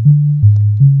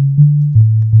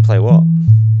 Play what?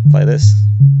 Play this.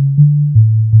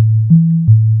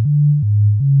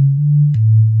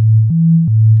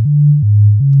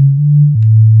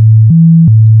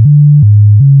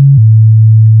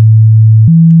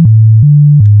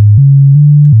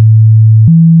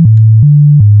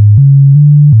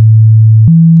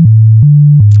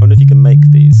 I wonder if you can make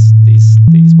these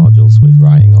modules with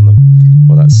writing on them,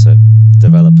 or that's a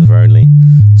developer-only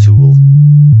tool.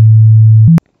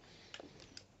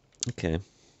 Okay,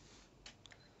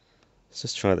 let's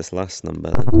just try this last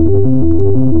number then. Ooh.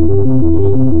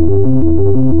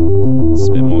 There's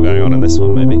a bit more going on in this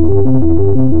one, maybe.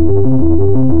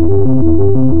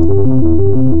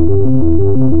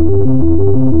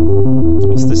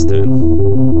 What's this doing?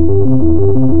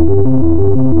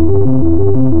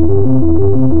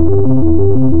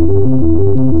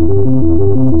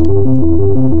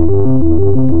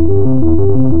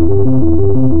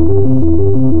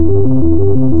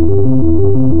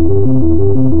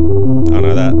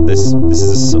 This is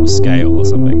a sort of scale or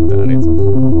something that I need.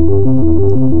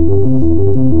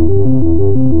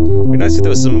 It'd be nice if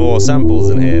there was some more samples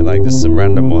in here, like just some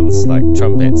random ones, like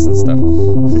trumpets and stuff.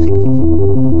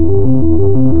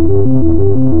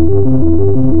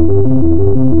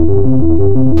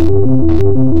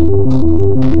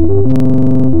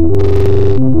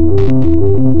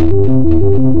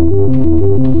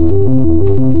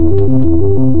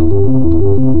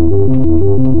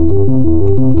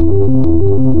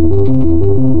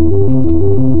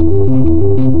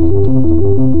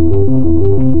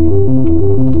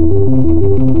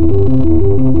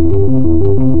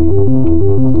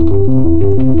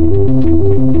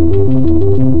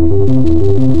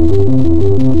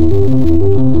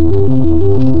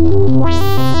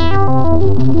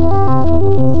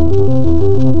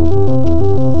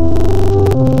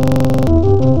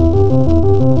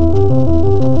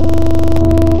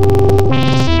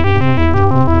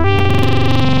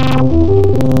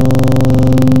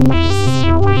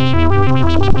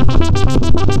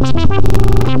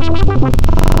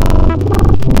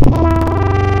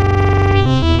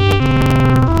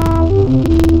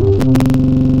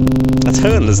 I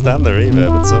don't understand the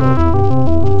reverb at all.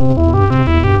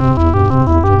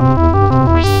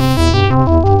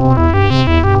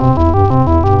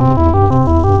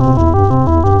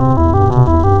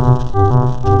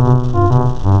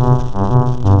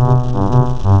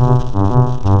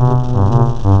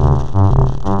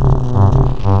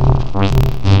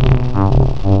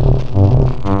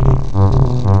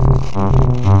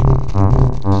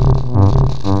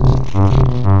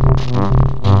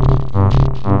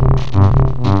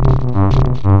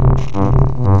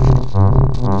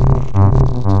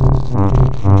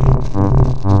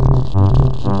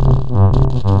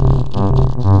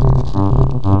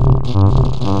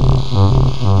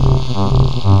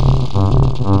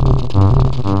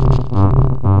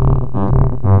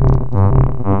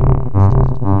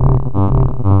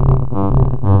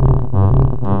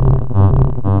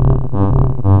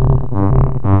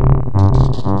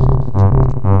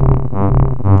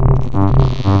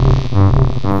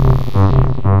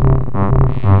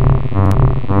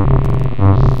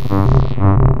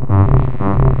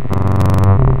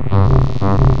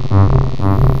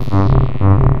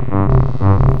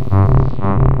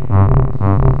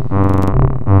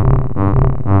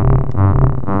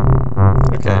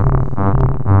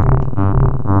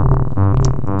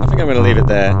 Leave it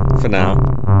there for now.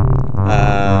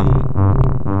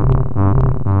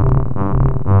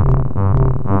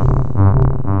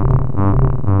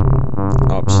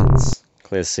 Options,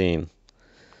 clear scene.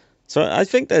 So I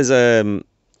think there's a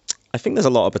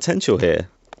lot of potential here.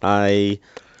 I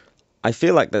I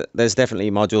feel like that there's definitely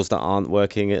modules that aren't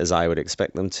working as I would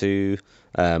expect them to.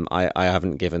 I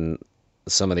haven't given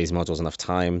some of these modules enough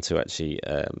time to actually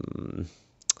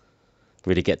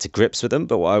really get to grips with them.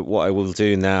 But what I will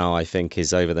do now, I think,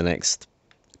 is over the next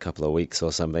couple of weeks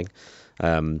or something,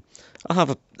 I'll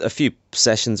have a few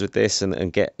sessions with this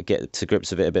and get to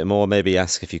grips with it a bit more. Maybe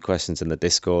ask a few questions in the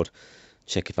Discord,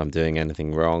 check if I'm doing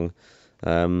anything wrong.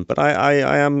 But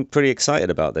I am pretty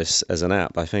excited about this as an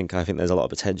app. I think there's a lot of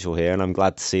potential here, and I'm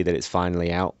glad to see that it's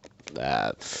finally out,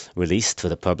 released for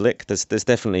the public. There's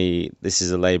definitely, this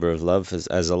is a labour of love,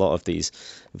 as a lot of these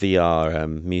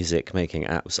VR music making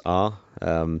apps are.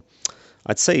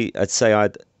 I'd say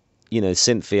Synth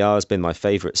VR has been my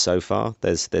favourite so far.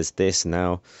 There's this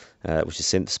now, which is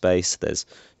SYNTHSPACE. There's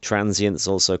Transient's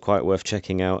also quite worth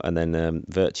checking out, and then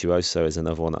Virtuoso is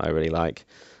another one that I really like.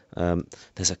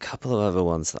 There's a couple of other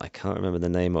ones that I can't remember the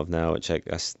name of now, which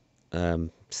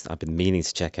I've been meaning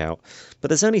to check out. But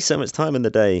there's only so much time in the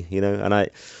day, and I've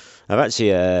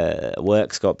actually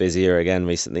work's got busier again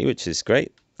recently, which is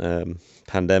great.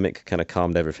 Pandemic kind of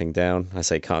calmed everything down. I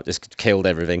say can't, just killed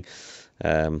everything,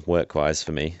 work-wise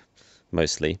for me,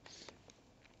 mostly.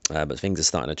 But things are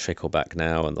starting to trickle back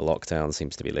now, and the lockdown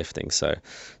seems to be lifting. So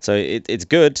it's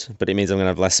good, but it means I'm going to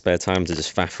have less spare time to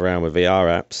just faff around with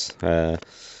VR apps.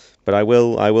 But I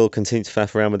will continue to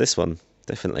faff around with this one,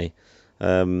 definitely.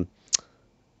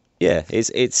 Yeah,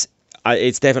 it's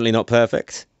definitely not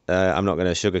perfect. I'm not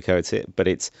going to sugarcoat it, but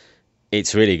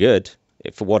it's really good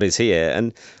for what is here.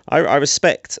 And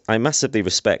I massively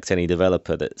respect any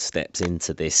developer that steps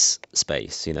into this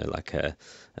space, like a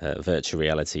virtual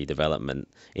reality development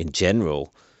in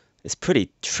general. It's pretty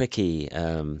tricky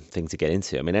thing to get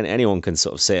into. I mean, anyone can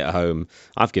sort of sit at home.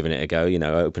 I've given it a go,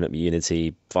 open up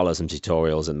Unity, follow some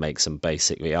tutorials and make some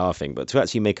basic VR thing. But to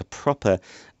actually make a proper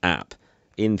app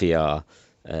in VR,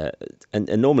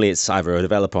 and normally it's either a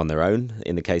developer on their own,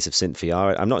 in the case of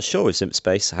SynthVR. I'm not sure with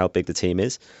SynthSpace how big the team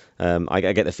is. I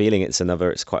get the feeling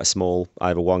it's quite a small,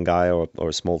 either one guy or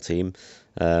a small team.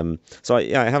 So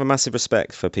I have a massive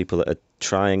respect for people that are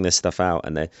trying this stuff out,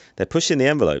 and they're pushing the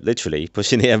envelope, literally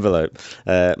pushing the envelope,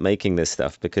 making this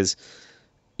stuff, because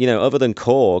other than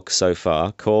Korg so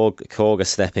far, Korg are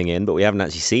stepping in, but we haven't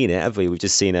actually seen it, have we? We've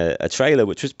just seen a trailer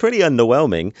which was pretty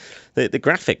underwhelming. The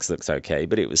graphics looked okay,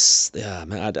 but it was,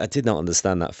 man, I did not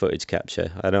understand that footage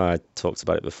capture. I know I talked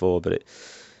about it before, but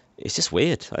it's just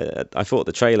weird. I thought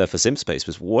the trailer for SimSpace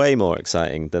was way more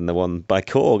exciting than the one by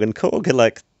Korg, and Korg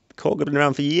have been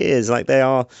around for years. Like, they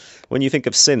are, when you think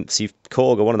of synths,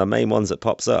 Korg are one of the main ones that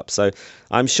pops up. So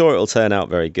I'm sure it'll turn out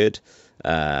very good,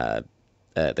 the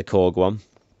Korg one.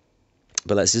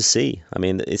 But let's just see. I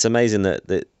mean, it's amazing that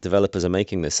the developers are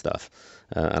making this stuff,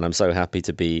 and I'm so happy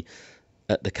to be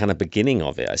at the kind of beginning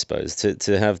of it. I suppose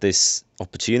to have this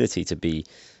opportunity to be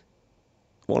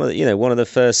one of the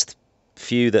first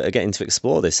few that are getting to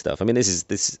explore this stuff. I mean, this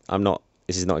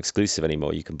is not exclusive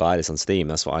anymore. You can buy this on Steam.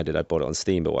 That's what I did. I bought it on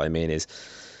Steam. But what I mean is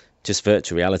just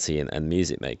virtual reality and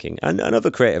music making and other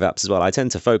creative apps as well. I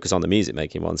tend to focus on the music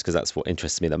making ones because that's what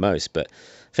interests me the most. But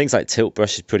things like Tilt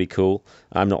Brush is pretty cool.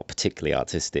 I'm not particularly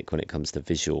artistic when it comes to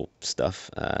visual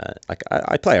stuff.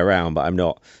 I play around, but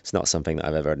it's not something that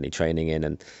I've ever had any training in,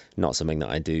 and not something that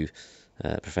I do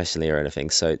professionally or anything.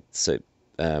 So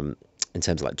in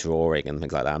terms of like drawing and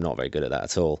things like that, I'm not very good at that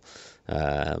at all.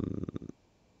 I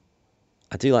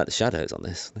do like the shadows on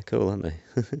this. They're cool, aren't they?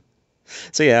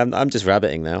 So yeah, I'm just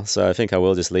rabbiting now, so I think I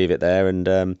will just leave it there, and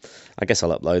I guess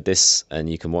I'll upload this and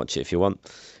you can watch it if you want.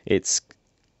 It's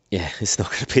not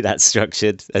going to be that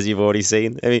structured, as you've already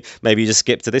seen. I mean, maybe you just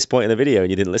skipped to this point in the video and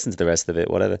you didn't listen to the rest of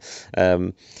it, whatever.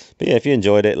 But yeah, if you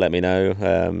enjoyed it, let me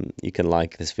know. You can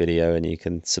like this video and you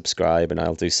can subscribe, and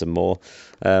I'll do some more.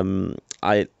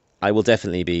 I will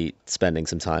definitely be spending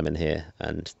some time in here,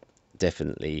 and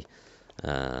definitely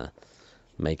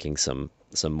making some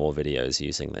more videos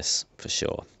using this for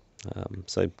sure.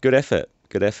 So good effort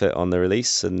on the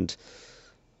release, and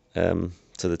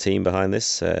to the team behind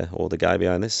this, or the guy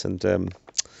behind this, and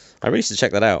I really should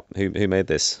check that out, who made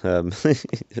this. But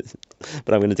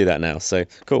I'm going to do that now. So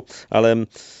cool. I'll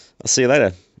see you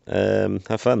later.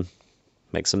 Have fun.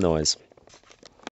 Make some noise.